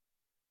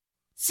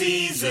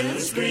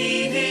Season's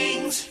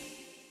greetings.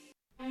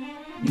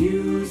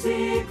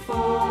 Music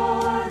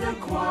for the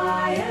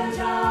quiet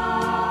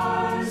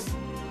hours.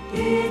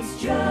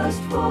 It's just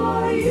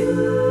for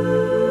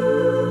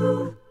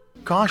you.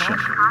 Caution.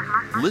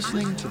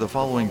 Listening to the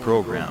following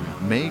program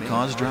may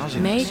cause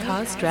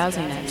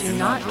drowsiness. Do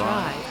not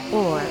drive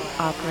or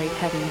operate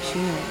heavy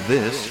machinery.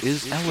 This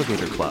is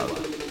Elevator Club.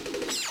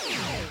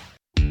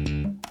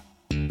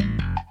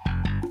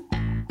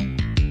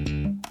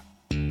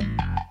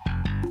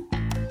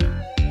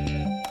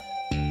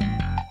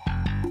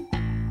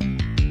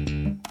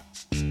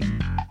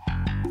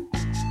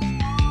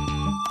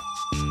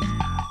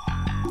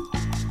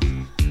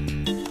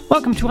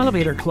 Welcome to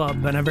Elevator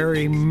Club, and a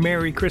very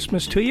Merry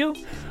Christmas to you.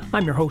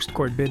 I'm your host,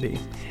 Gord Bibby.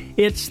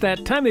 It's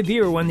that time of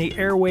year when the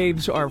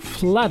airwaves are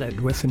flooded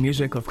with the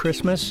music of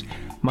Christmas,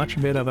 much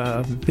of it of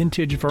a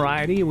vintage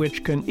variety,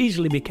 which can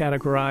easily be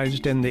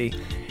categorized in the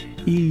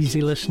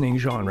easy listening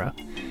genre.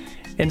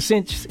 And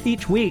since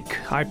each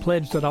week I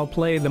pledge that I'll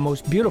play the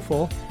most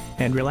beautiful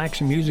and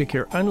relaxing music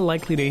you're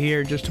unlikely to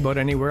hear just about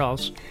anywhere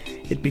else,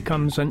 it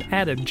becomes an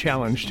added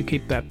challenge to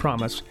keep that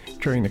promise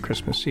during the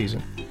Christmas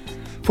season.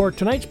 For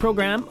tonight's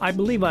program, I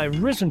believe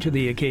I've risen to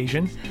the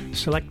occasion,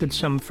 selected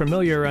some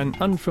familiar and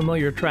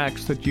unfamiliar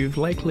tracks that you've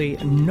likely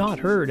not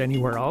heard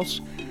anywhere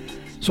else.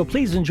 So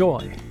please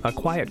enjoy a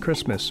quiet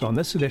Christmas on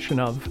this edition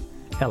of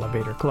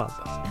Elevator Club.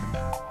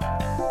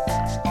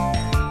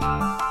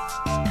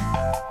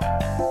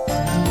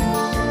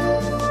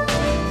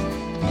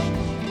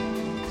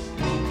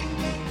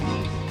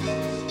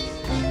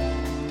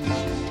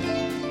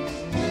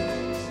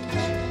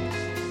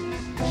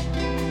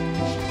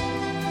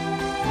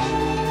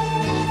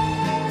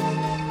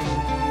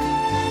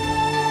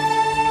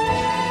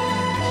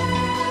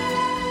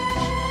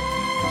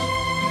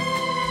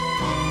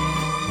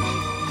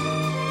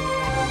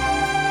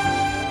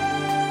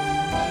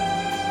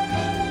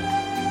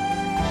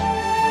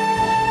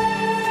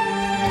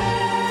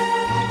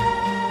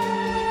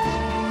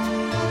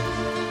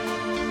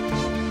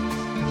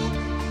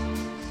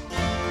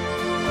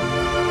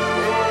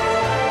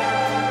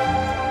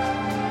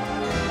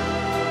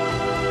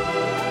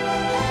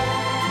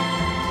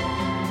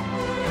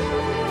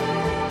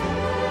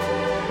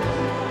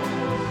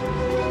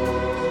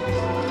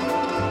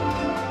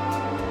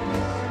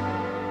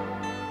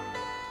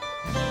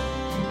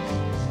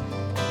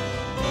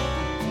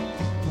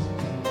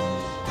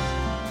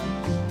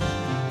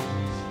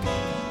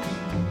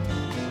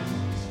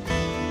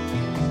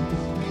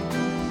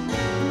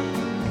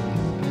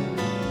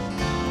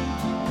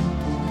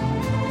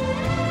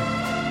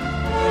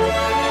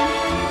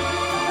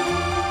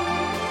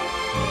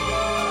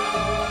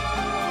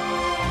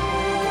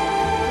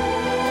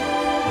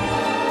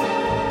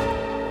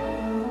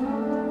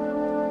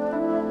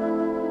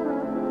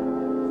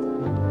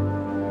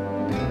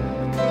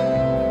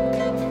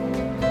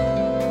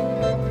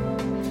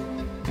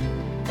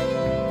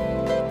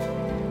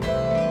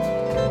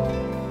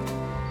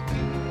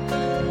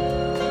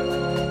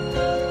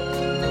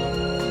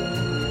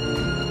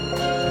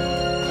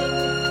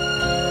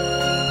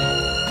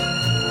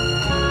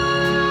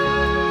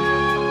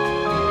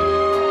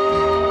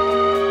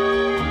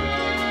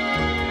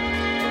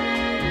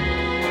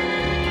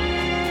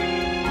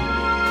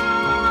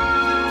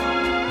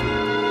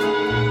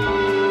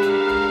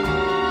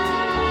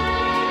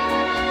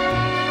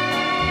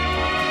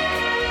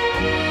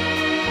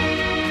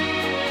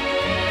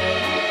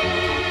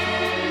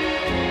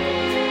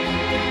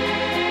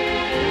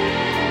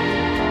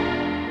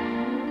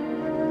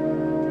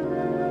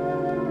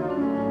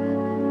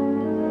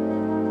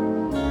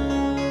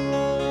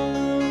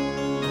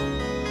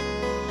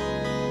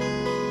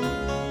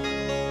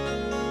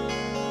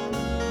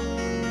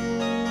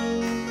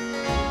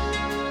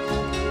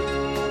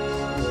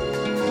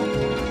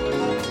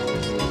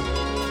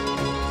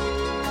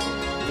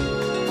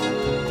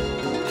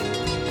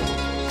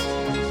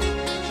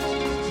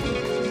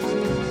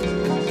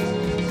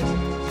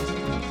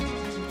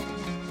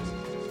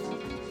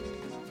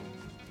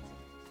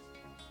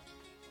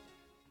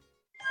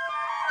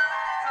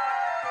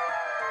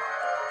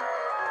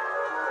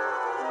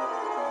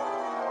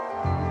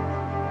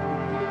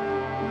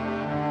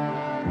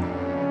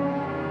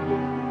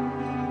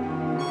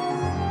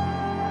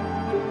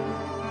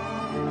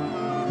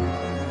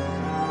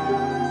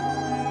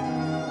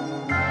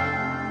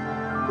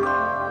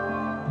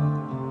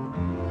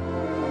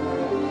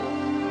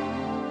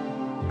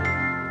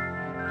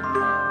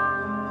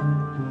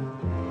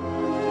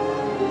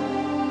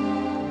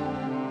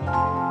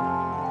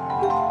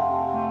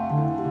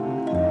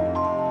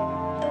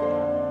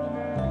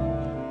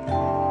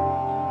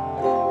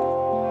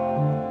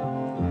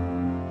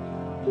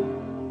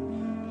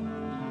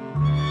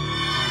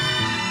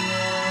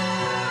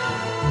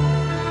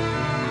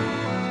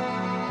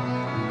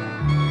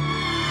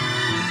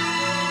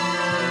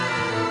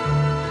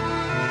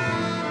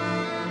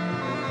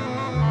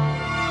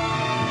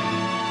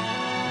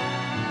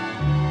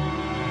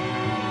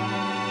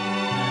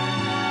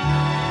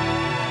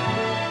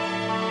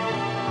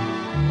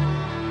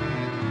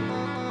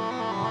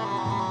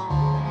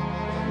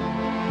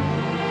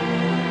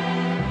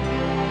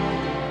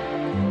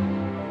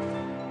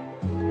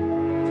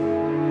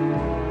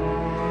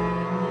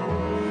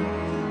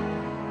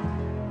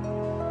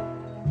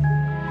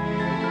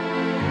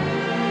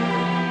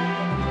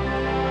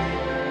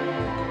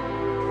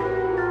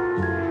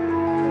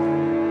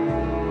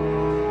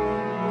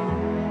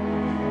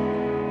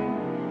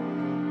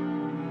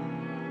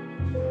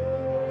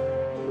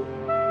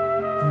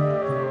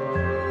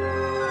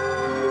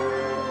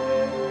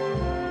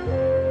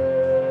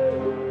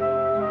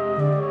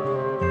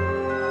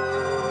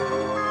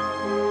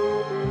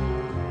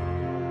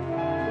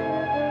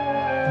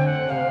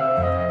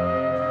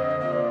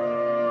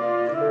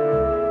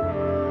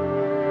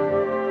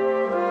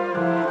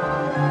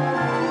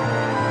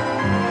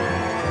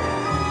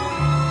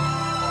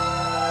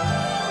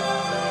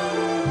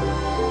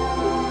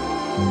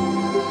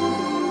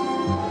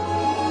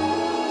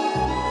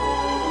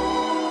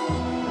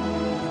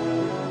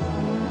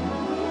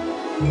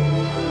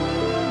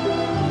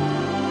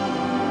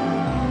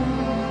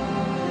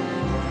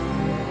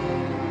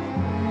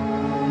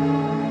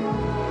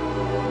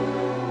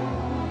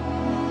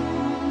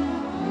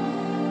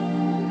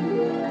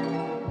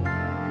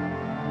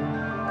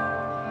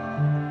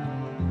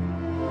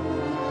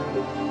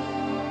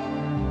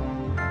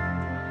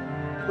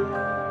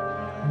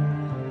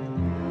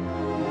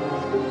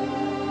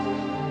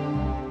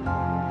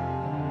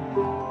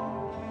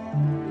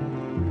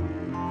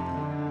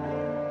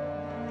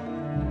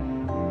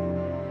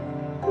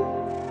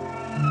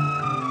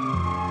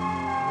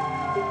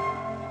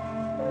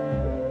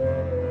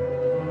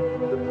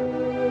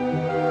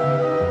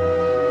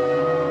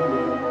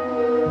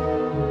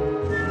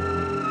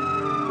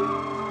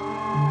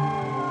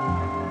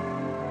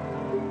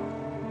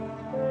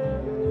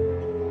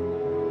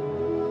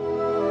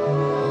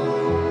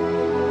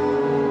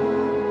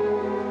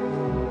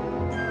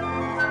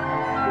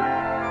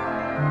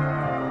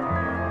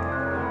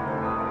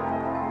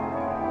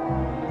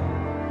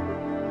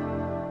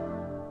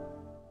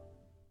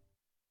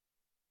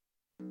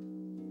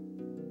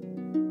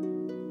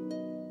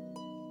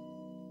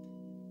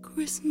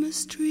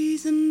 Christmas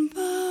trees and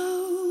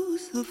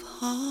boughs of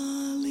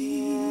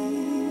holly,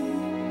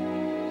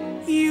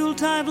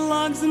 Yuletide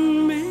logs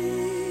and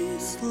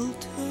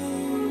mistletoe,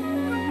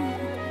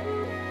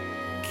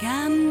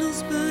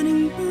 candles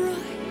burning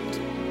bright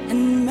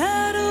and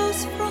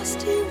meadows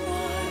frosty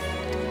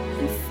white,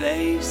 and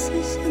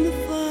faces in the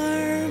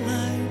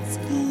firelight's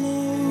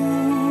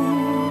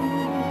glow,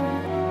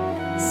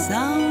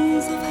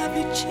 sounds of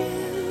happy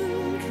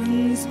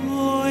children's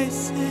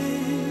voices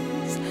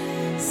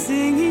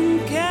singing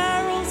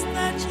carols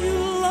that you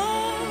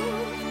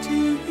love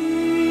to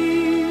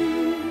hear,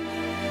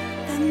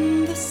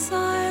 and the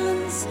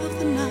silence of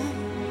the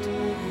night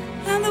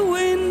and the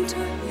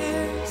winter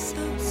air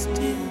so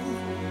still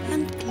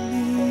and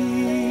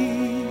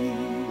clear.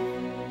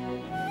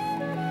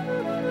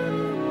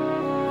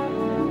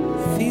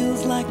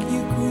 Feels like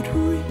you could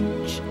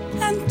reach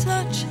and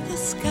touch the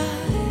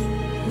sky,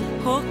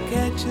 or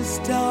catch a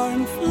star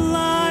and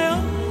fly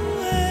away.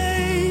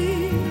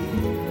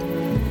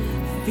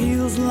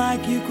 Feels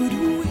like you could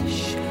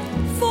wish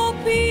for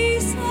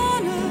peace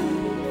on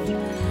earth,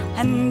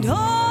 and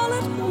all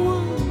at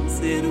once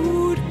it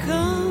would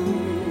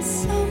come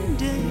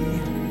someday.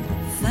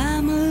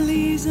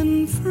 Families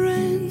and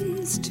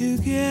friends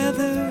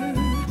together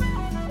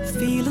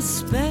feel a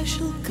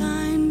special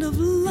kind of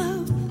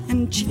love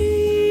and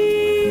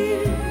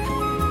cheer,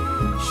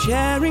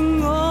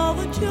 sharing all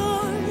the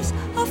joys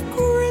of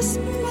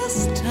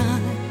Christmas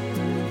time,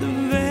 the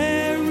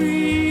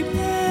very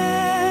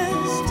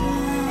best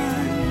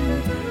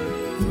time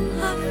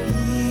of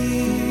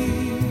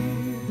year.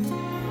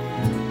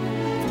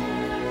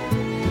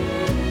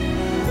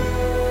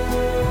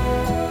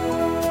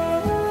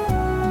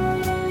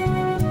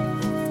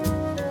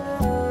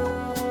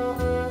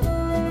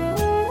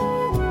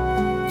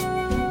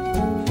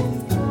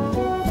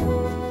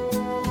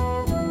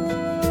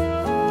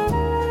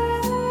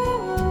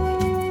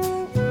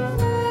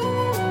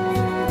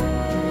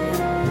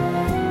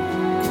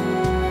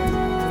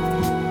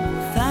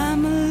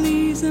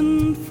 Families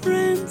and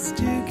friends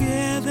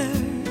together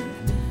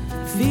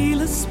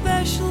feel a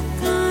special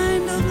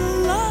kind of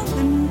love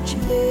and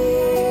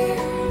cheer,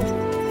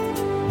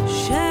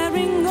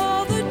 sharing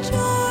all the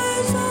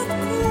joys of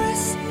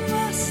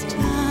Christmas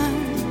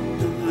time,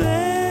 the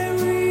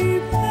very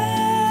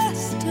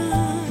best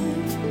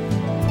time,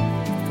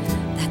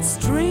 that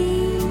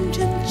strange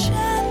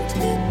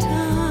enchanted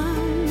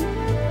time,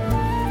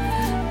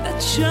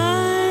 that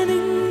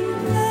shining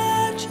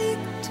magic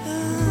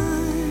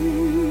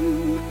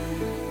time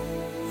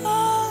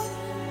of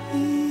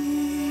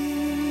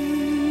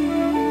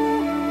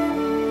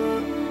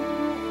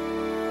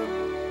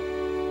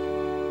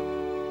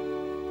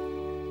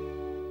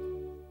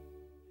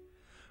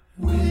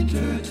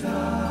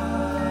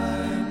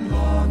Wintertime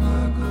long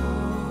ago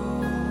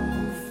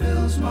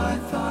fills my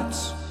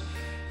thoughts,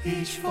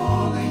 each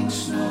falling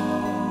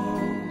snow,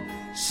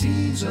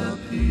 scenes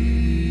appear,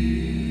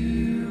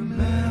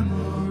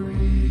 memories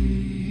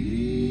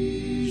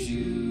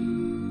you.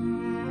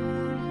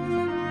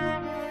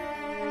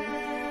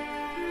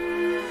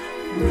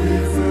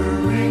 River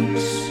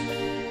rinks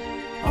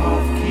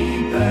of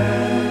key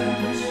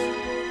bands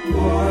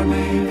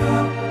warming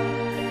up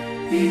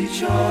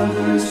each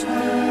other's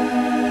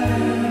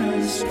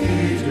hands,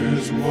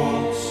 skaters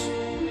waltz,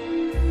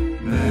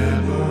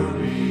 memories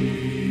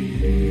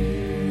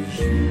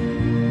you.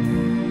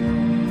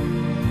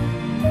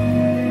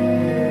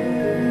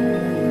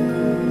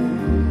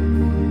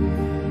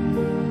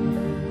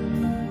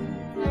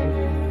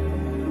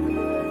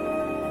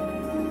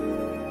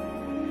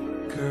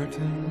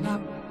 Curtain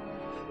up,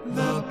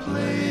 the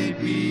play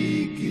begins.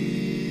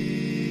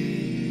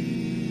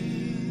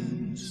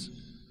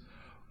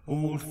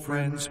 Old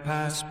friends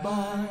pass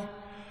by,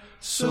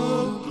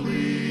 so clear,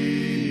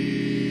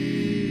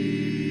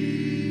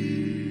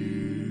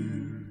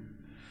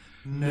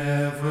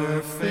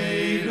 never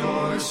fade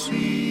or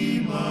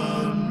seem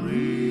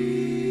unreal,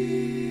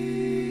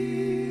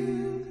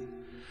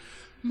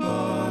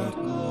 but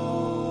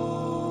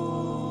go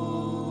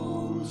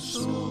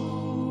so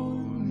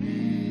near.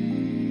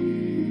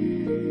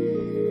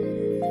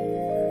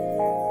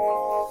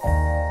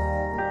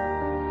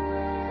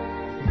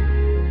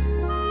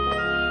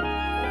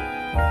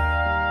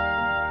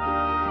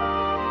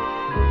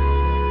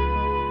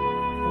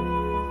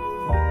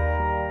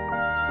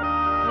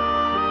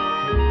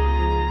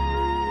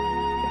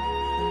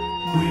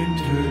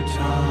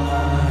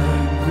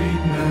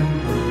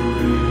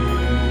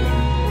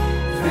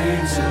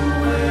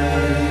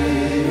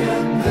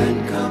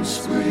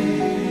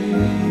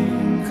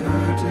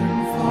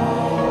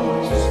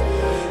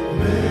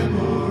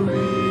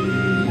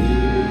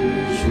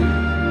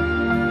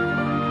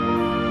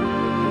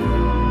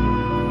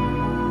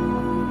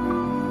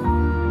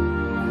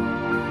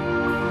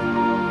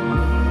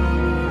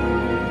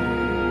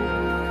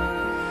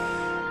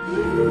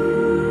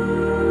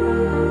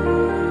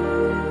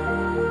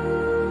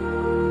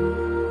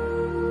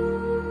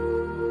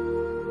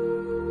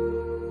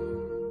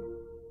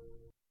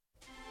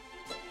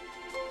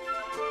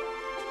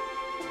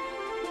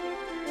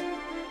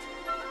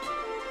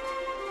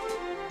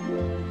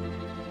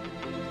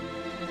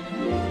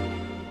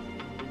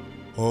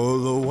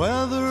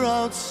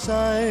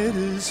 outside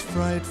is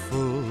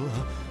frightful,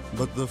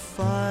 but the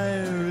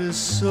fire is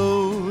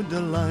so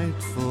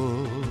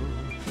delightful.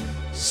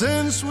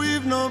 Since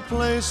we've no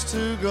place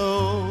to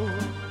go,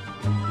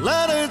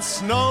 let it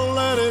snow,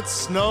 let it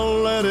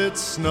snow, let it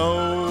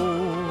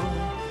snow.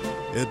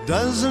 It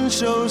doesn't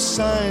show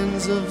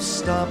signs of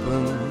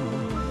stopping,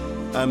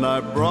 and I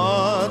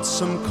brought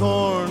some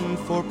corn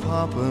for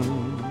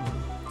popping.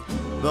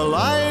 The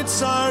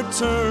lights are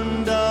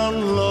turned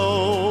down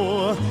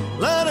low.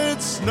 Let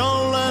it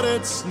snow, let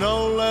it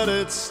snow, let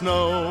it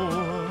snow.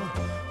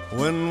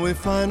 When we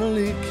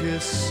finally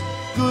kiss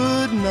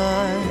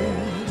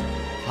goodnight,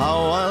 how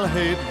I'll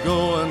hate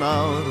going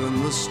out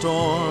in the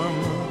storm.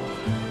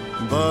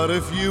 But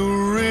if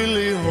you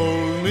really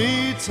hold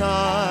me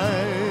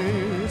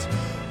tight,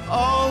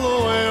 all the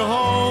way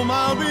home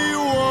I'll be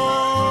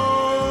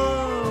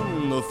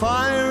warm. The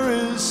fire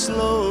is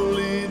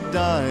slowly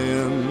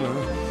dying,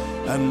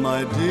 and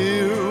my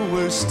dear,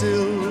 we're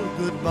still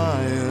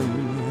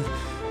goodbying.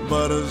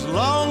 But as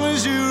long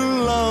as you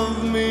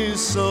love me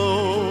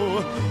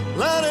so,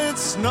 let it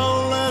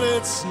snow, let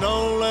it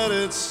snow, let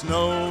it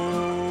snow.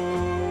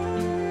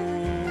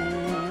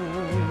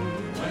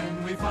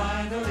 When we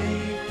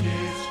finally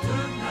kiss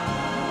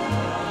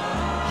goodnight,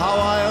 how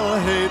I'll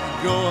hate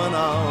going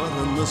out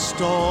in the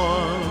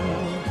storm.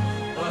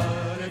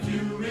 But if you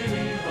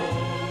really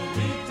hold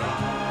me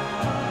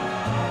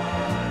tight,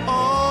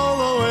 all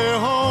the way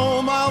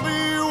home I'll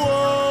be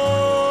warm.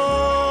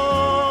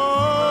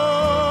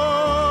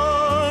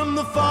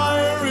 The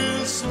fire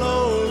is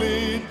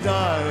slowly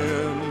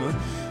dying,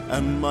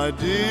 and my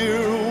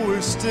dear,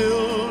 we're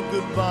still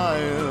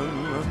goodbying.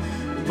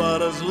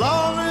 But as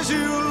long as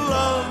you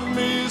love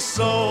me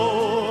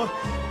so,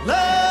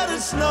 let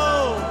it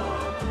snow,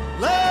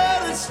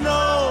 let it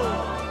snow,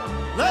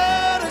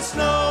 let it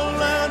snow,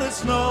 let it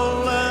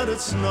snow, let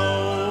it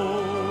snow.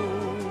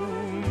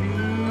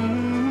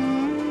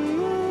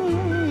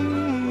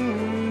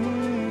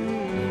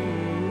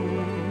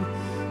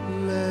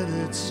 Let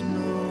it snow.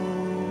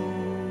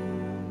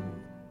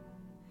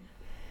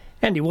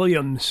 Andy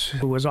Williams,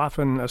 who was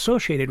often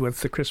associated with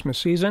the Christmas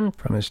season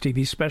from his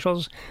TV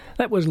specials,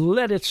 that was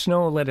Let It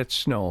Snow, Let It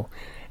Snow.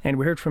 And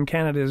we heard from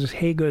Canada's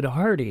Haygood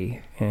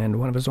Hardy and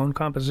one of his own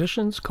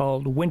compositions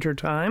called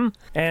Wintertime.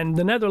 And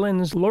the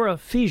Netherlands' Laura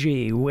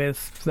Fiji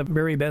with The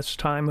Very Best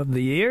Time of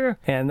the Year.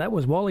 And that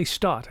was Wally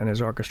Stott and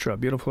his orchestra.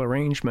 Beautiful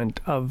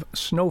arrangement of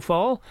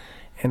Snowfall.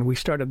 And we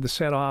started the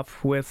set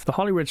off with the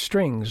Hollywood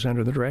Strings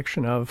under the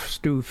direction of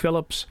Stu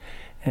Phillips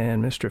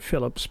and Mr.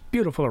 Phillips'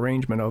 beautiful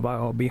arrangement of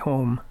I'll Be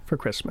Home for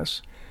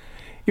Christmas.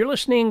 You're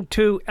listening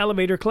to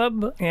Elevator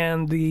Club,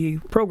 and the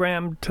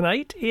program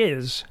tonight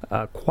is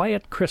A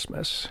Quiet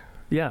Christmas.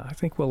 Yeah, I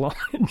think we'll all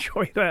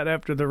enjoy that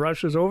after the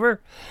rush is over.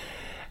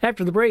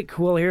 After the break,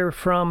 we'll hear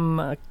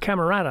from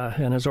Camerata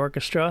and his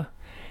orchestra,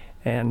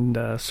 and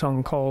a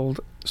song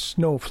called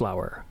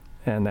Snowflower,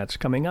 and that's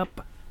coming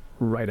up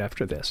right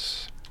after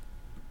this.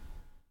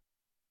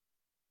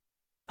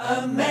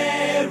 A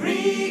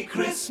Merry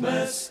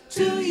Christmas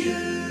to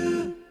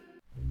you.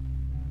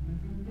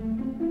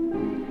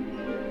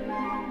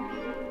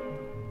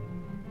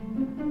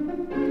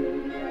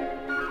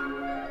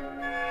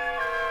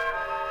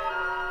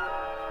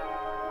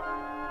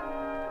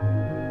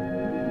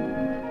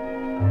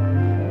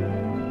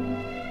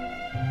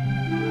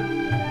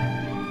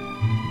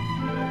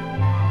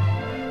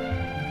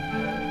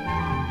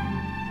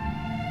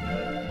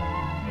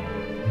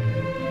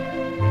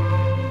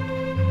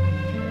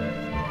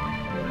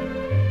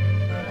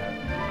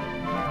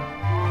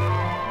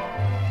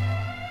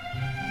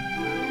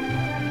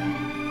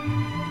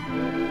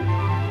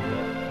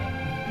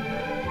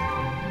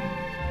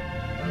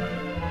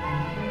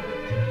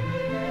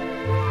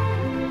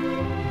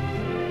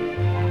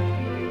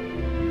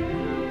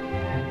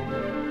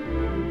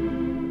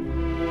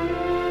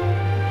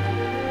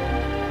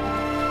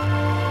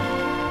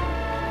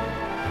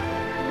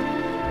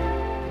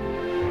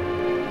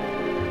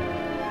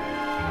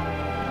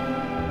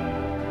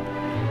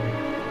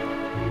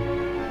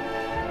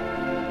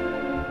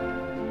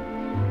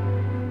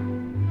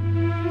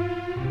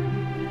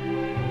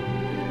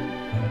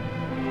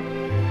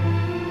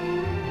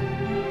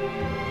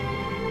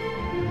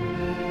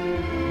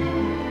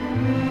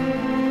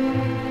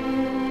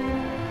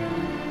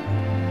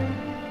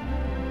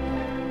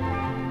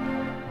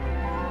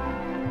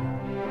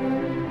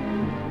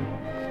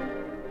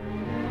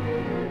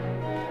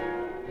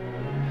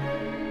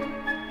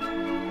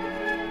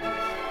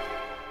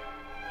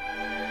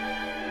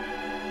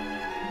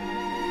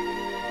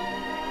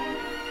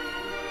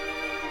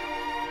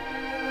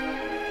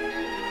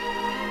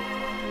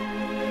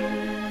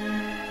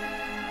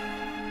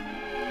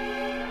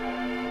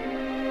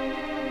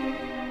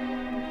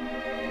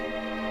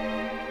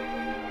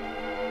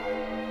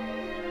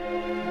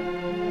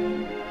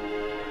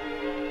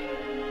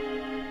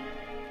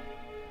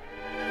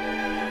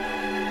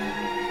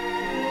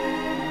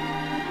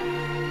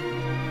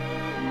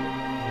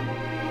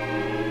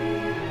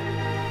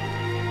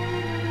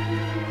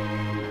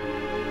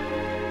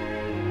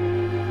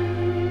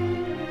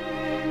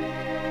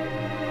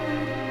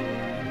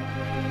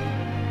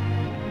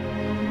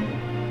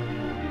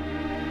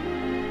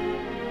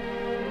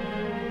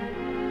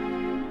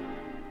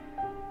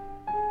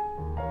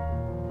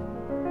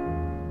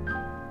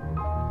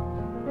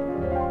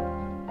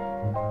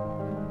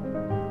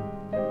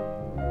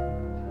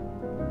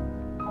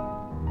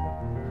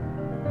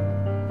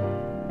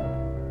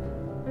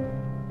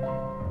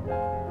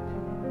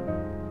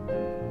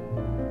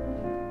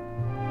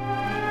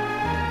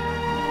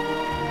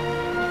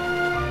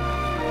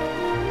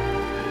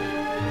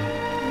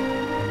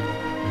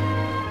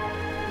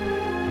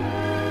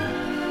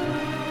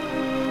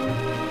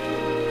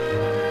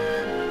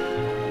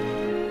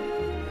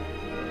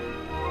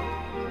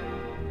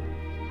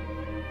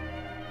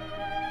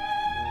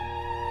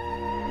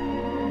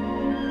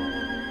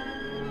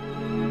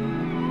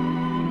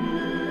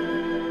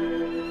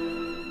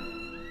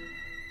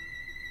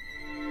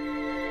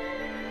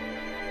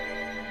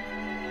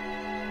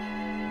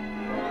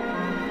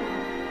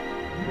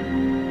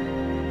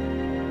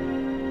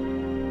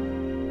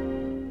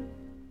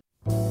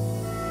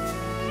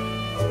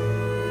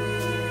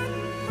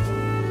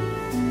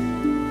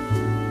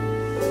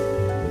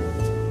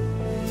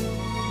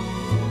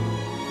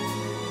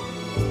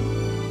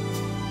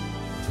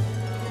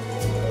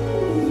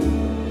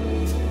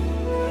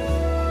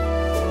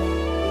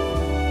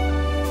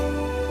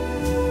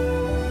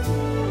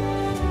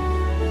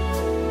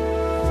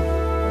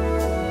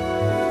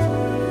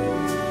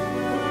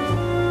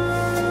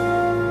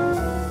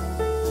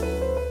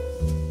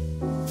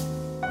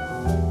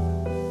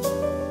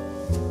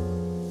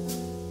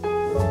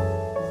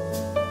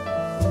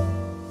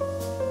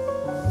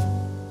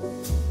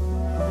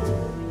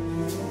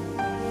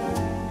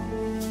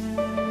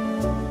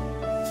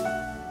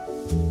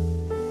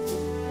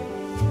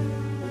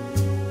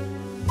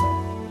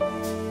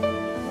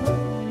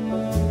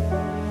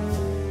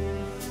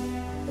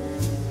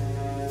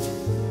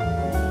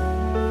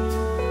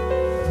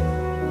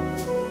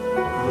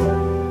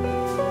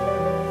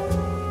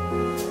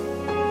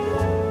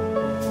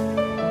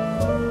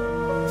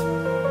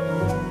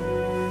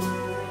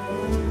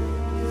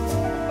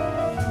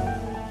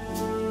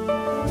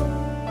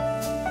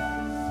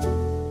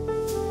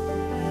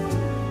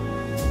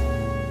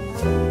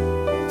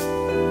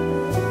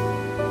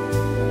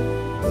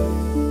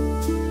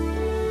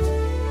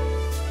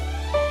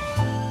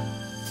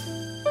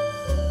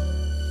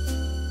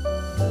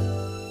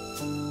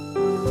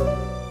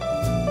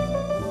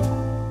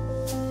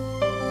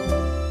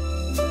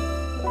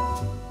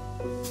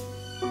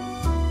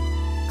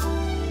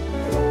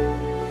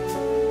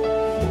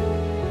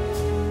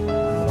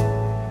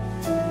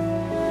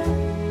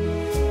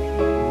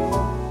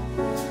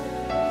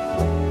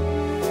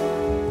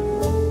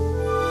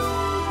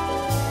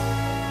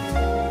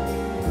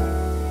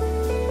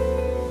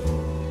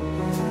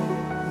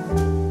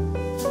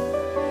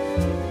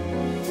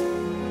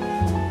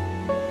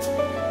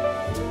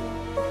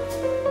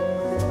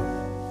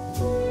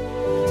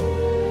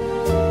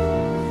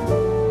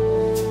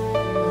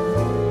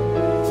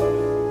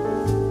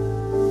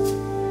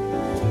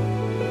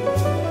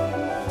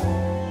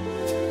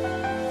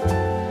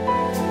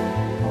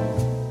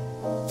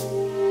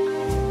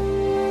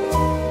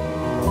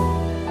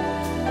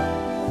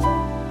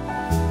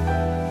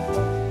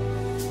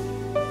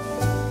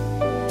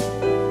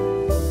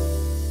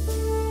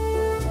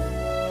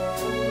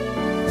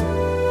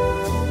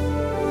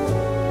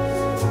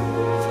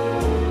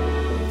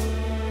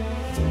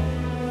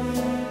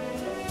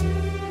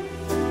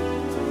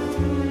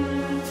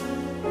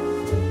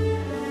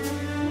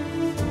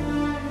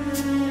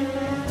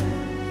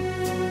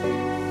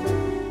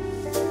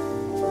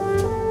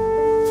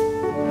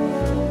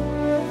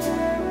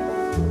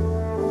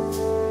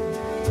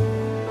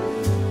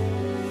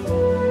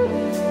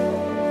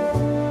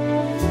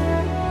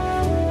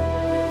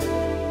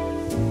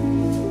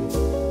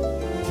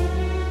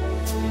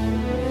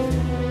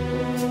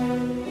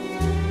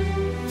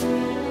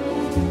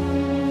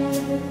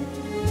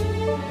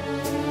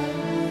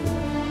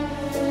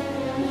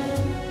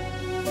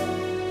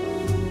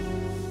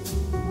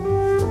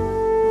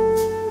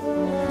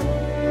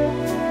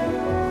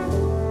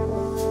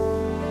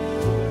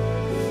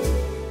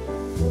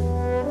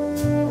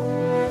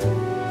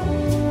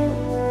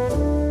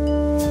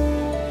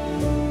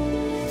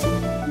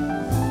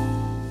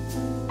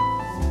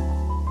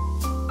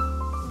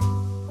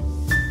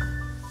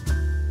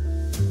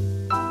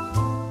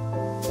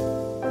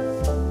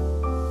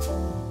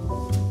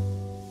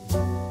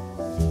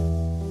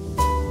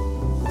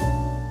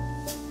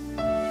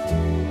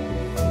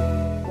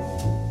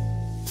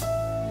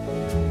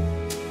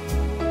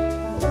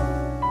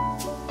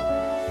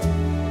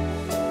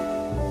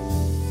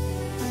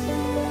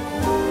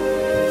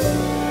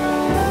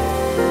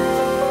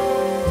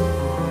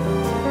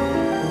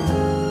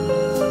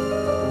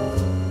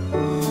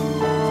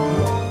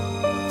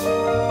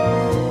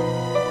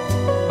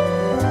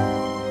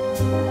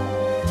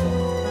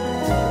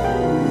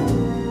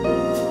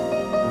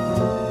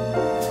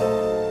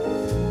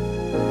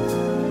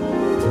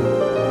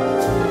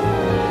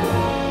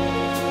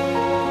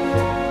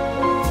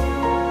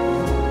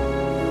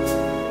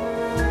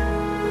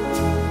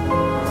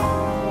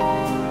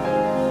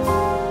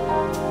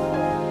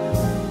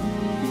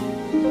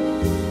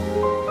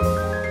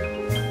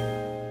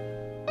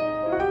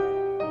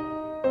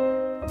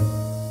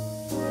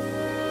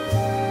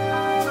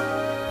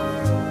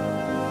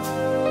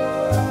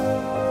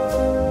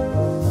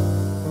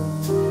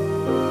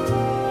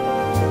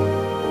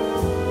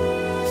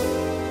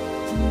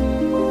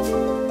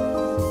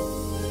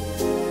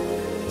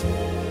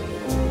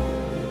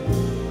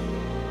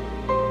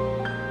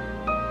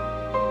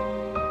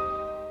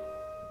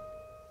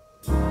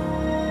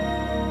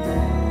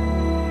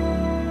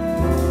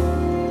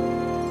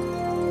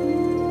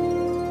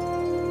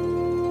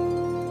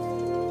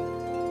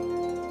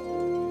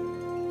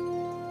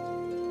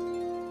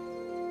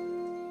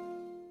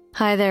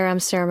 Hi there, I'm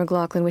Sarah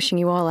McLaughlin, wishing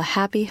you all a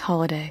happy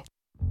holiday.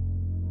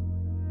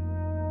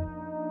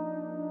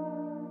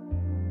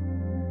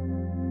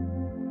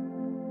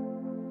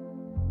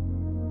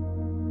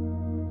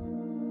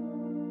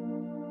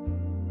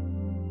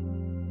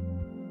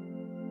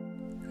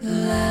 The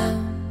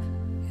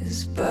lamp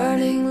is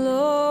burning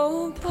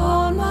low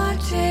upon my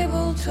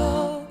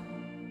tabletop.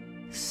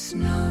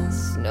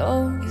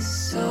 Snow is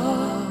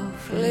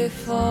softly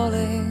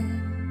falling.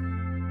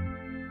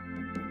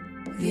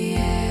 The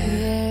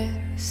air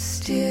is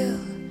still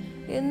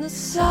in the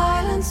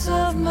silence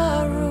of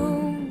my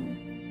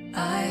room.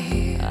 I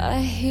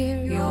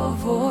hear your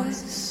voice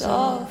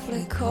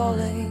softly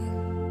calling.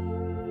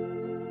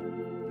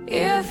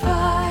 If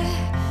I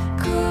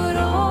could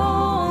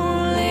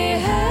only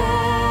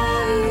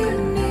have you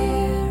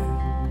near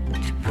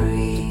to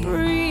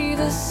breathe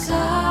a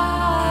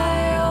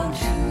sigh or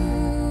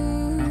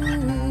two,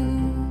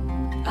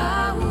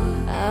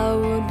 I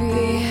would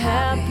be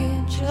happy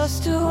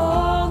just to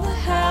hold the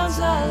hands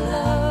I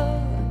love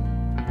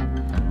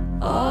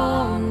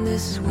on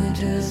this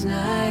winter's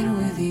night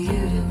with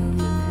you.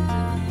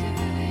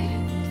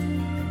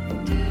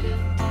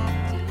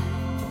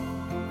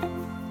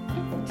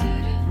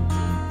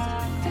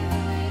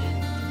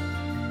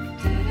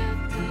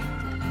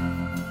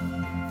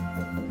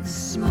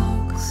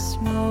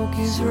 Smoke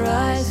is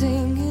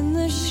rising in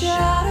the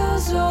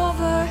shadows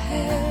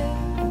overhead.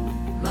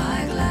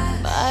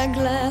 My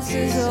glass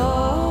is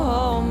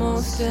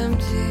almost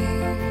empty.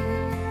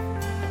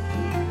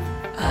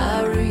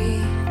 I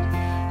read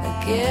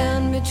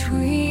again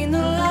between the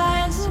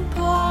lines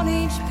upon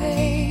each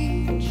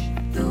page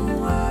the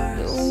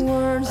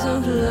words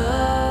of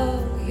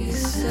love you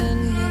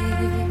send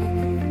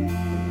me.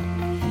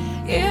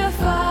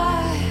 If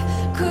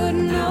I could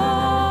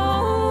know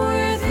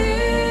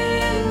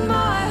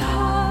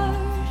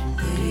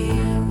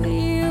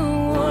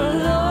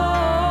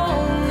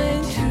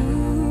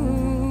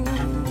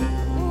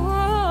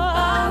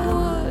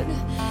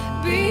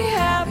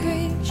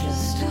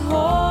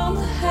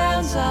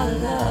I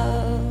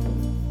love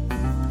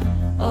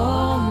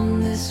on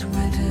this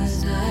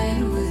winter's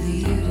night with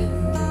you.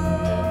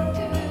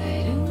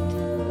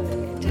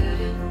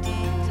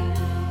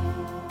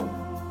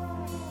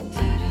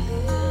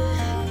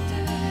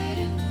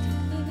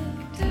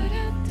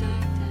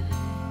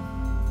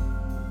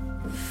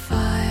 The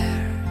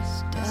fire's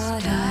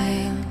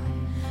dying,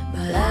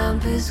 my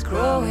lamp is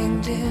growing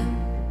dim.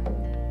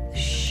 The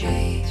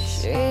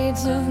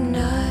shades of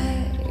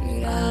night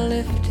are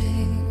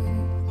lifting.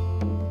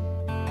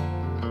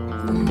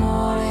 The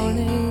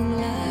morning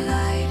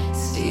light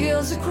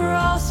steals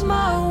across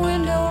my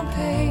window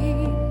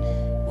pane,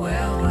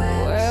 where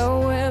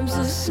webs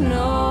of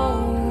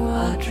snow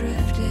are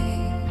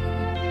drifting.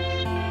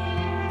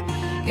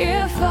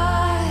 If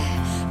I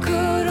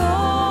could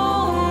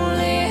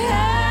only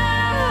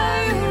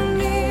have you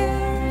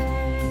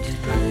near to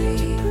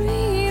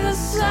breathe a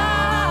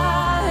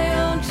sigh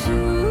or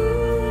two,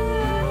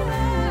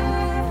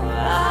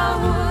 I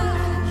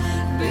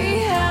would be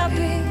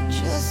happy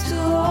just to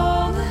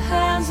hold the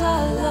hands I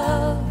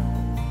love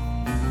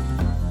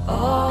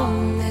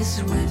on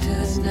this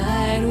winter's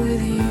night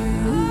with you,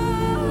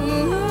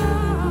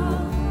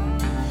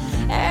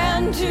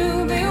 and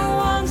to be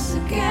once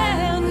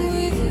again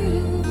with you.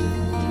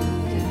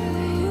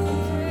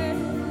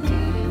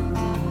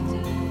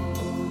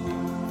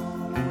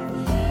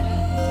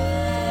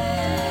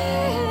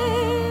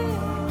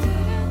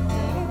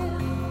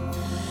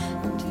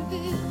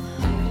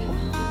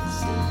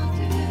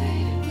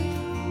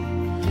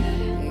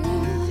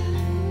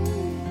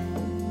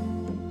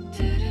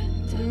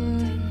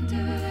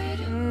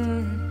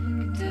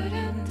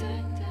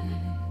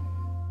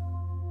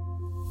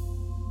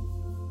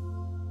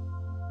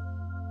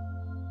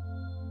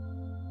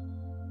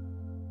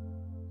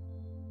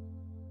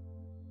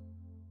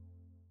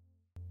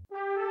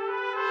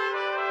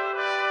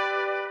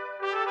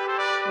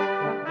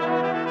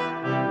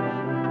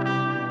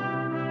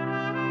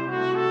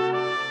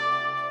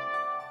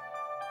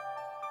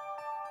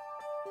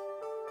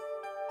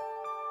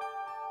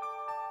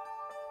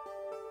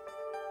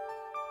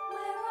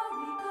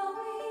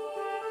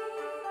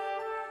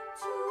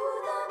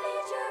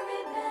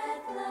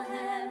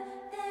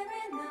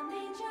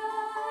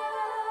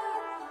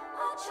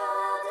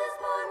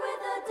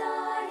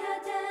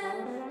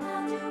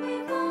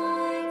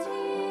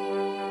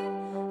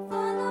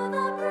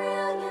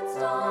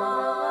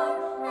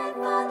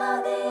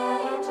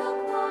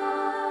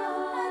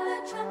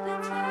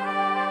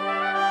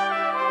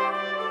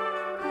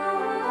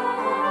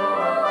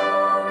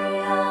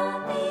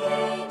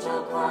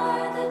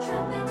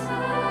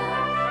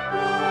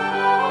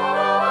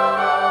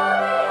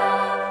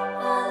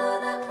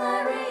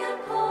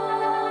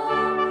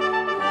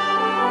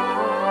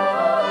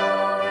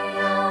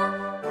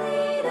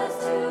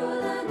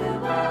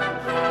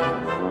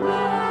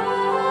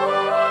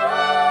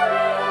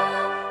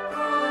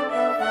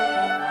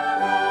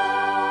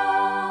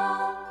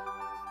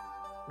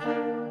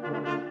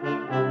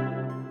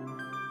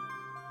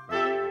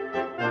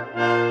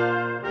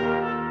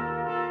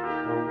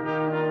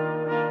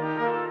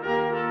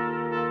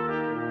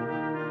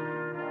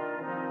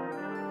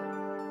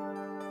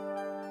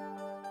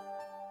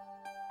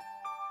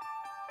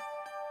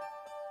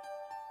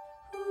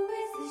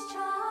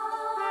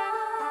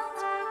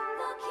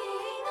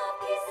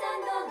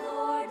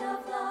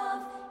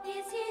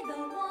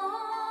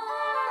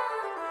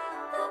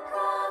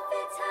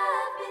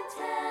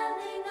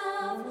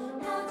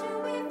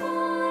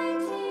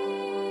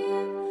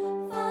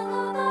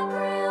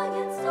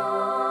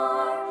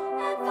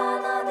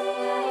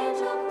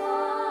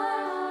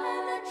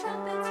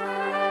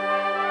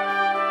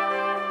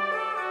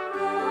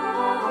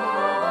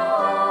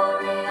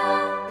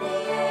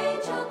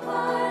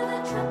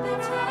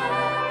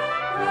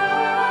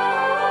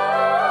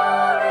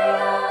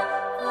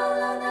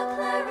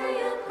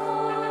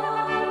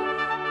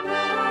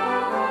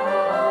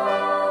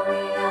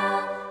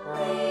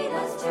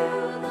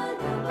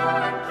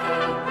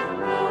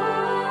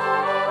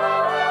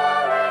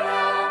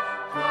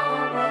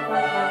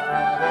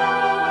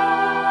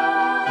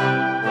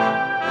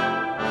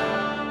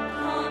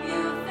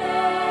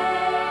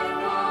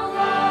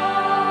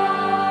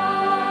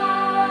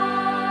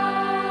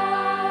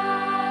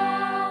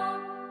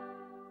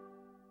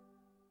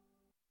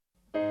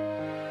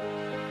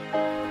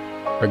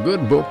 A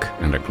good book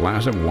and a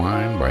glass of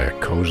wine by a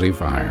cozy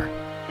fire,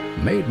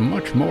 made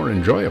much more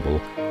enjoyable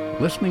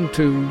listening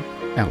to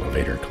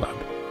Elevator Club.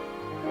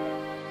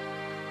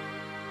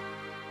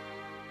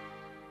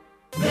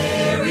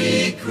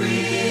 Merry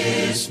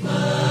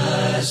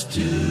Christmas to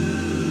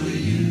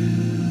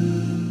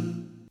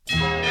you.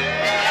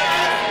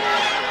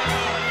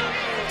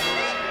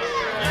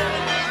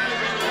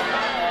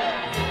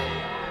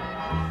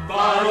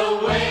 Far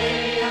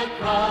away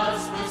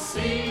across the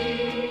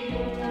sea,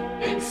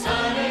 in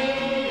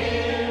sunny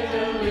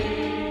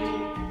Italy,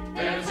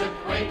 there's a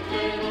quaint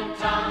little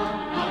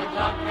town. Our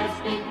clock has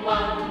been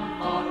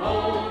wound for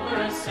over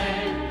a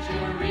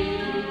century.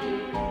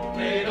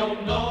 They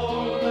don't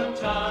know the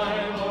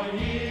time or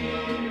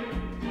year,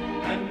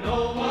 and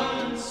no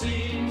one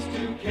seems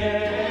to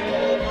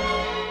care.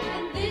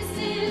 And this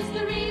is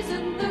the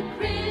reason the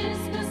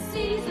Christmas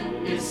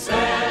season is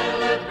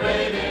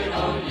celebrated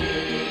all year.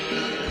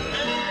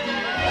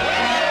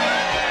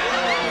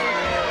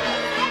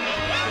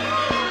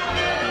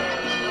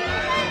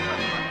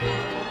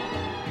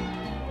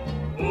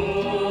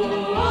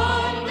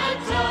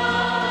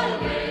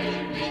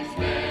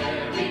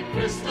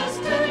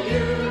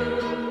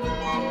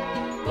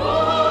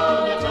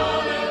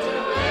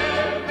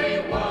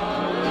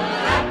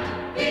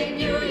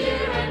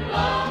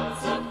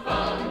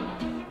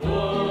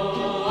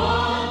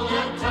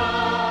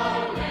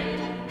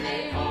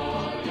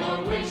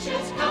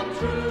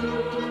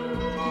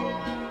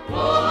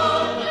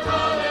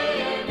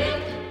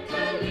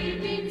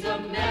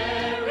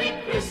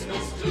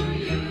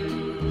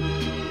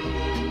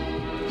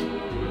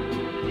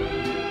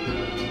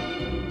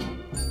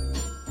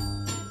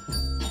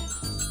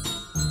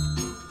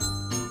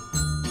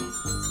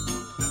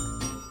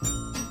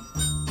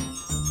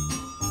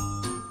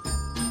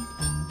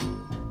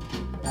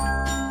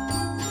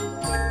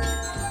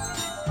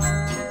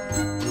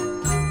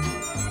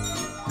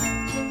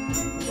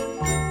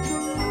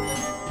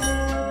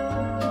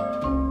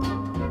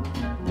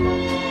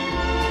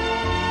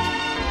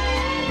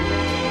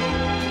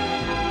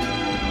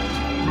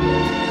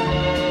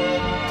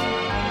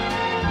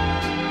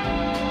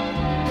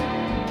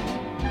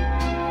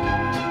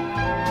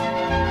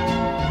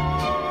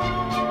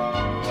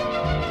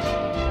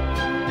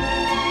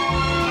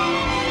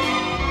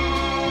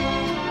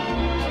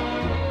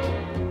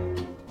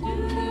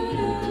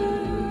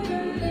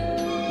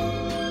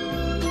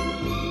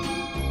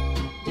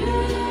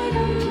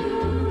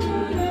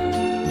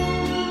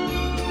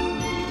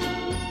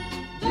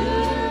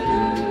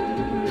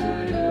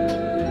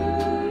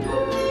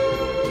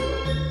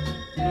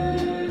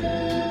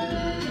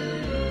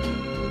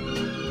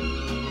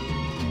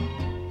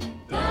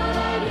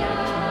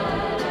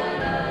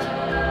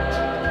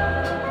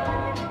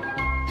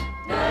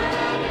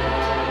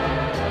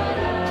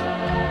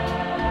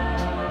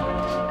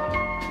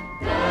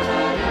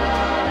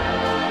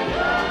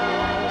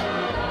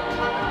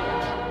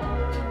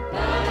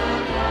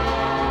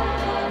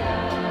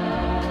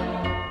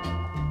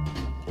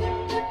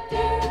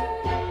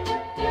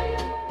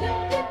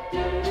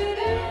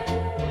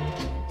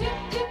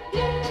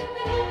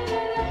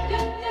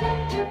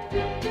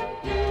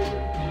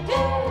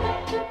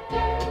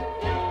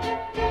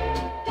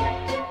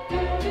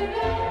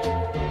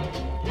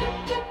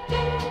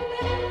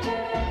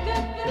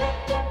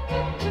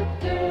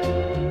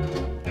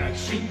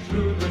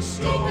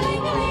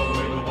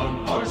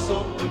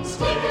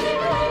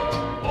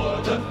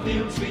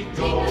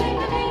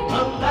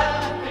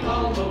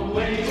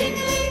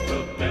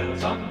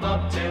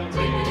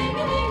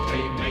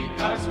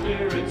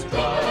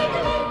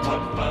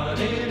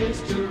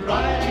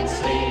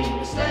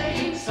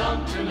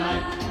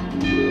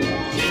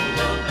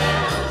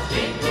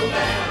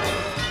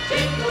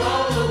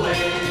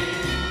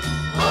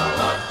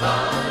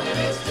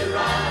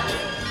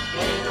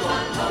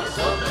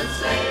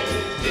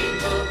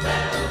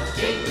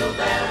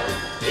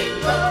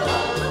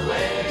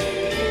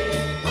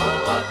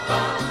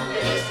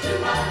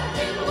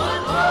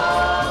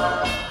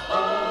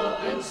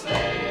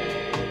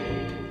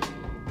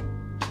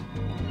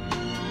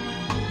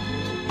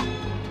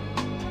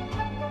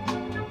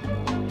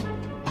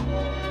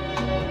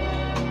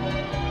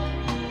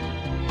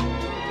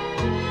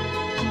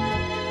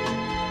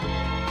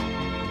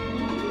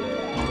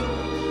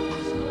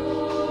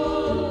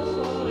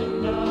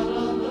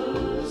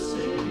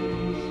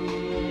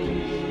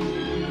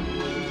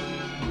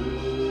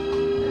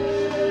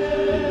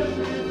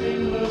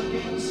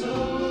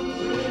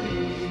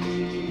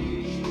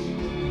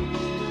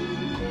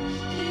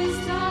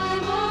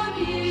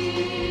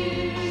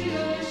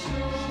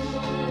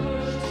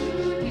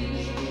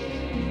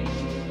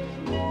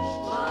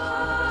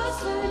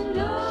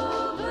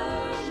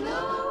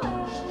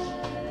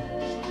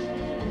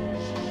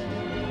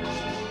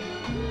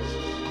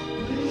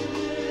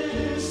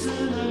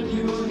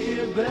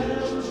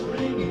 bells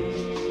ringing,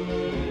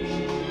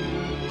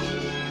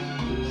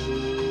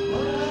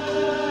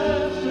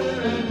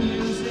 laughter and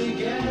music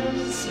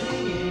and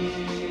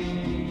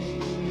singing.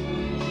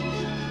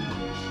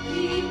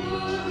 People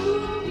who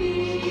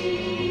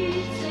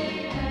meet say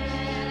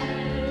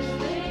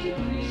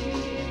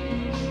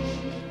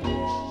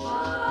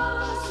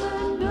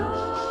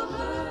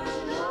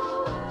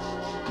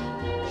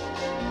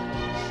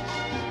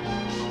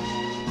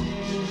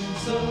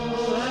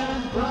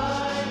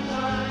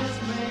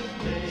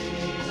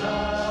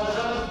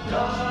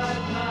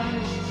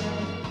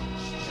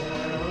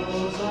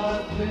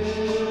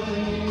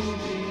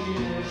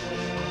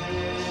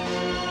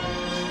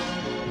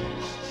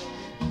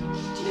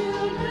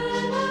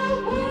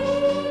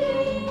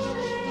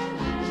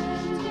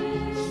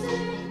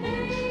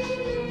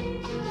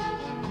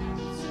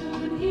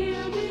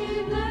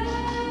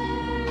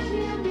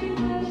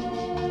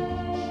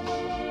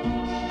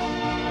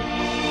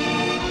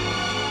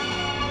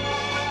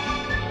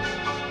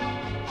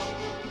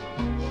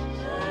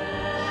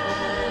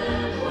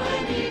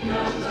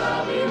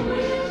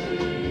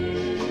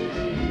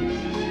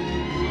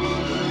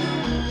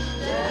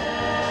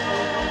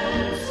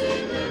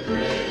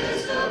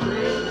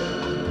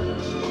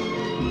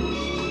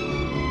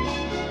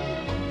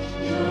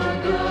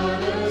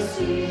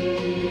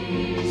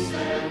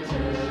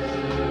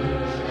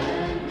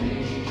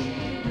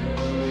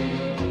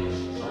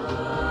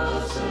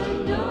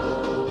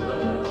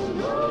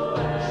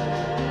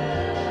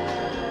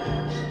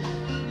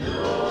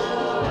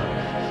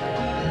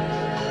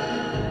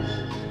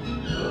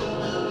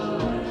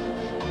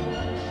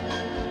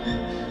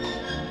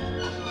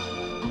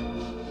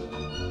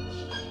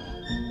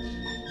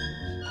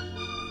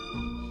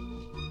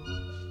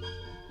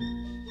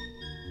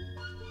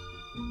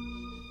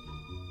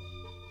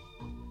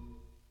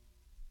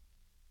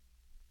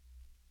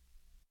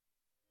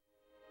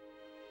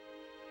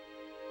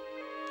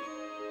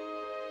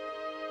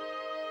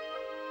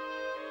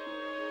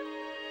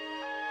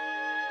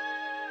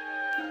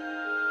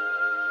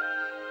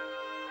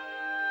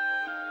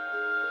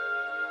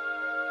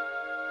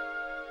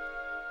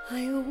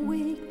I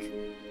awake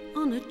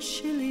on a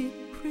chilly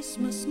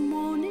Christmas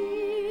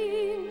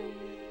morning,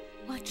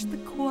 watch the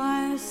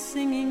choir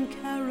singing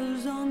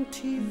carols on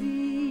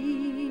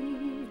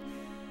TV.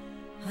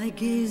 I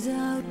gaze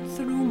out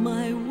through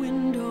my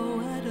window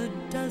at a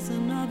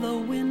dozen other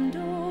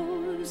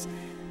windows,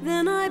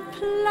 then I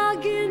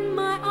plug in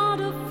my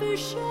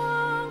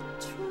artificial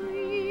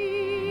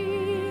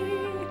tree.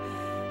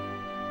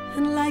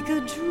 And like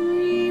a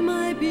dream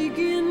I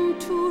begin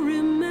to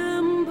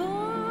remember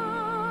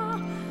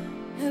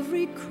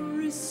every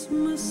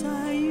Christmas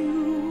I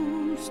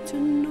used to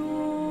know.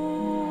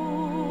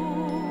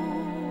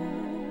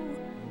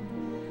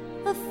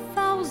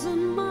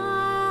 1,000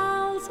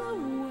 miles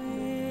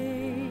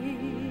away,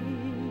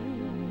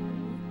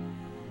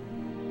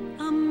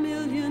 a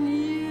million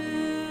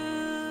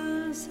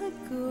years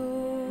ago.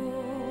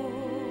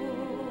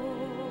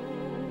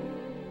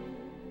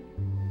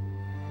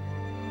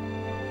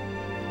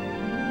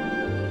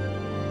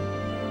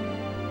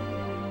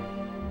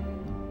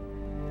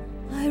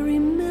 I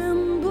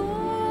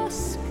remember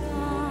sky.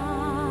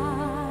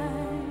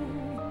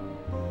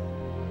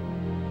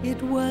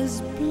 It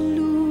was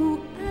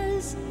blue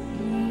as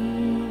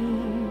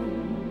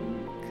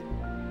ink,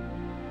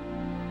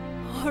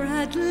 or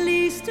at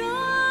least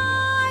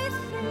I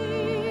think.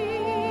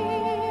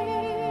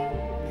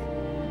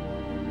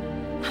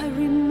 I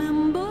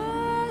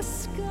remember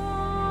sky.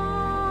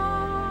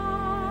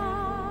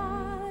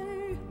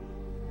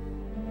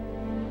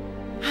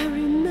 I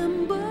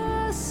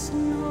remember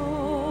snow,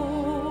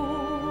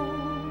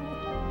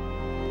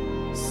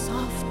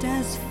 soft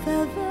as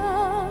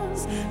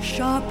feathers,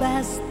 sharp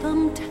as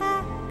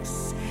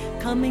thumbtacks,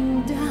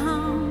 coming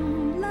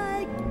down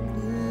like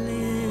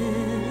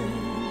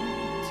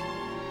lint.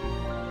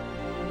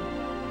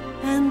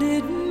 And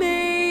it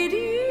made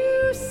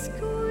you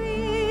squint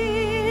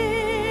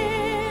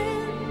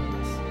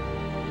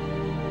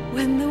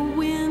when the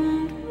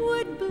wind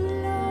would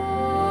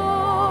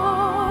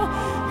blow,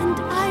 and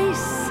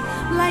ice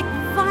like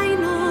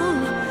vinyl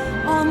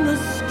on the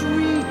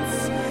streets,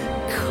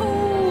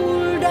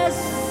 cold as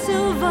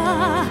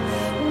silver,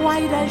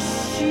 white as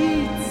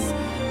sheets,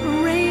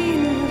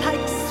 rain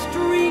like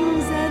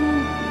strings and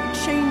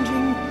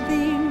changing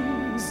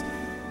things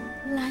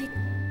like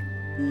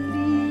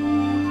leaves.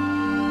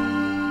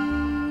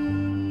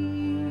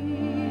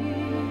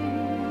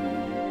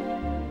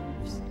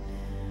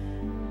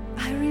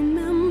 I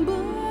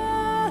remember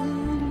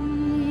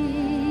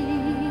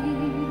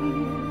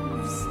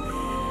leaves,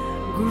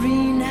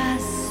 green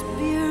as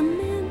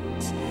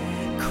spearmint,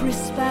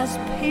 crisp as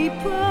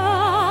paper.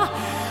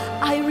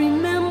 I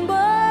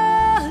remember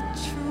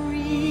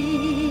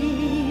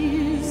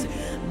trees,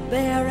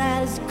 bare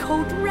as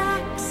coat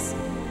racks,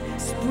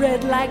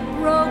 spread like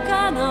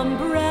broken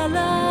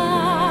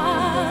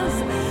umbrellas,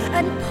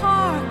 and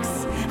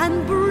parks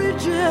and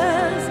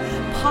bridges,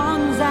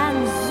 ponds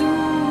and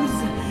zoos,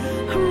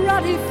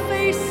 ruddy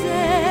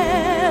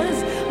faces,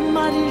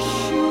 muddy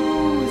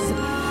shoes,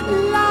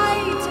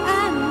 light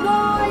and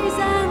noise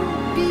and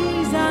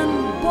bees and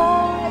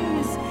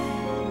boys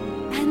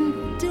and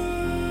days.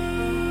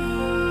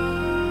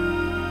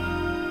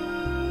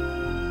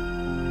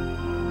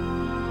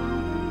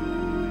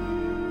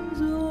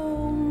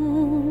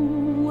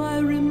 Oh, I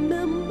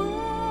remember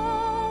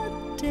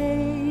days,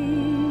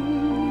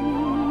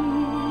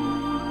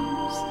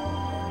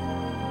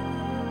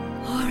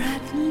 or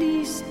at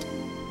least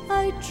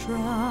I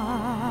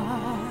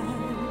tried.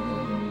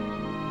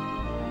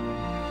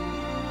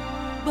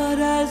 But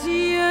as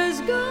years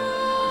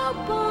go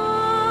by,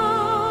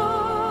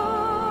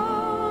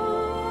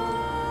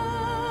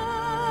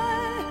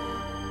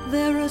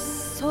 they're a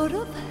sort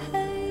of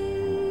haze,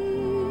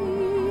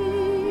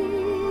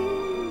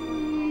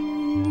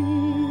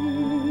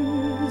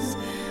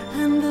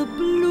 and the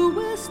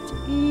bluest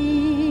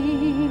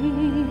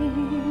ink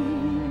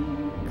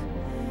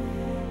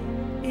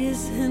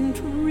isn't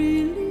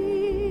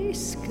really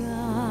sky.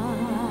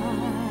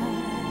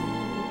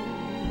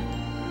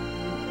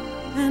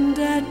 And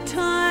at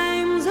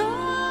times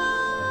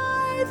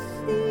I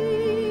think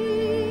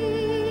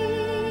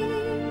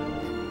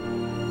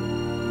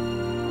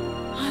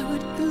I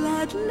would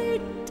gladly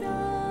die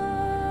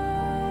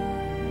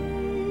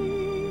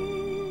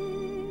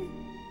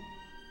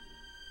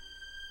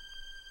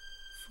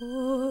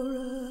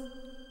for a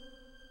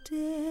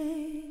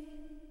day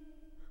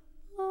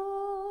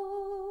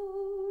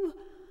of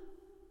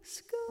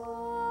sky.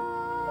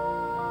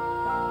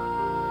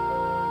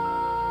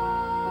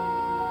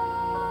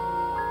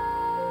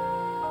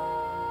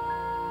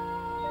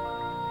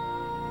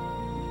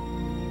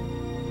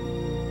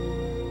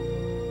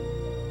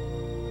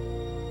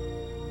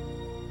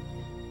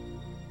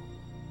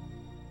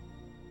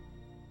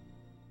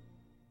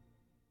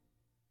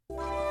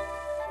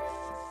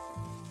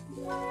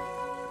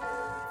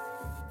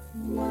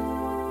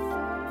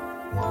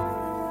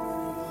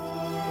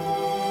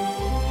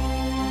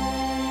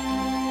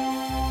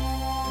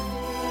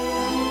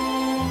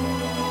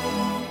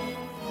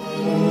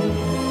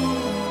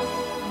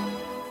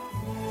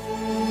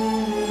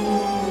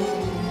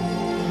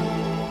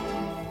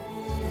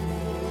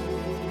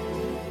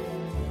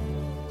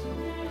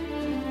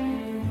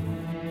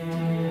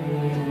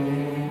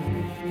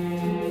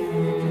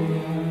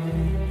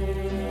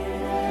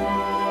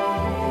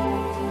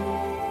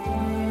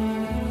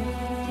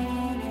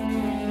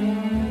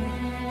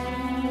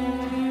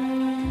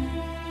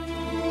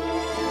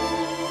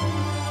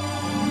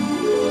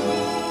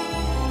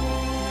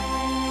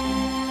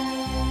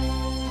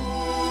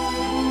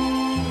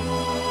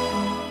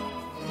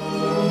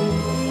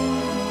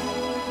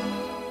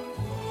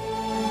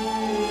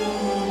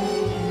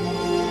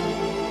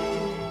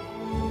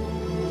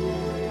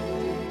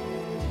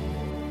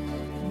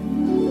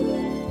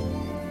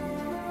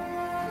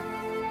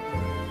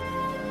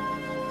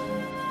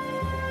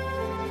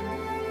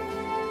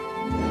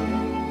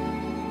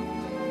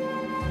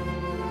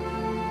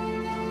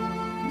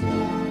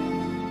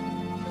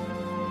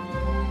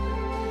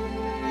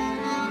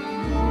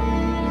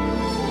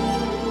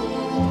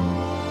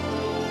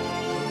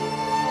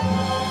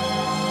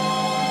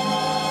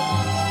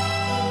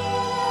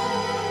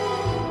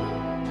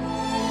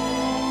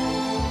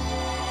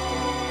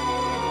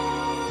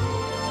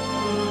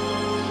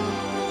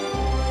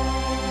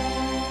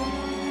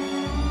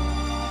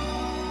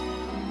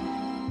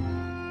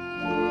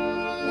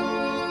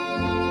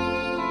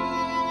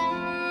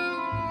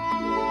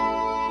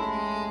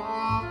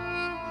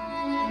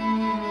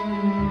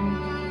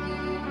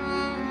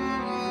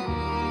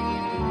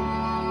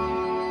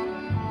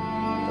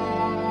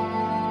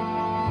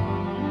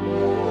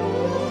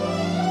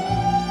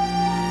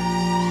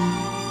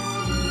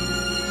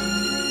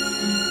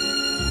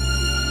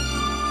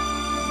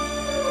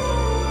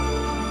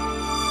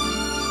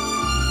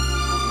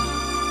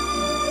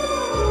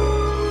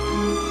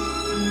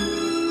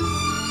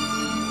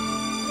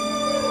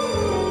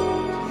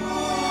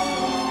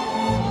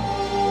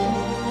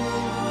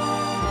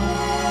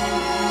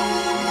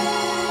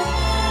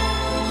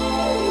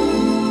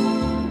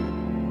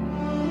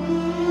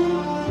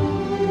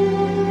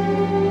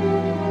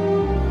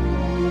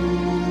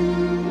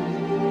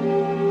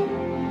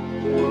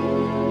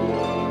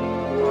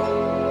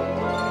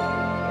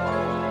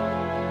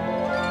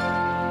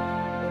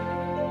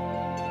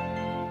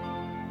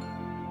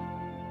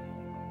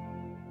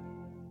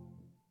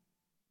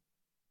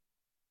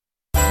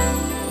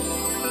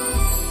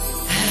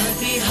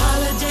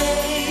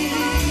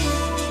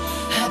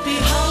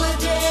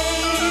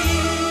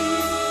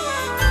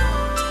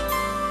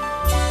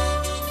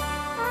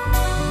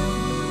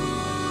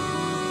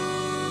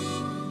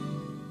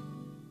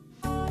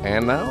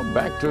 And now,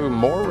 back to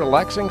more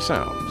relaxing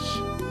sounds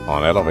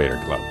on Elevator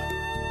Club.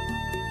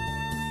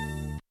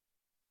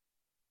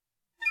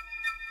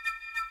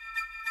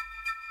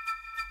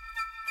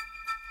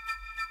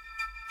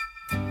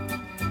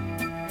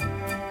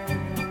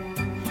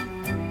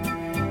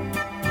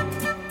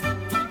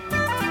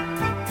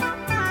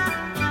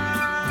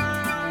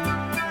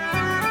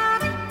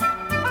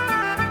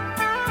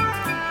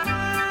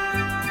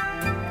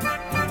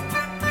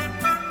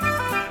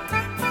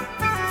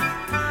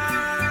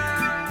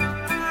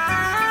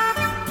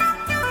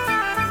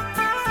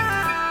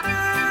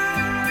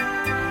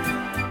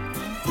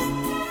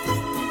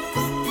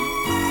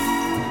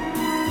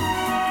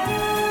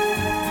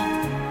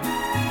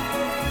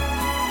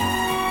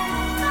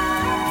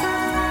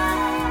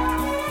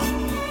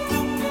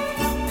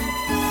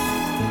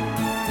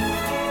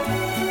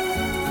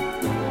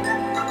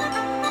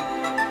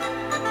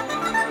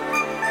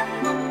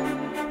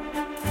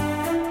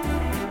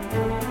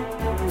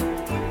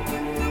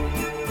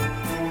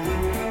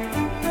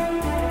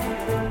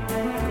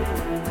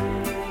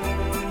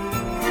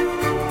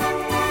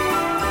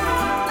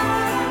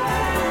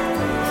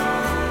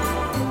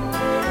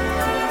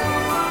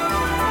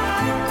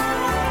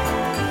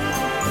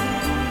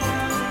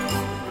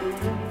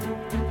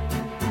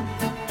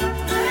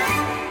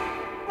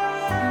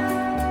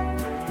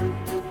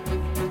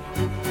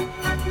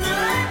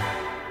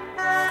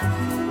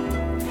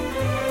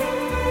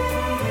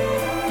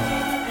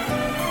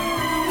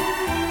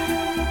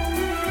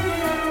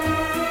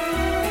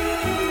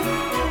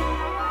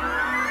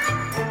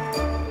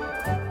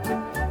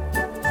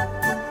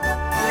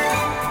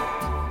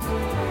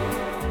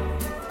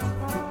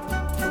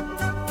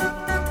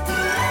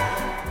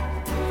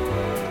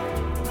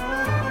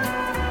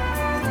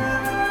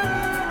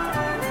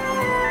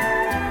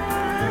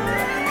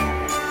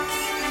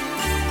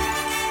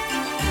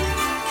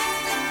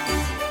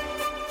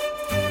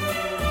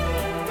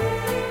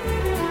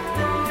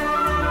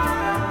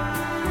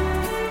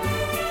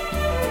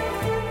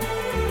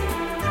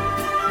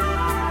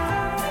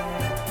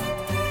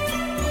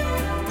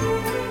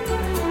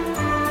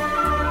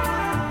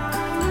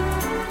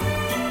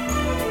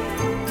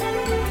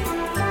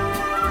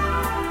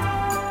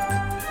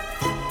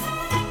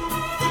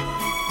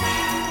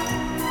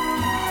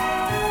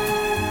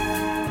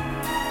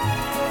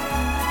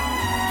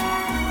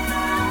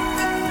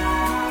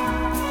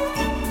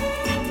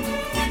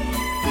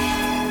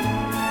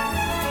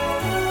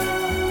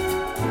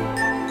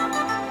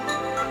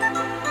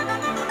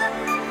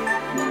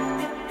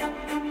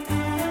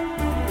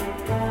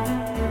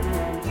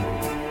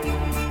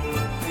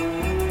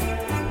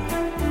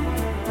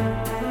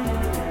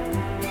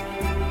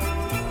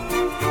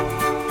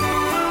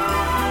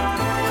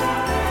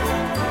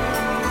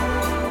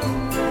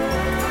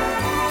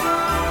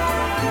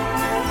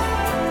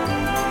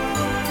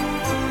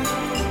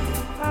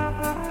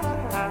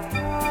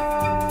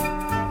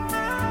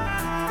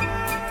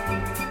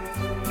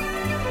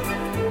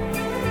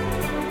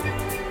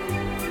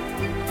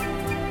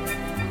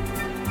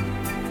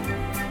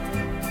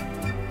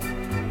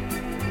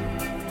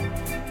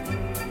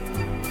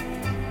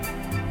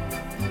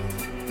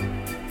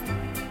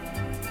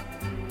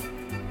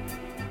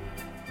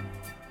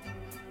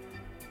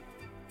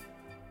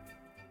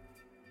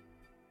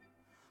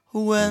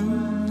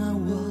 When I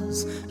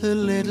was a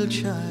little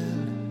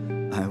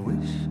child, I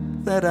wish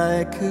that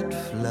I could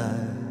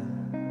fly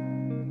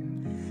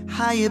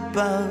high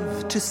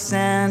above to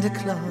Santa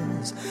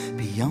Claus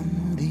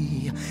beyond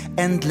the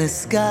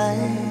endless sky.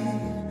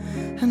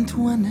 And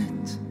when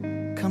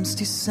it comes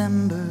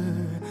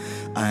December,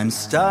 I'm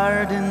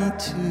starting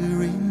to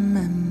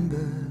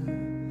remember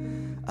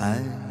I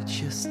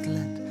just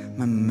let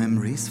my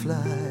memories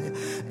fly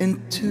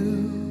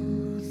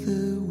into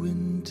the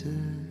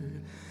winter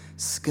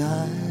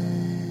sky.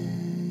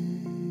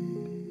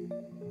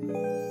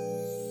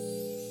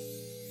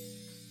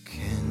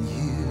 Can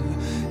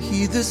you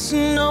hear the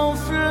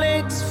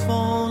snowflakes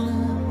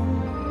falling,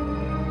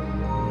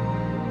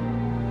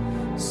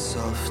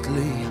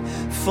 softly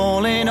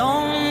falling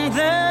on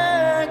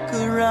the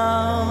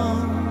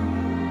ground,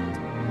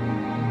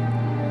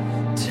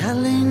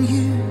 telling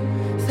you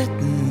that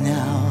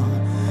now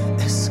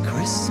is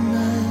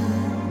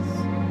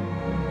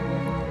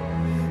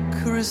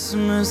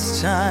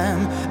Christmas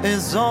time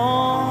is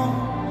all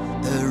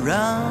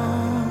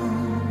around.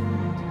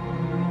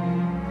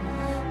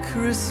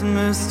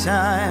 Christmas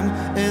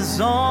time is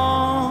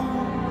all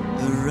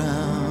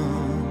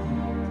around.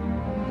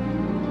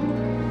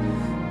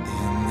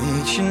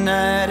 In each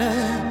night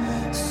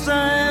a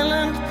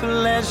silent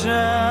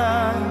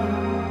pleasure,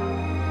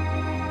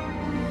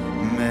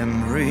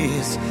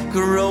 memories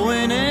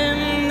growing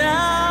in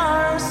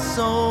our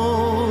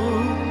soul.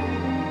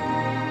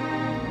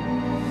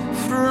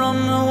 From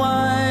the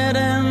wide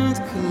and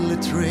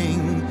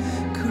glittering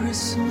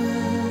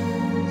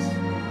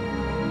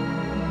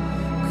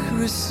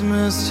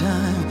Christmas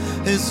time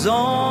is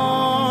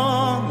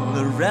all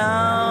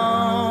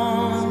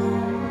around.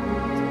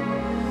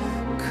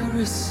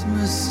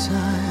 Christmas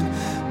time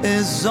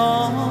is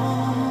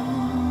all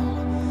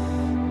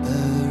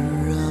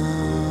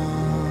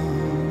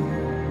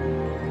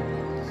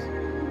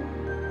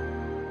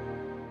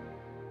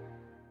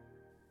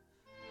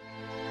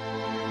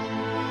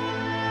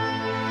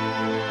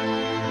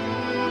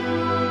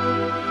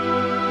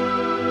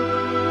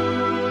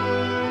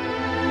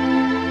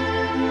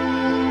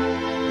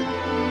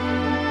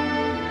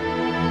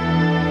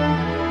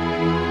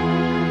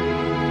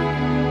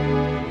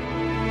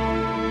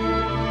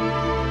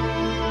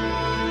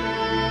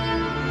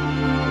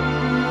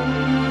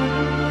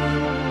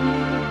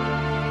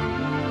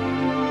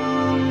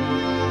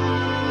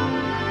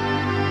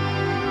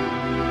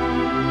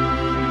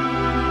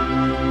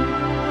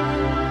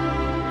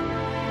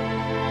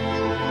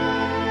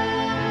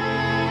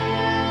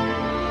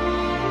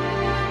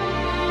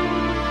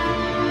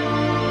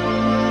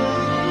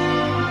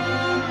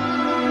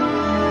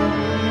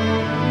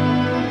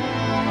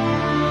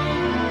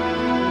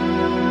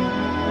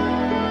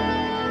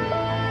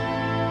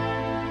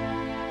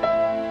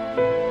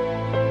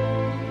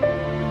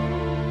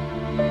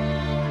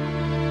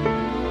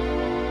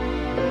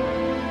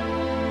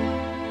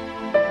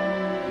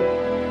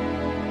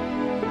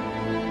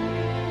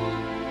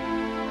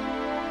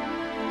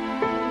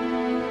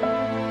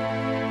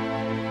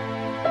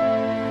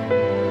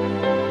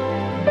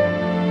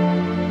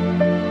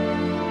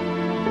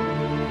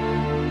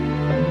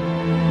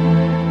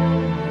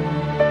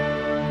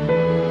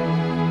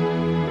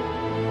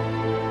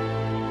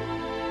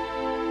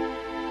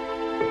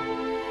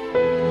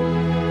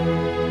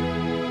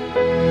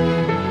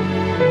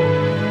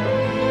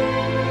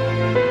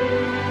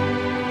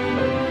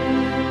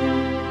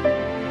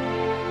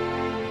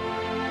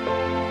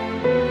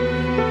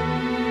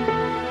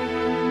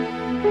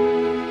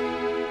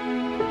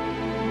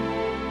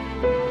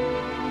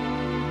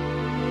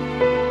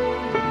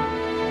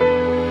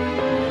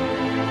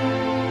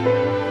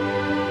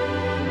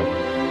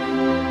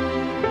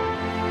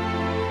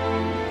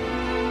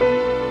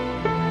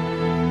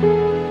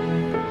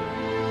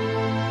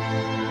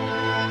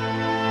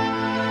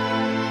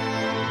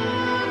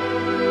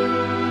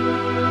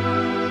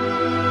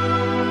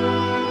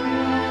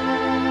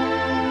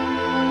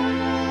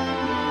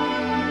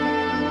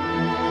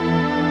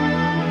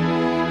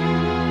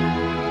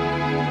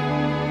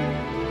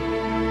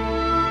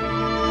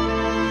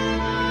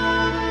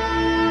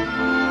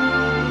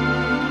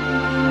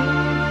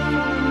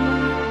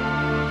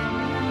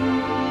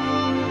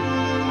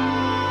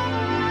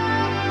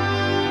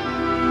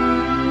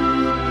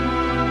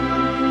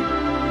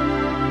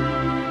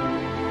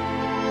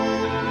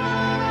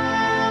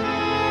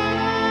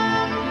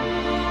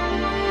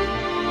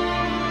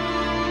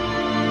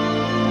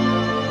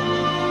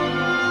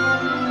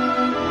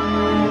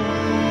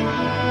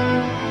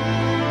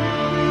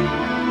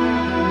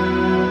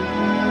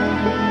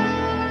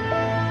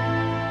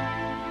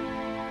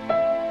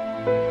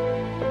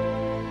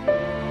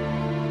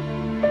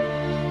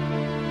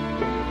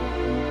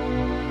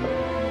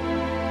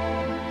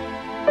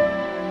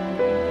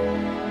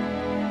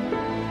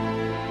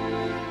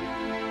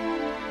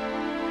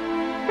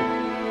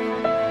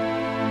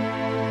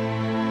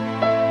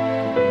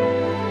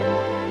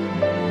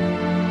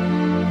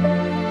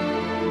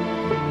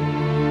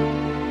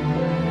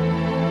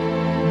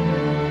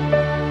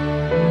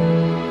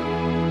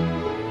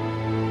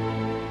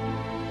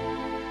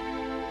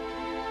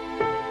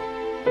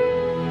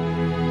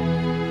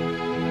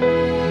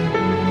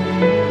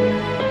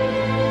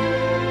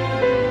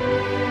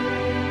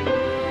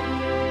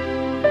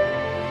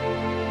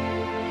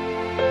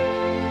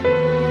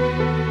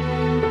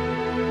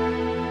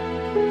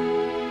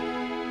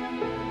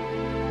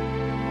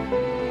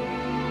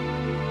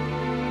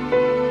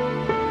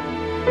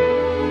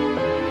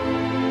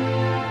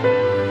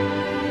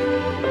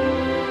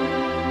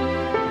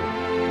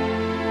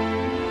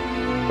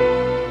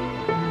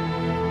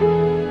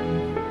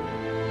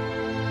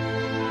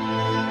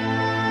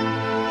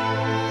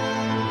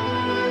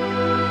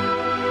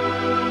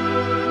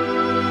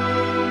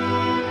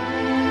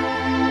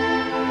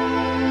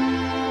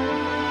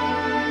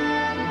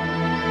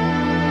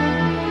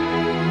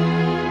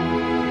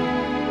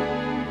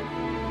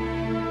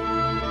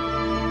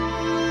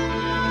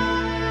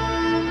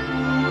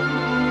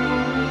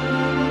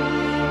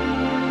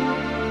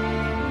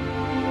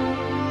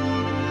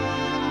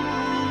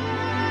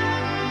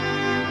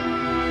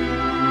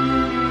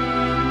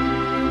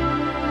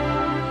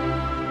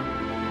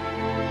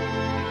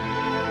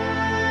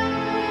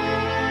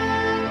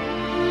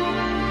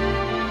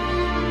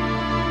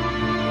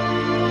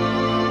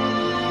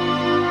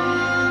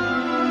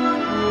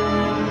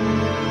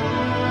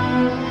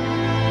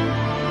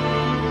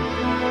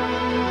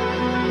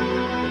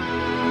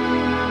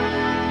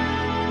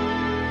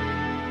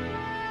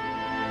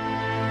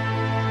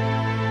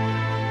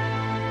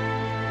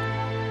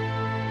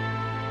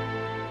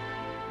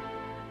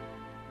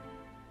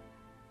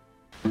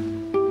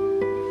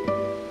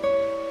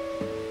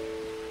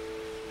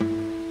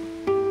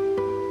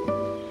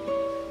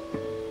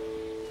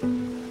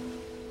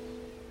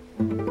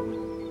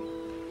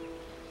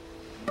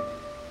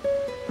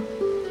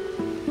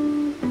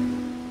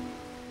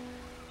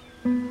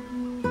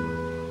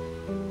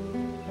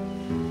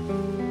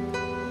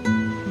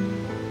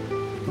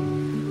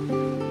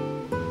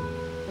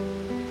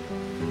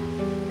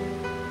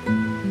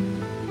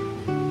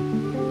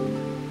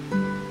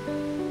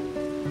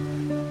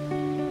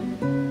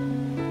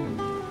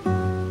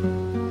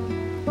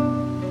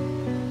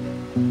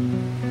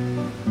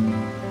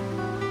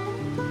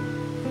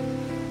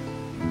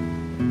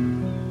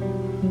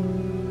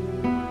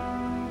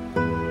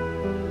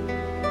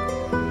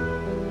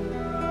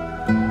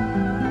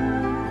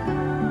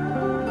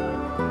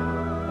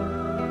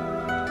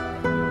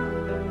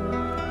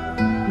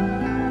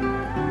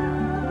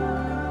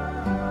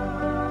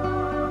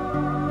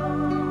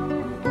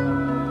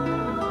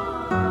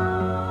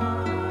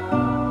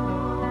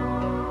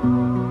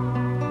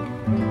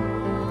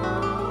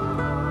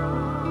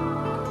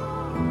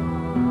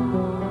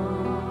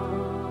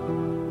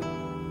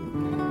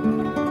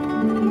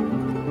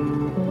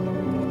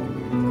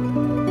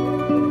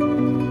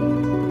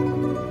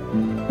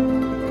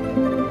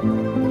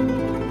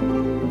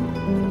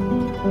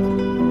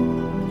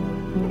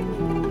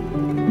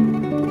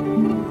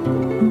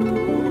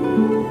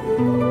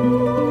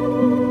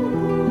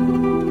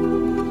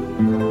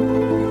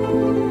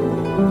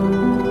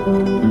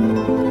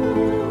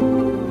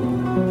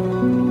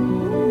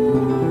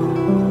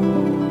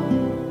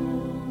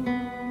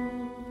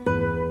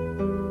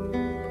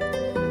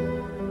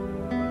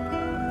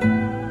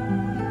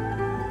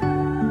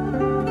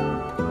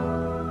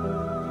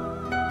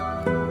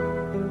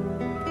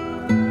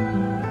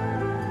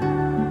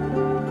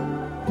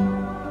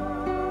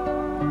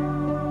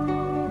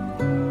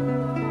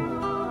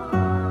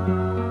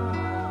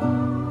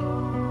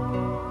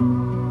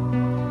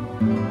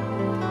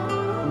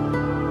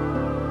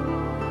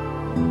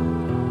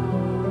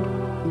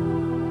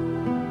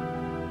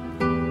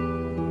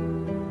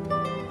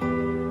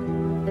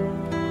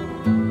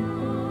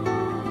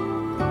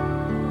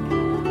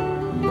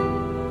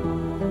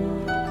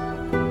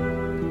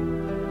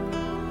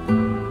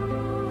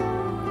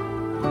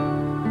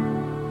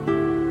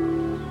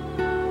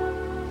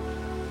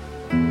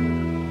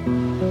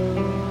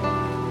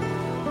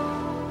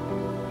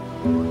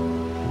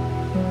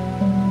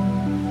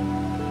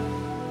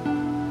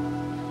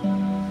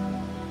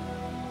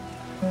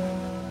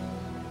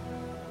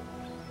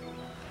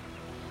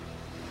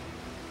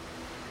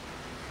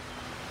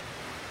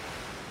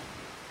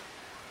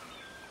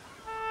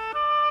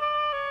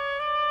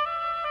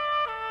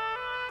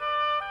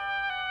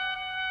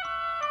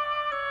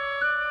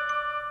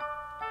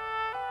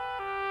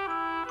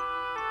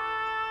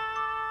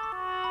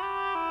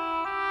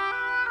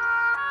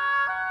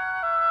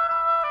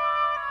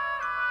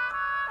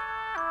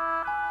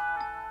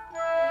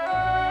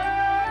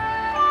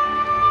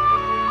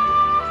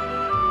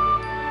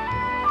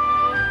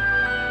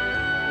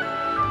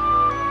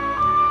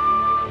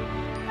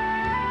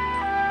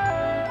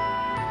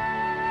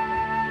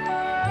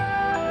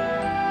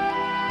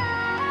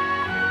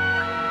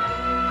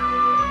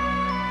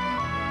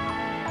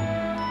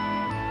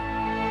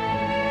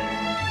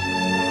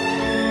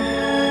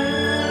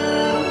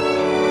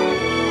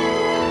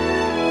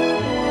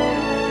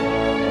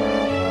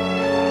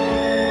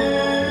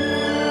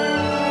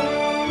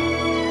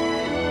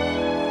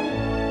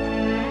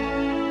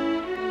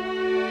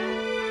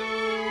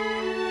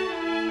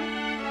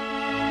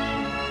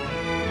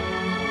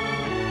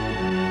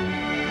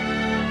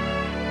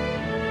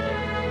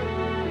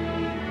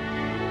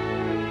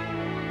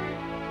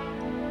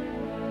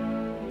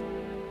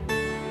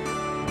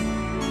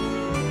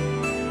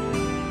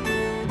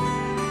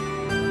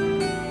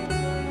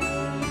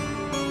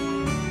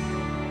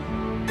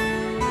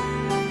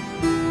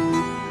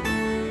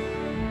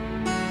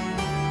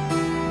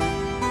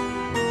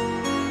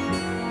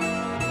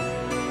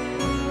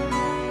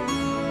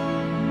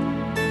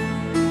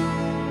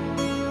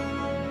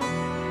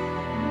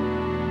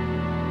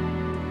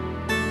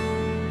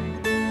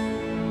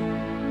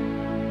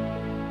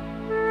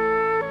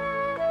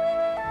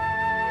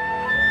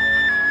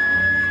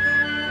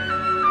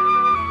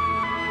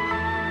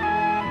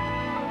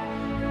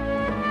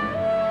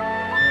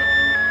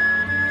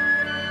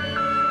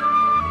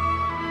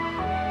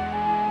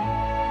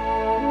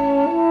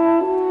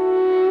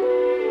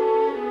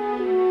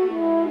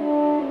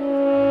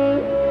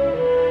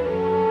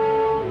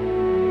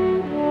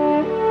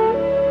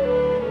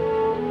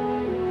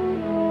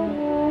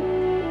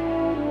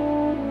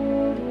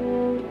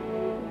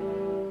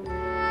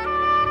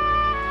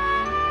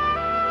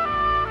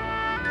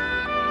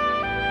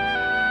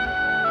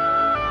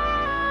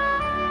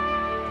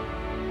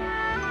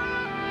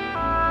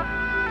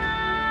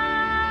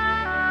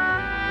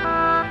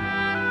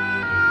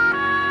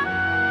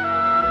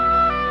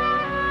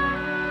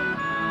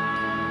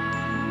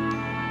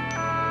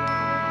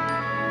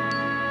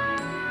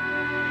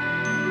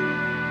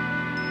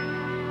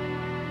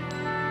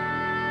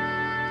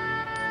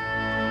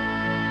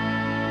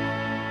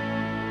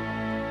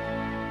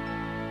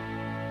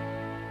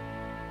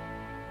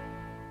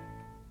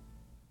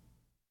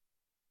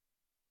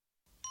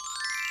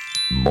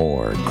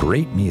More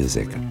great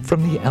music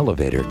from the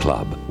Elevator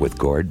Club with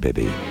Gord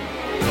Bibby.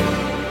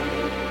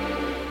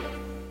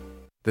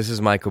 This is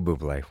Michael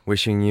Bublé,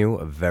 wishing you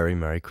a very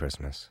Merry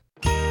Christmas.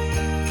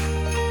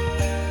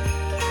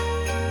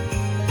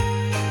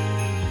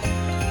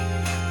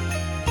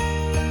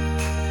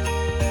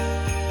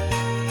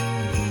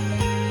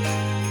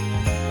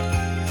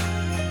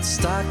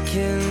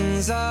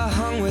 Stockings are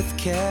hung with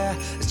care.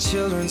 The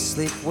children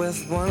sleep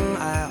with one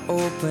eye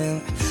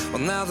open. Well,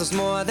 now there's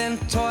more than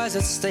toys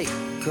at stake,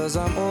 'cause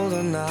I'm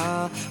older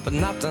now, but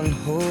not done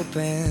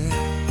hoping.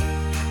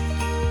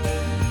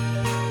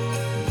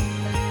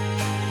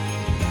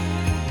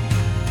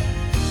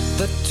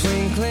 The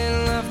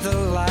twinkling of the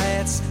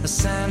lights, the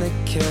Santa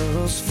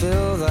carols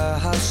fill the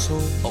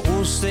household.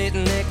 Old Saint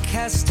Nick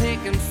has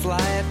taken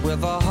flight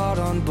with a heart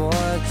on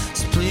board,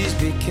 so please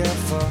be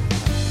careful.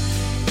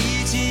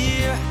 Each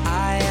year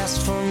I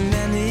ask for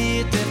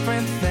many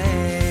different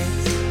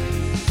things,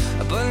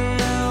 but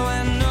now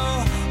I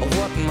know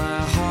what my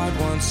heart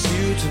wants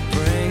you to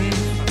bring.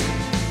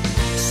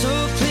 So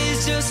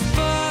please just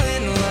fall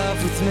in love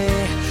with me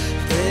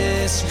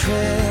this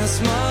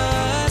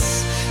Christmas.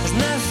 There's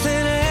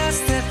nothing else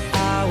that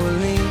I will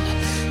need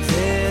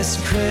this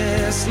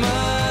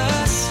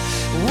Christmas.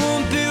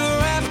 Won't be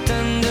wrapped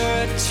under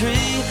a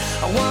tree.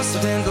 I want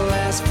something to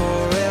last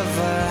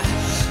forever.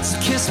 So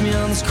kiss me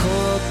on this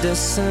cold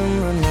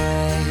December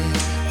night.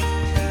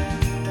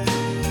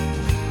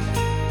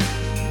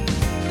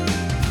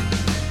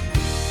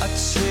 A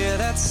tree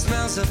that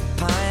smells of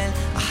pine,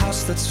 a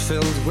house that's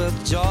filled with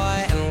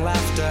joy and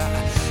laughter.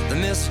 The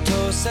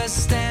mistletoe says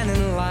stand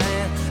in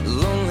line.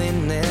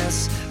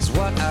 Loneliness is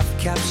what I've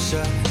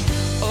captured.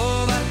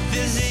 Oh, but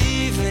this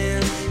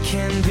evening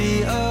can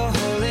be a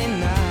holy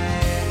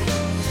night.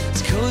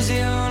 It's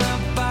cozy on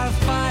up by the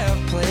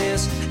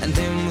fireplace and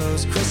dim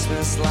those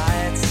Christmas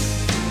lights.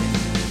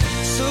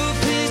 So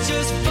please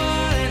just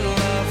fall in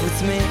love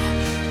with me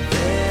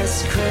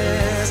this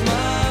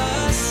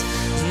Christmas.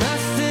 There's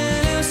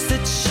nothing else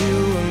that you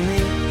will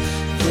need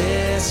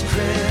this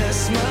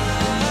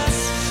Christmas.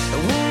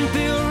 It won't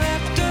be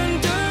wrapped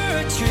under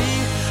a tree.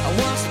 I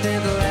want something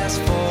to last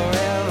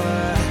forever.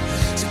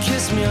 So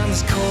kiss me on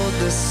this cold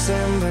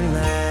December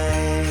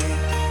night.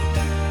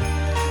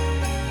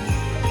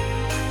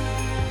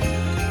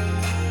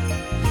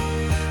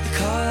 They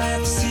call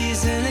that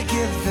season a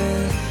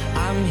giving.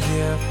 I'm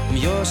here, I'm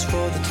yours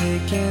for the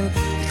taking.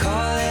 They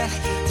call it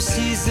the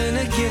season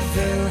of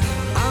giving.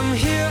 I'm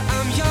here,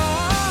 I'm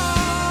yours.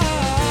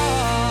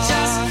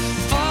 Just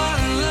fall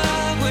in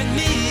love with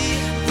me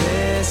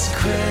this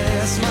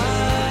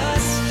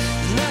Christmas.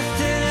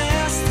 Nothing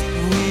else that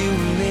we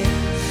will need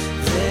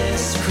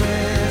this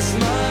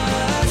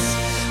Christmas.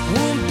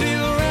 Won't be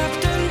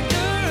wrapped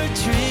under a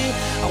tree.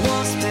 I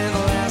want something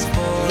to last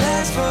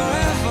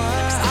forever.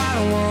 'Cause I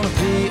don't wanna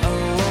be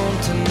alone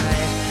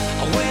tonight.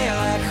 I wear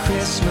like a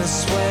Christmas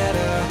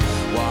sweater,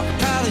 walk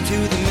proudly to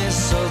the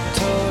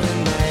mistletoe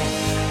tonight.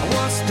 I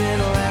want something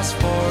to last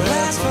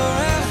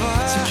forever.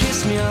 So kiss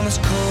me on this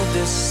cold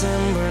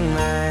December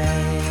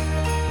night.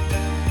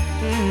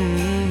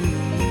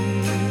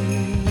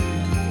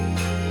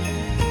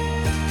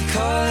 They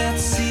call it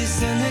the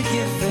season of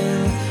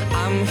giving.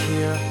 I'm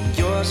here,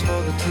 yours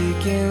for the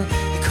taking.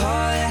 They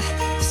call it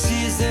the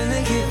season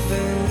of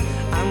giving.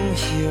 I'm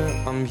here,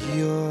 I'm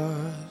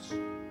yours.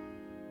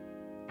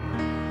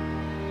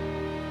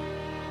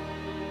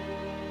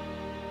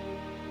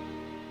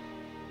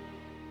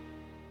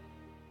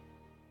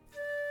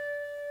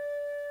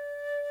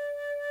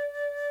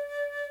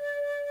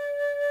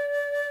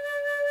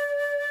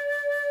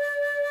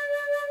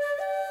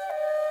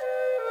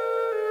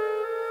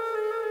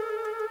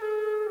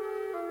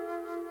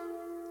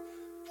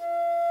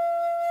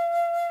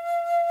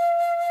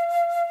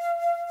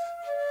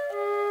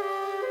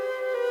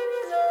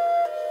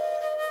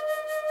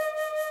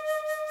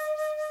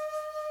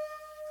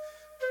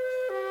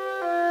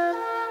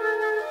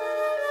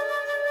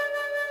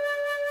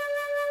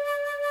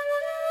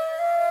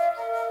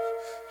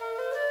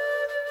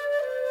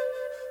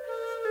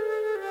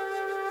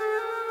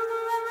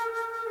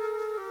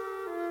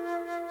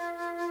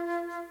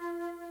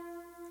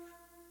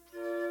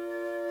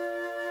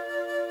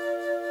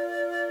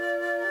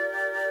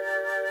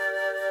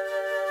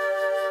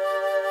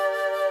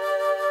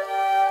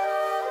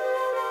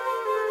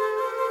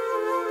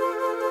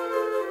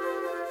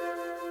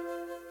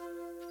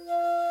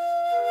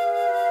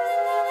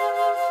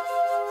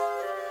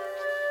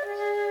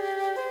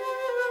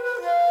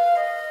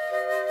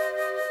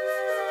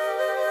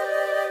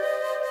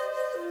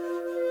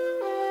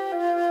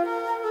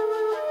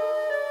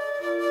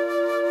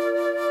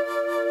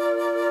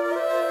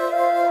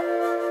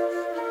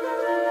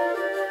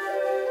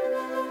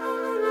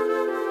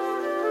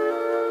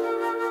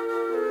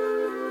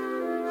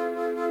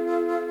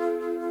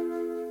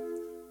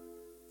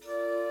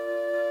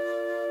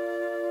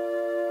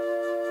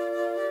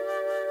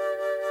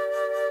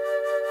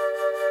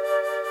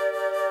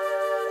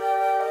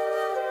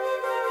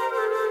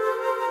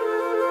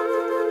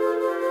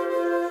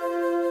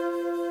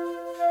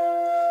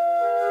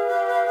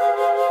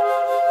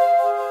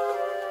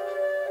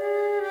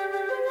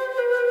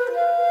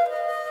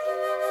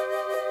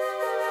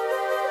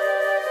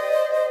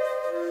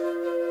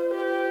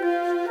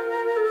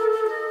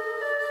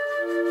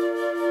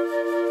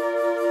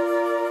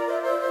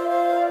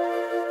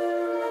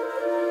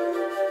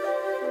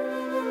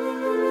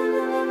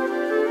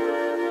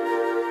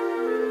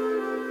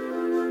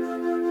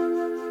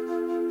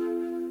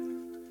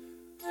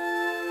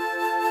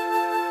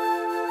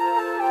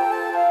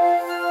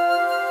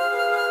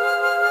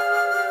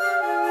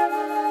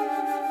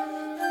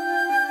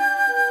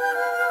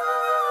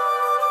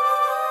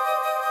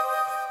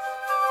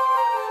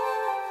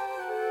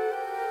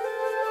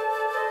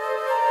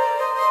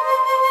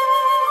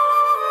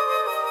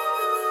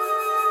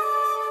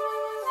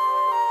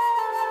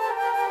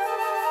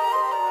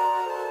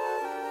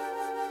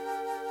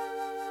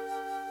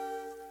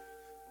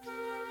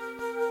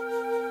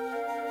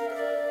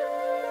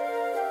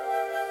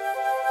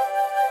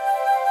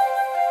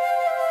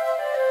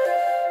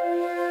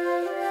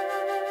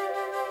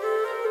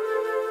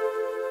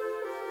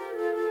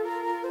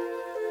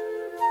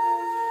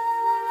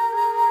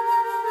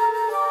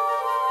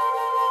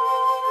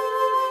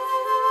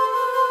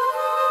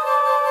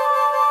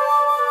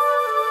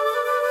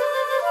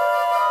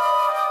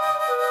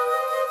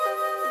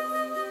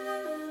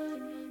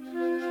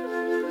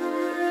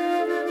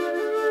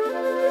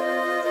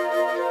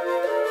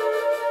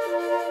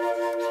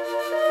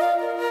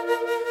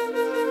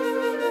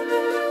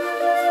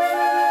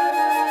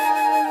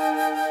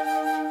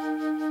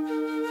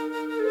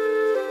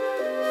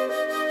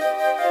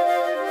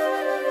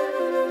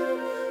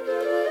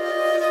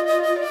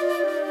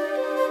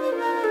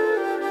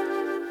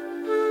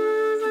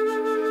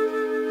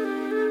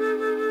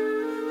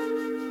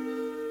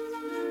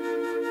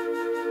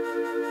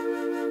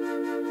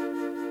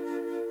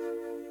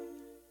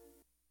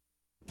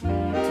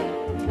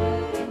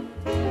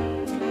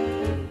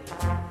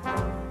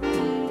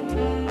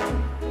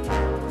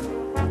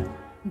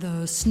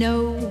 The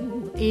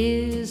snow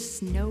is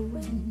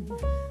snowing,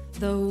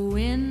 the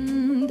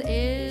wind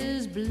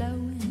is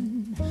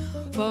blowing,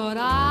 but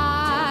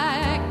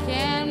I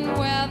can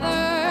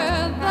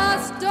weather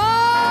the storm.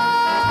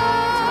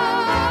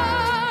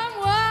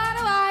 What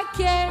do I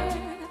care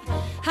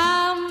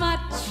how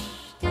much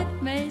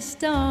it may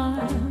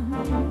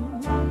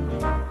storm?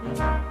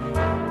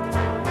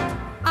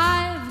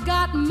 I've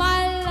got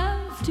my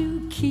love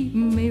to keep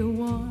me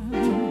warm.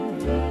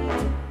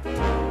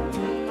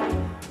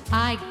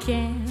 I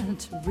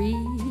can't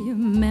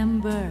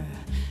remember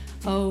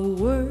a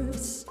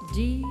worse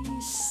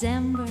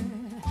December.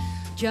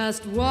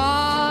 Just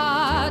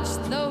watch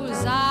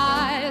those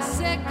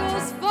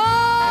icicles form.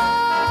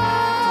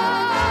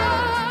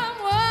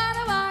 What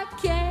do I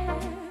care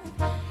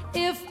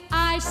if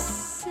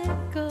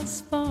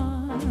icicles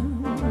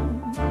form?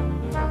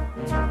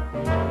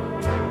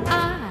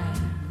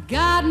 I've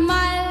got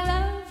my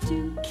love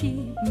to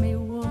keep me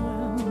warm.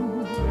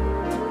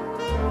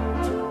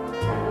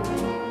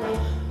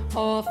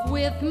 Off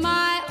with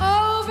my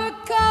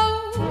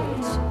overcoat,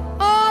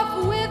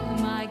 off with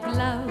my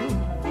glove.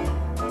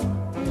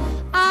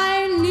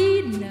 I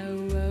need no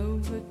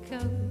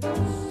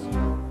overcoats.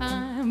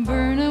 I'm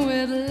burning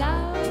with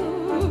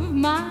love.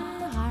 My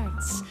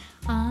heart's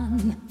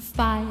on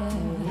fire.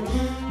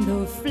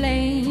 The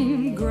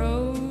flame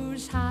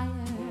grows higher,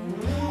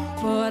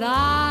 but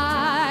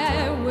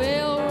I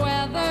will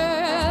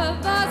weather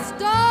the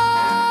storm.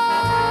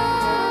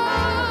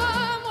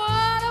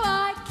 What do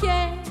I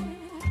care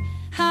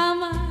how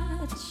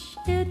much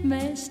it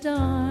may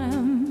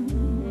storm?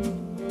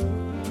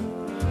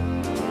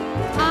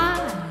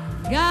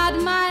 I've got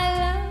my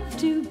love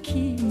to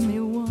keep me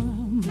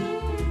warm.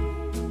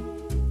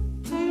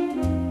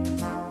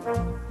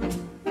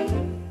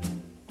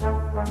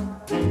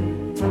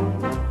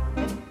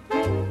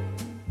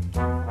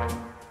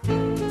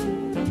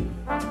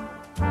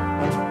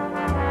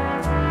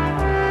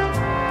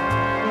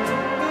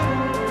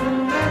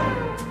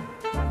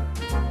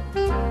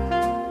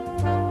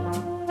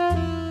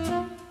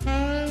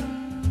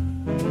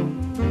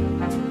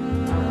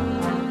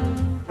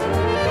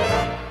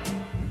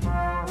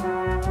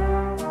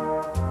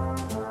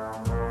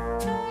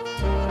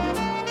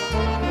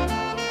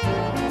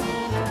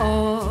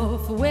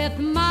 Off with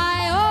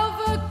my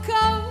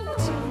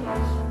overcoat,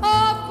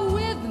 off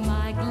with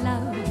my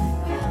glove.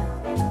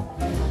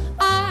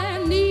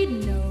 I need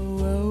no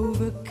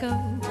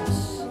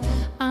overcoats.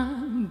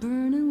 I'm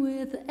burning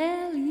with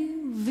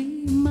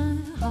LUV. My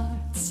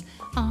heart's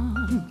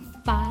on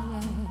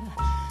fire.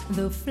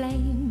 The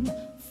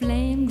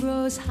flame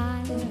grows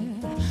higher,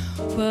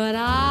 but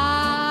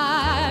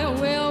I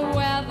will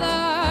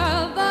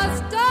weather the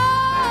storm.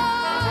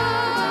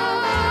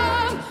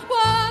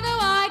 What do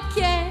I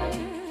care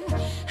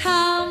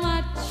how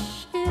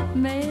much it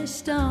may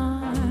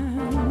storm?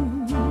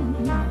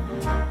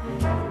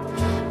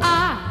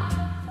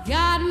 I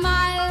got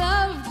my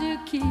love to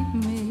keep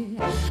me,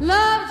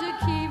 love to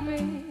keep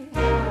me.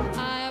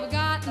 I've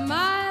got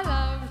my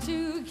love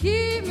to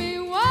keep me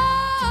warm.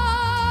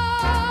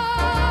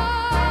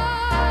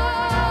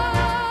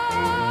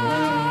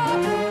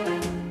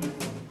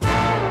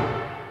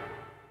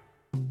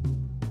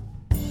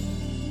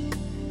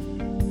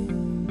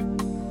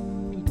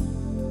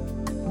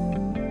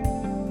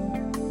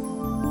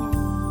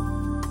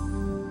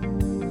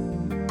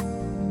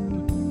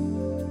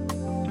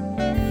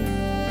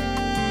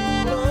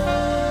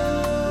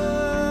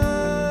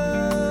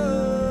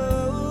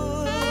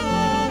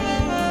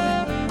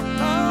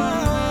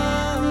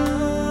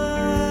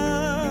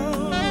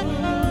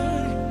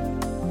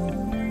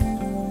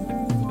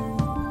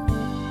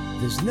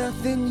 There's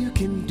nothing you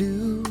can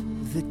do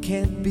that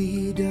can't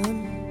be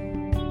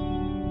done.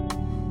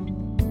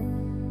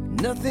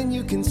 Nothing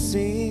you can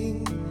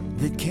sing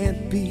that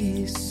can't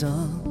be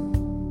sung.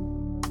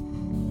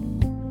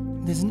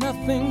 There's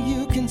nothing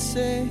you can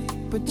say,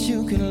 but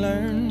you can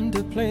learn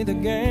to play the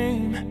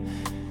game.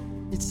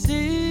 It's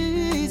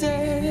easy,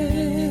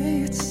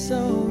 it's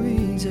so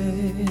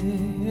easy.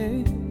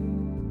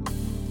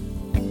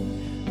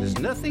 There's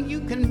nothing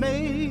you can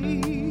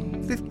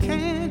make that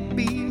can't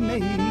be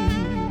made.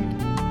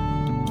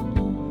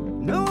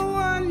 No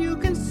one you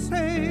can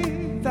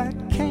say that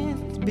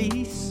can't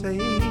be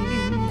saved.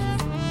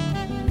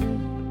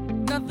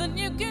 Nothing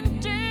you can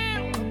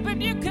do,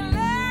 but you can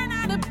learn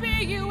how to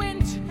be you in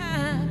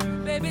time.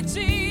 Baby, it's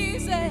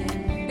easy,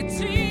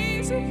 it's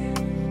easy,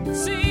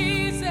 it's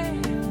easy.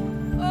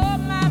 Oh,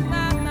 my,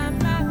 my, my,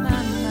 my, my,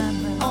 my,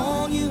 my.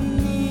 All you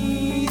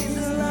need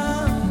is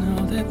love.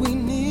 All that we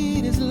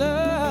need is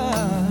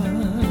love.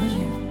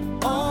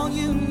 All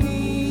you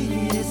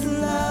need is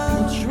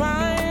love.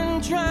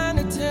 I'm trying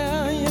to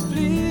tell you,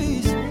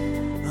 please.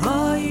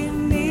 All you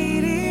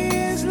need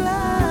is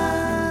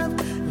love.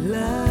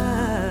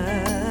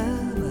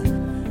 Love.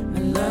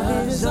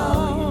 Love is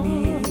all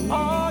you need.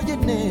 All you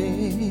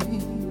need.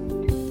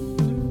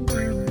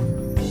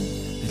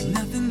 There's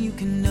nothing you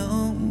can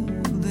know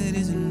that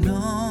isn't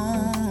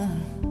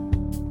known.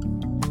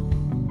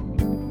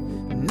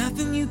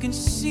 Nothing you can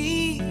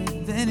see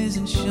that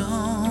isn't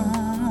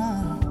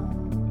shown.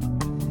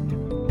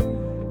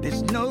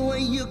 There's no way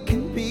you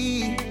can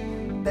be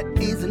that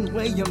isn't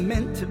where you're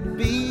meant to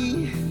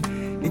be.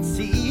 It's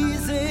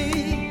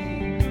easy,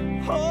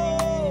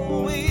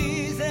 oh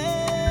easy.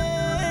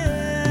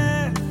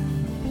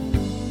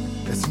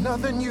 There's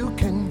nothing you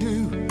can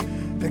do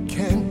that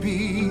can't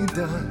be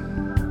done.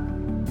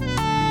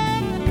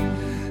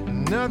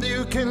 Nothing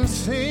you can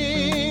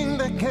sing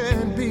that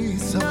can't be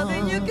sung.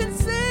 Nothing you can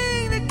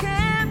sing that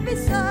can't be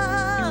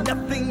sung.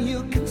 Nothing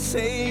you can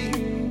say,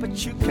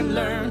 but you can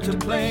learn to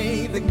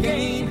play the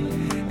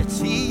game.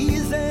 It's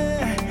easy,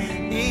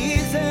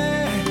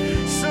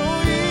 easy, so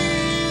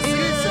easy.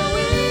 It's so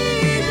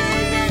easy,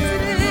 yes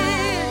it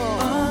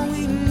is. All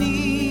we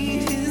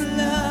need is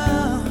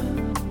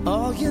love.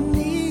 All you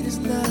need is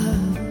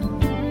love.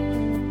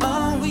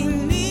 All we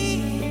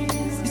need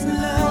is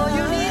love. All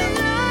you need is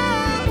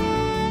love.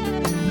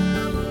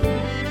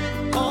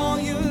 All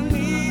you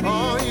need,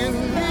 all you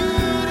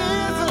need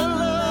is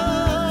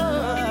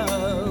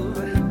love.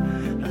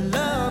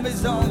 Love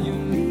is all you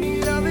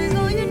need. Love is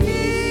all you need.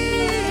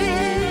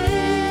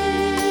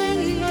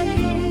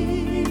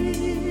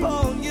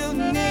 All you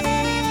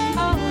need,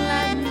 All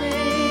I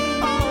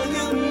need, all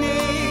you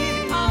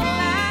need, all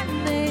I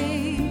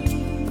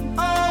need.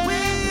 all we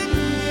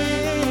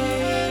need.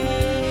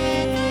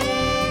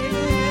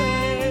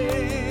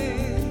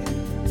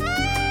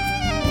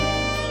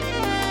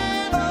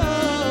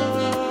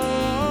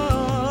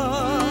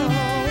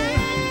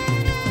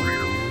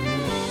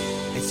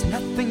 It's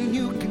nothing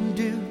you can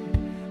do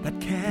that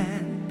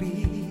can't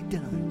be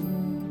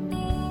done.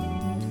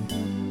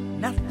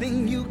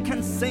 Nothing you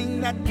can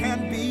sing that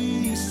can't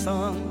be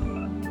sung.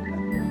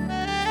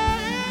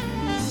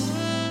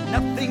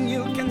 Nothing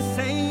you can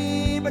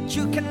say, but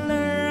you can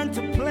learn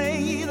to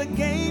play the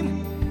game.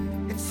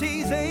 It's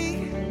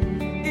easy,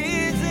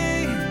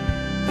 easy,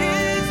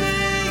 easy,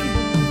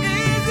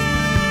 easy.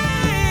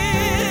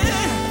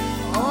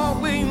 All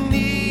we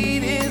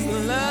need is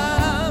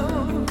love.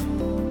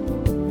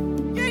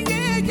 Yeah,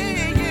 yeah,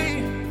 yeah,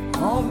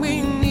 yeah. All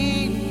we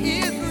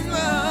need is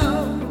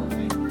love.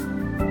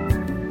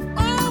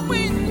 All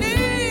we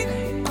need,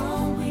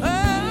 oh,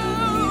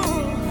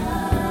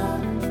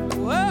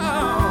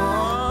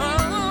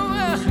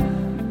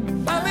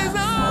 love is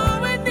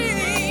all we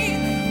need.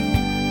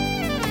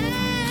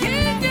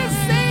 Can you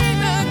say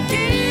it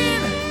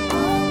again?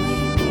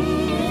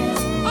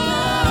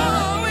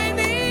 All we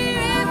need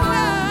is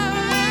love.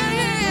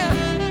 Yeah.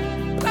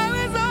 Love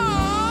is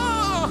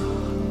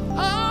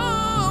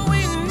all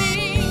we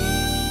need.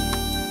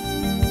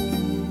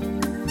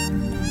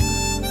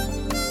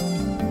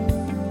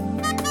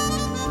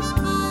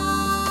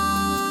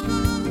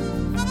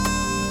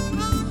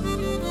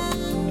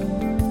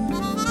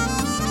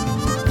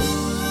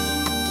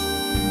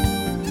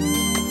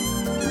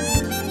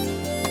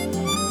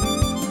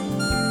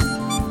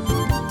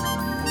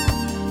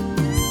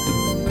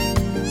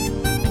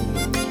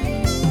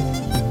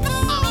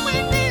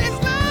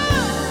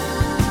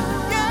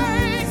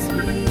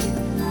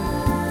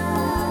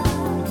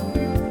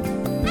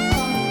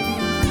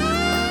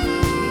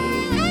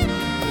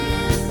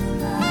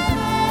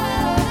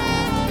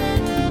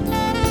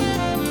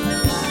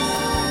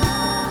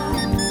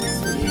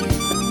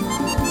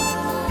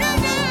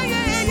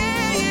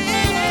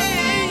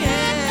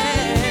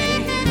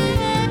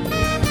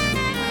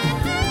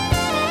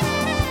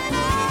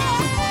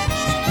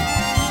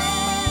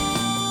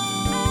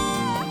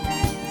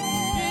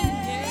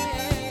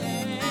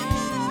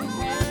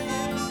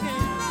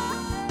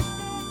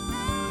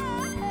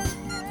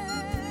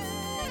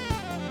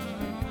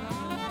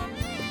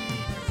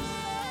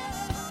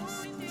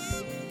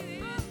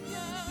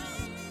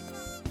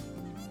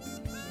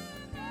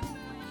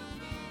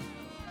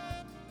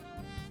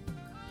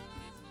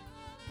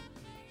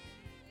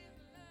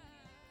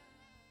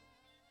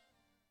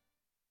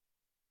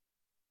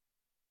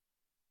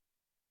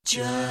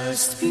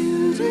 Just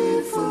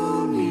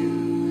beautiful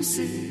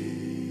music.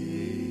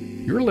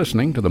 You're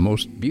listening to the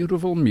most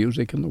beautiful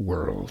music in the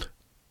world.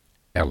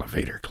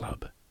 Elevator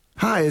Club.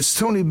 Hi, it's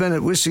Tony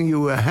Bennett wishing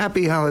you a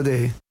happy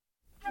holiday.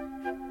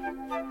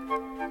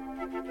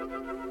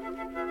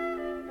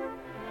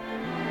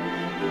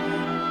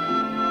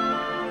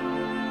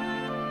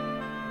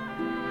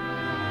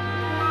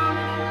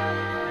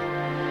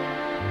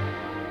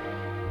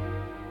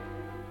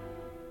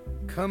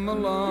 Come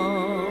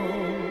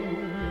along,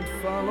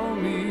 follow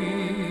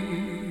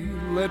me,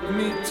 let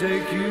me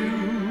take you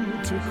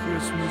to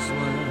Christmas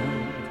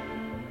land.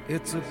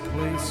 It's a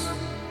place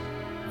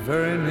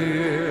very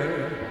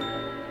near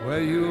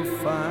where you'll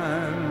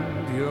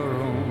find your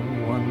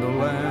own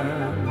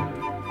wonderland.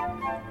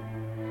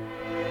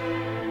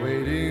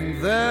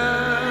 Waiting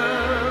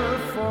there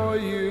for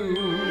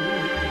you,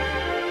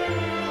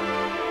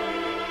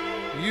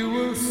 you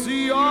will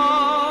see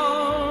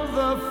all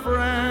the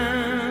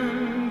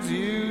friends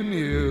you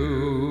knew.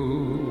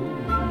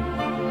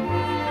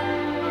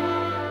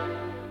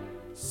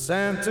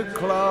 Santa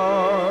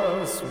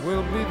Claus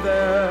will be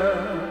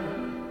there.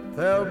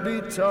 There'll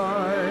be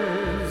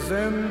toys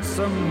and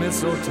some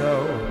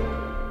mistletoe,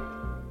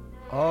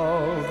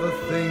 all the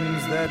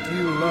things that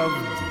you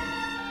loved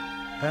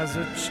as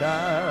a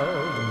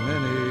child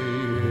many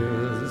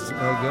years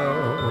ago.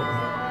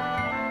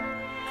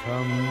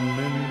 Come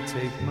and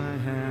take my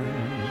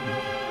hand,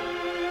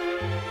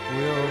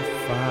 we'll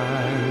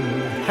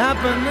find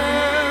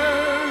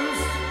happiness.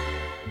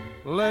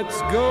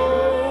 Let's go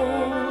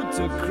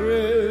to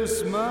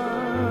Christmas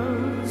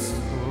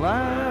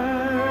land.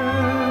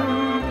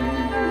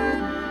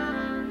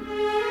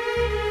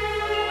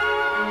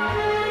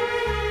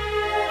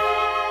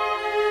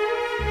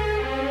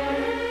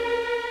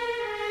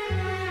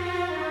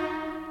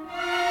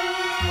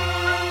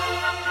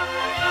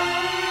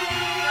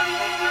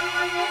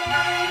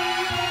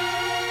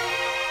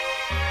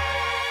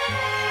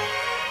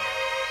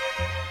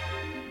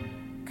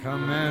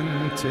 Come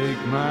and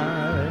take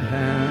my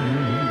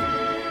hand,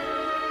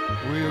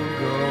 we'll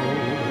go,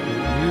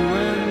 you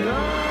and I,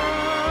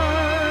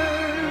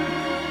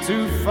 to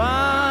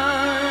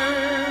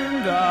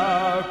find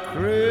our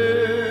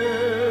Christmas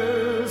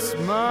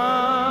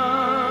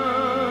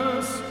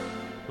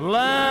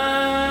land.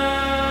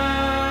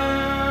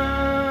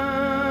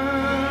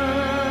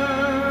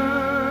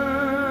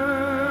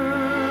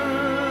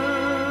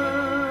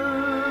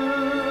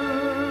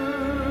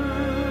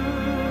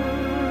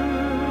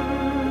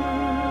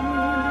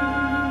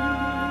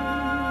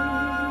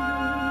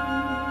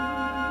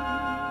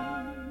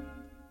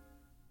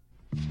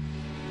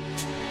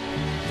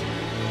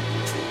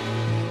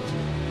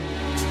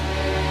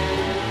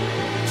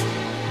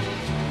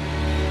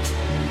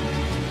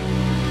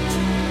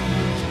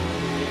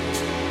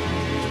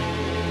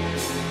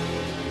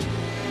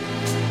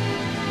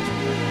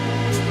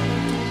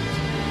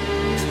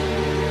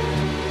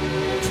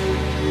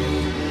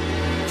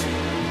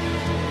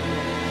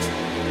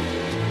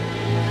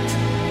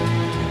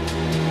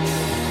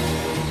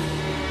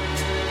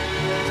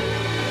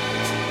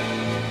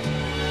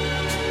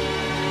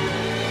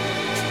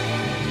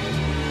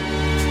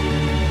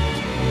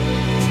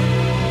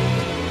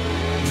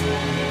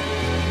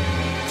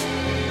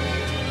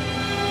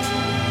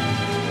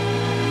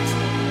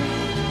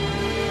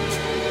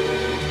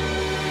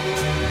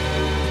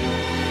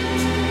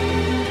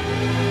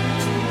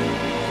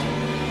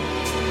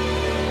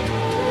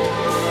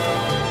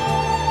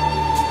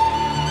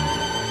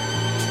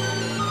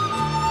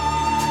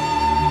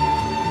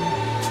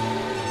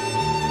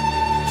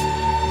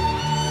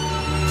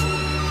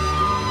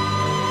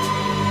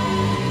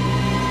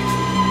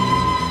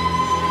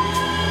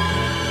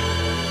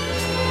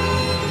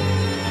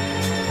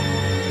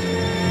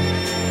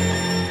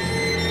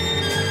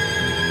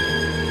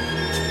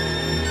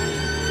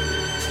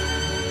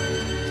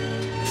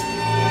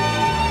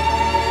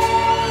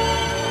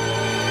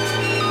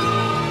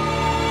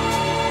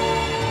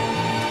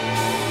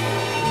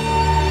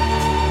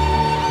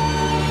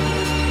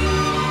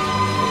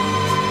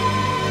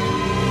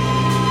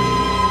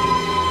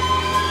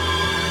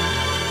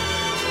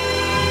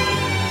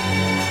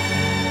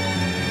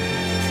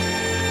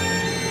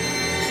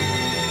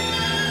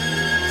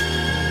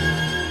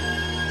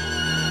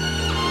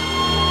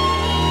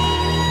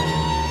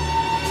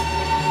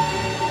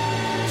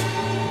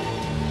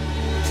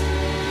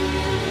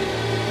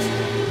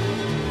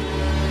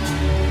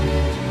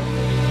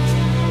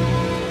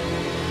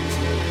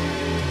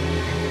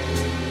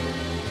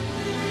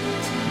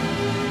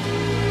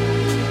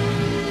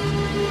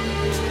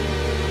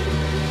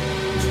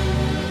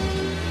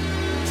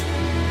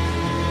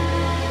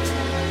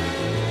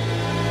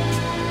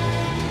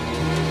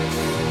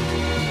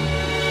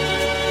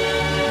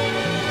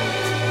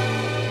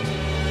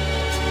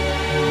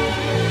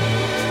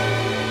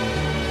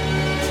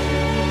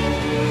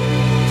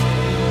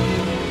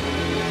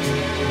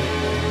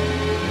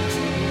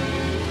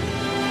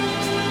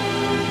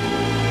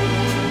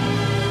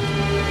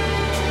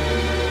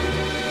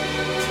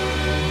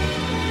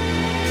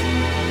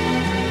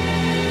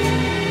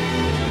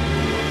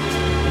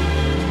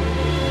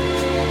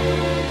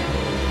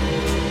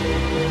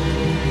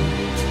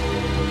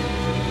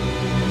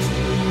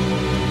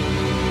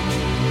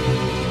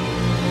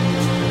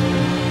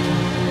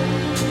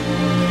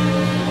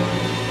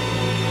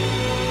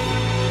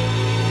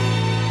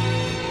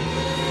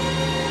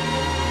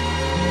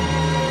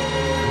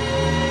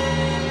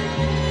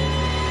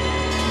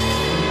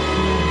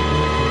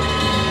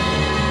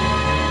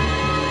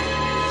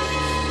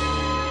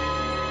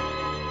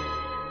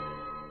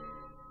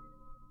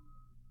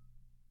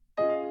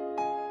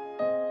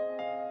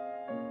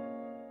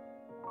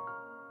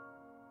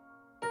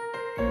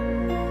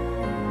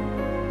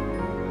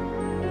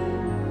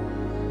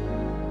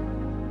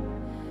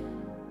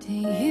 Do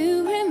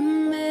you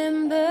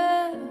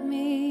remember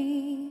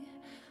me?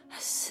 I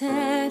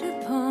sat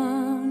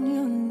upon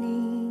your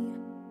knee.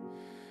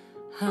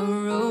 I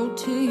wrote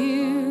to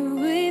you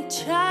with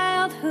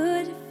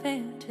childhood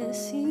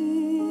fantasies.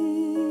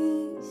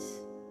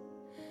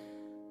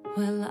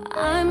 Well,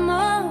 I'm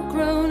all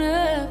grown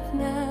up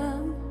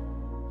now,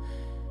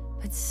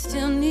 but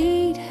still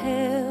need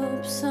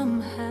help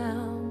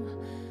somehow.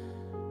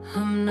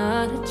 I'm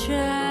not a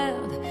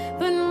child,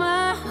 but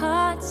my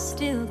heart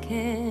still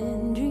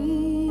can dream.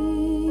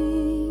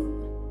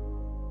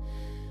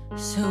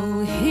 So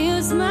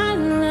here's my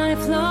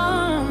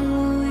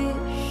lifelong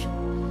wish,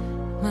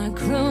 my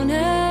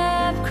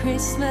grown-up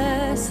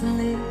Christmas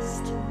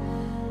list.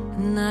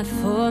 Not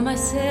for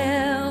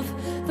myself,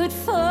 but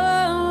for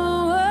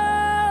the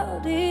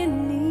world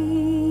in need.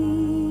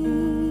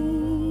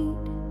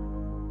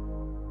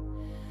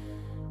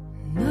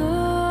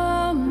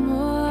 No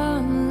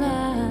more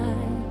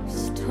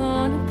lives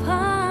torn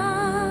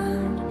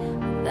apart.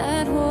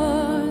 That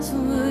wars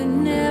would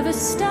never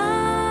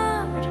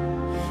start,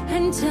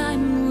 and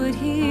time would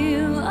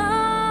heal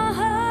our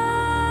hearts.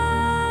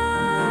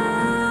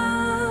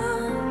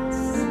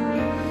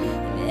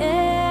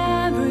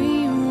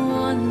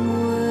 Everyone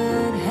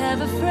would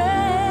have a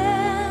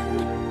friend.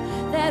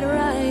 That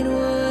right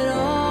would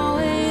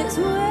always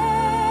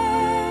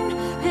win,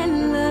 and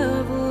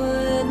love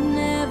would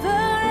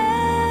never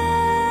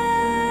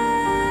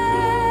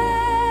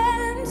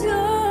end.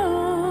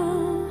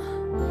 Oh,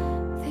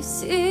 this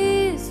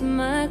is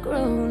my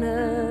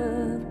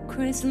grown-up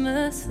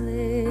Christmas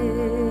list.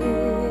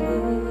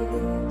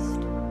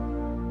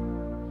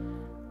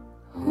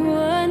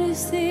 What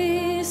is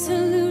this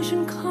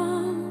illusion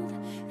called?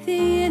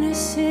 The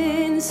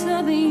innocence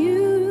of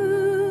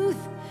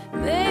youth.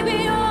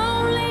 Maybe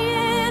only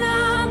in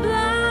our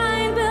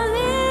blind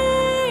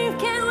belief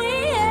can we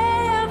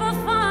ever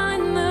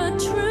find the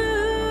truth.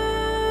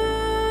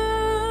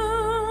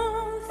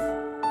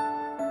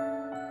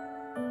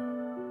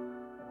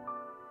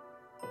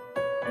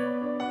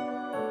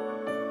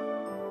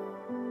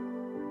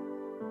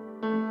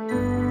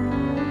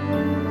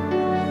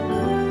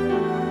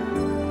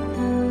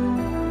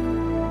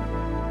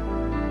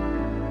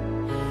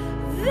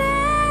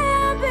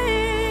 There'll be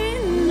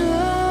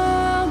no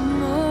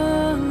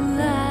more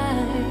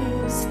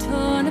lives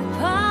torn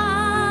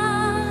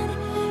apart.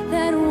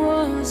 That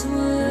wars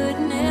would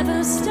never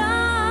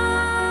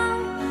stop,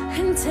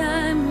 and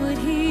time would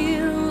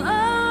heal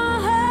our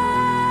hearts.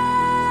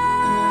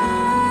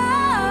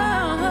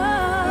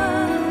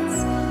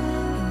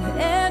 And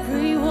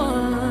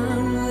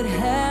everyone would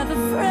have a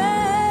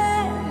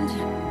friend,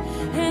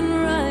 and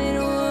right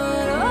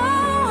would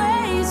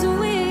always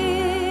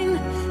win,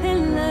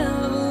 and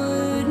love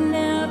would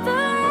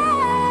never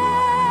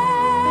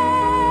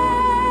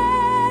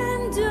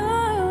end.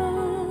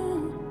 Oh,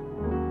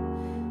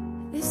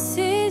 this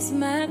is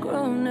my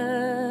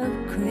grown-up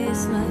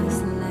Christmas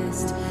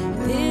list.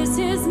 This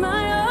is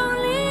my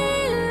only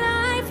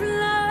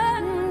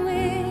lifelong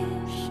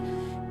wish.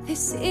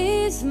 This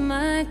is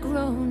my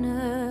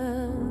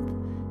grown-up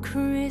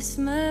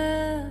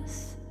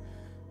Christmas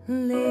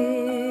list.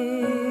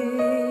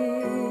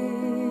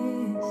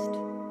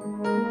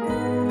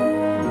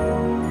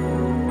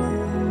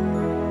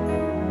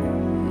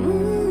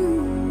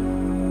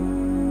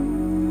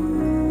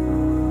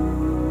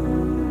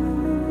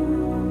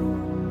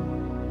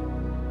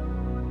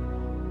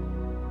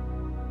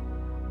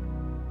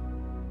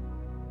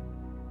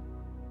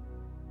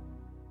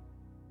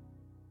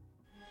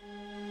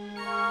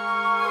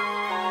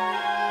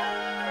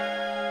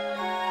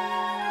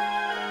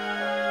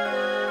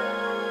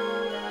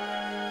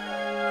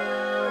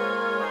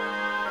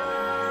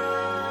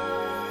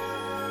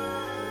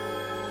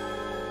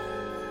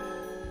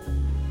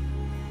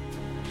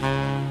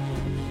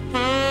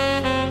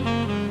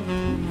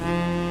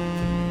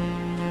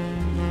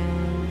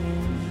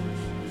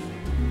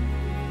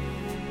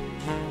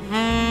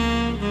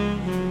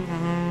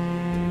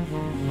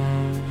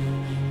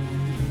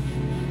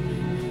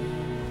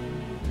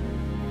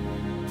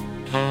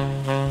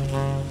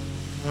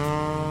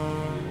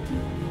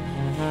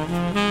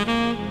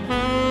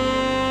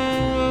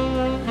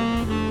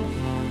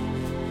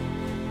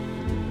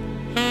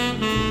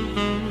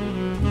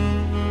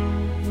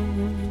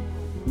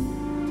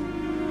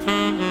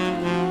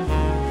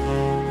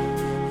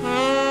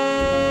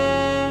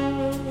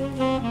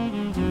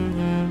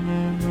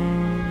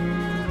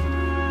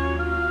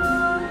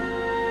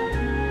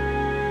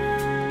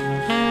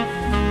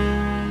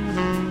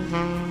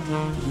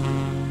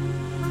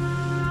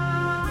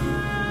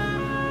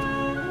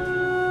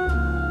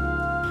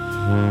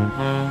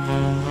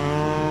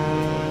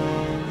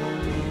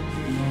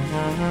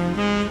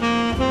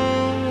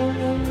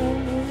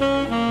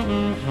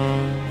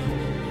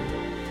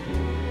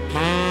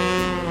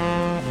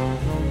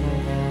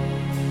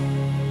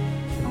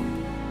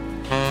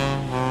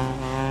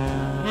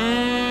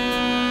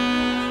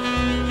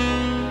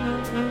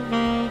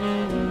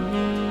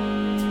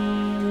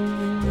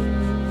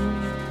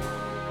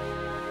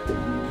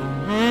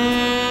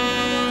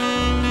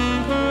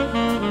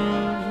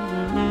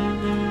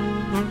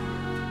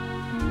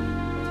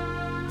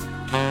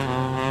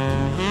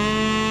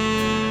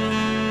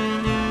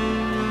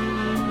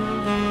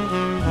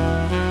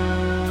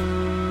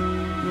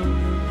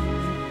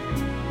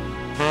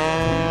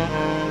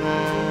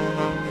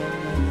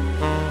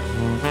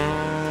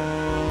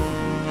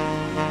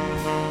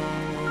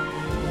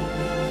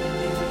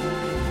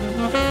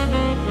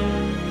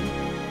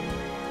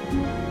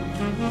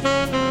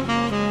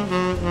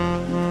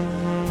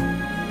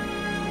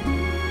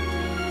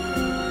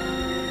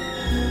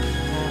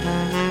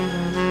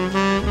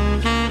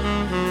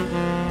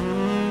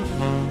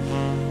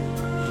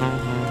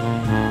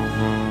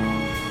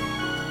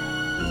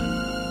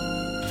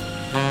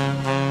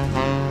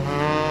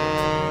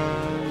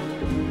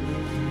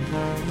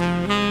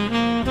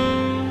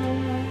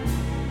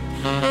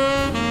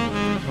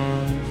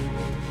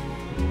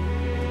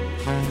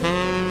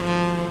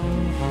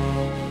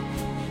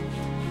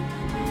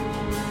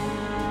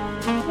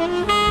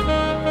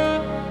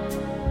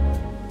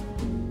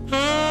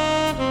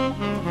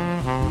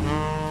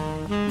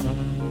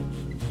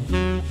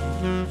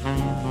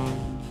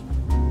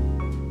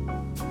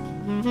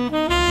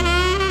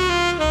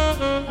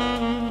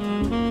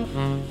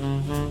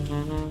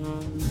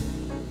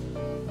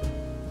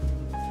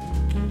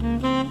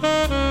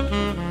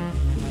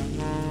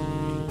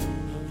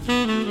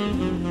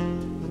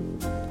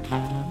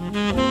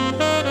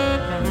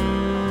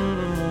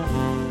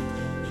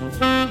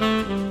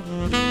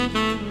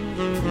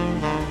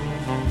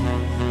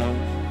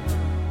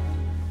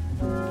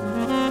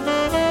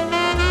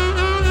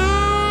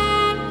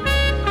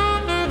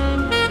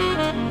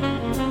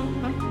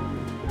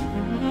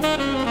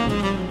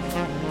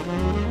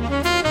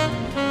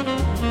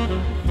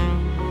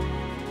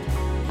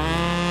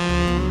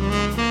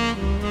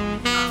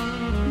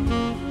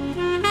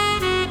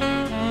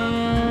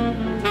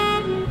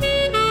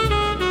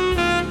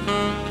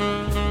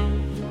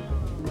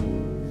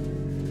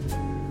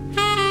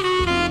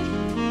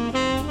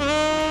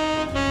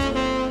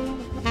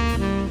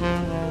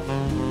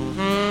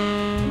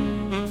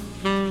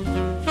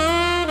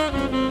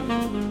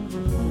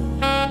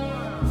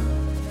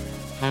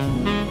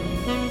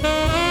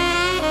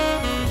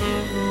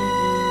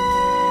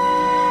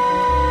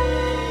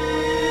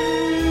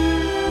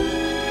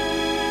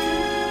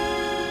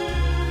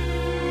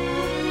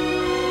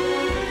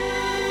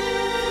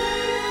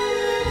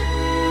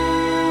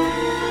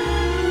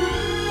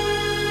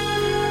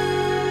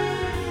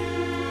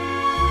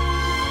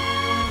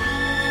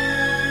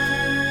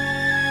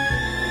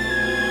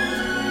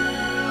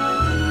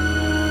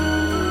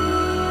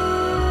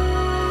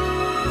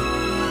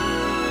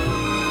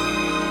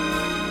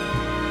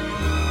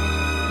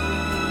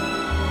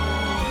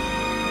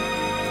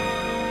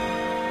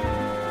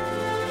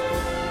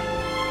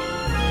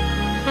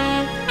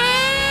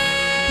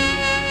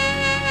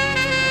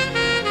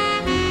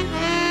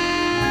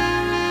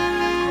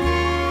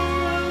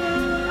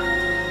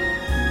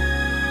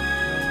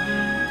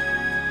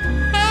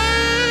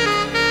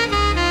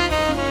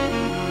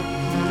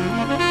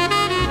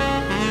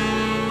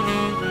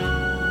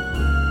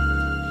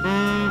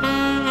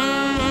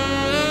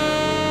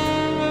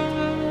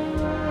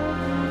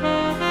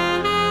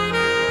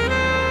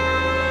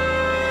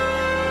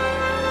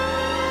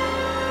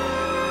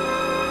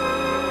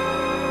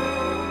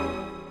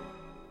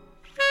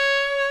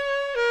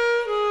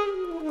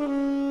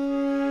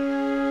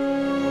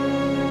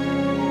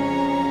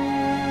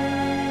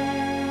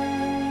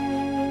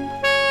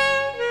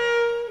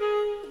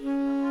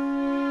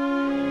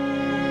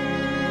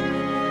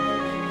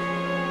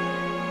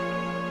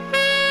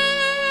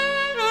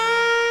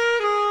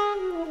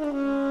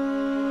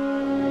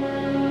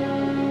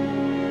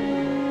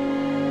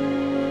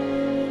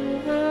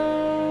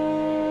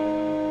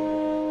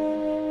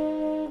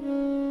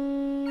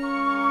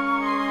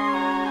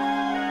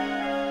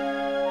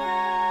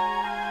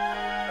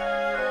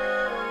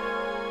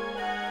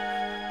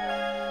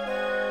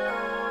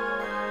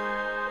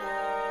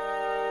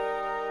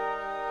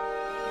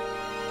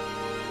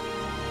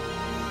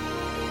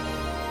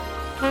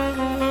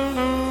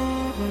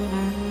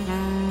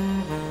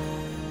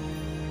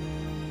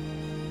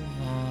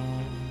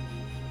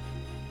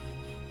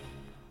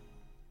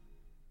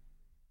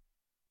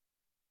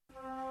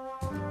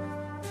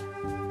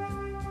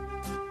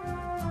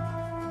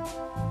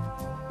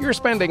 You're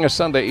spending a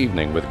Sunday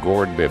evening with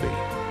Gord Bibby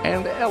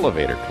and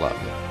Elevator Club.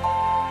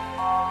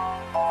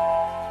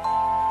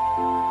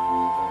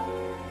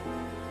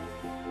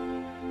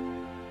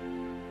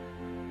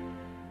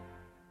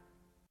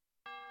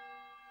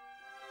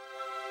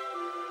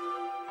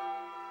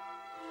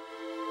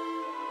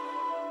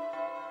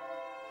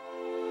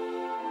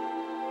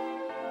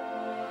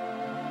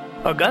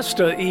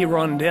 Augusta E.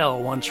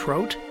 Rondell once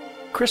wrote,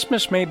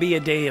 "Christmas may be a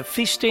day of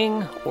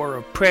feasting or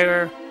of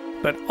prayer,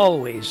 but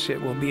always it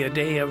will be a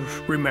day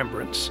of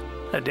remembrance,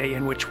 a day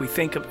in which we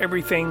think of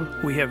everything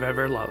we have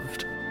ever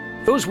loved."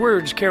 Those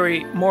words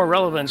carry more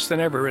relevance than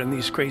ever in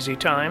these crazy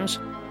times,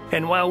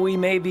 and while we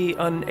may be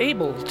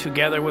unable to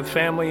gather with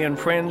family and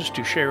friends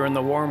to share in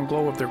the warm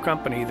glow of their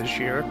company this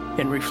year,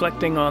 in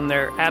reflecting on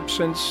their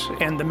absence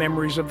and the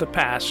memories of the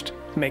past,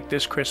 make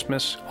this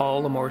Christmas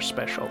all the more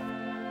special.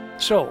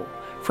 So,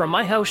 from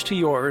my house to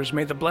yours,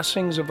 may the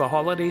blessings of the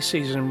holiday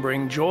season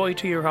bring joy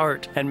to your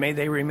heart, and may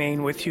they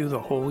remain with you the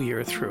whole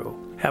year through.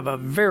 Have a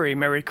very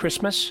Merry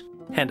Christmas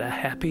and a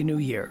Happy New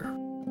Year.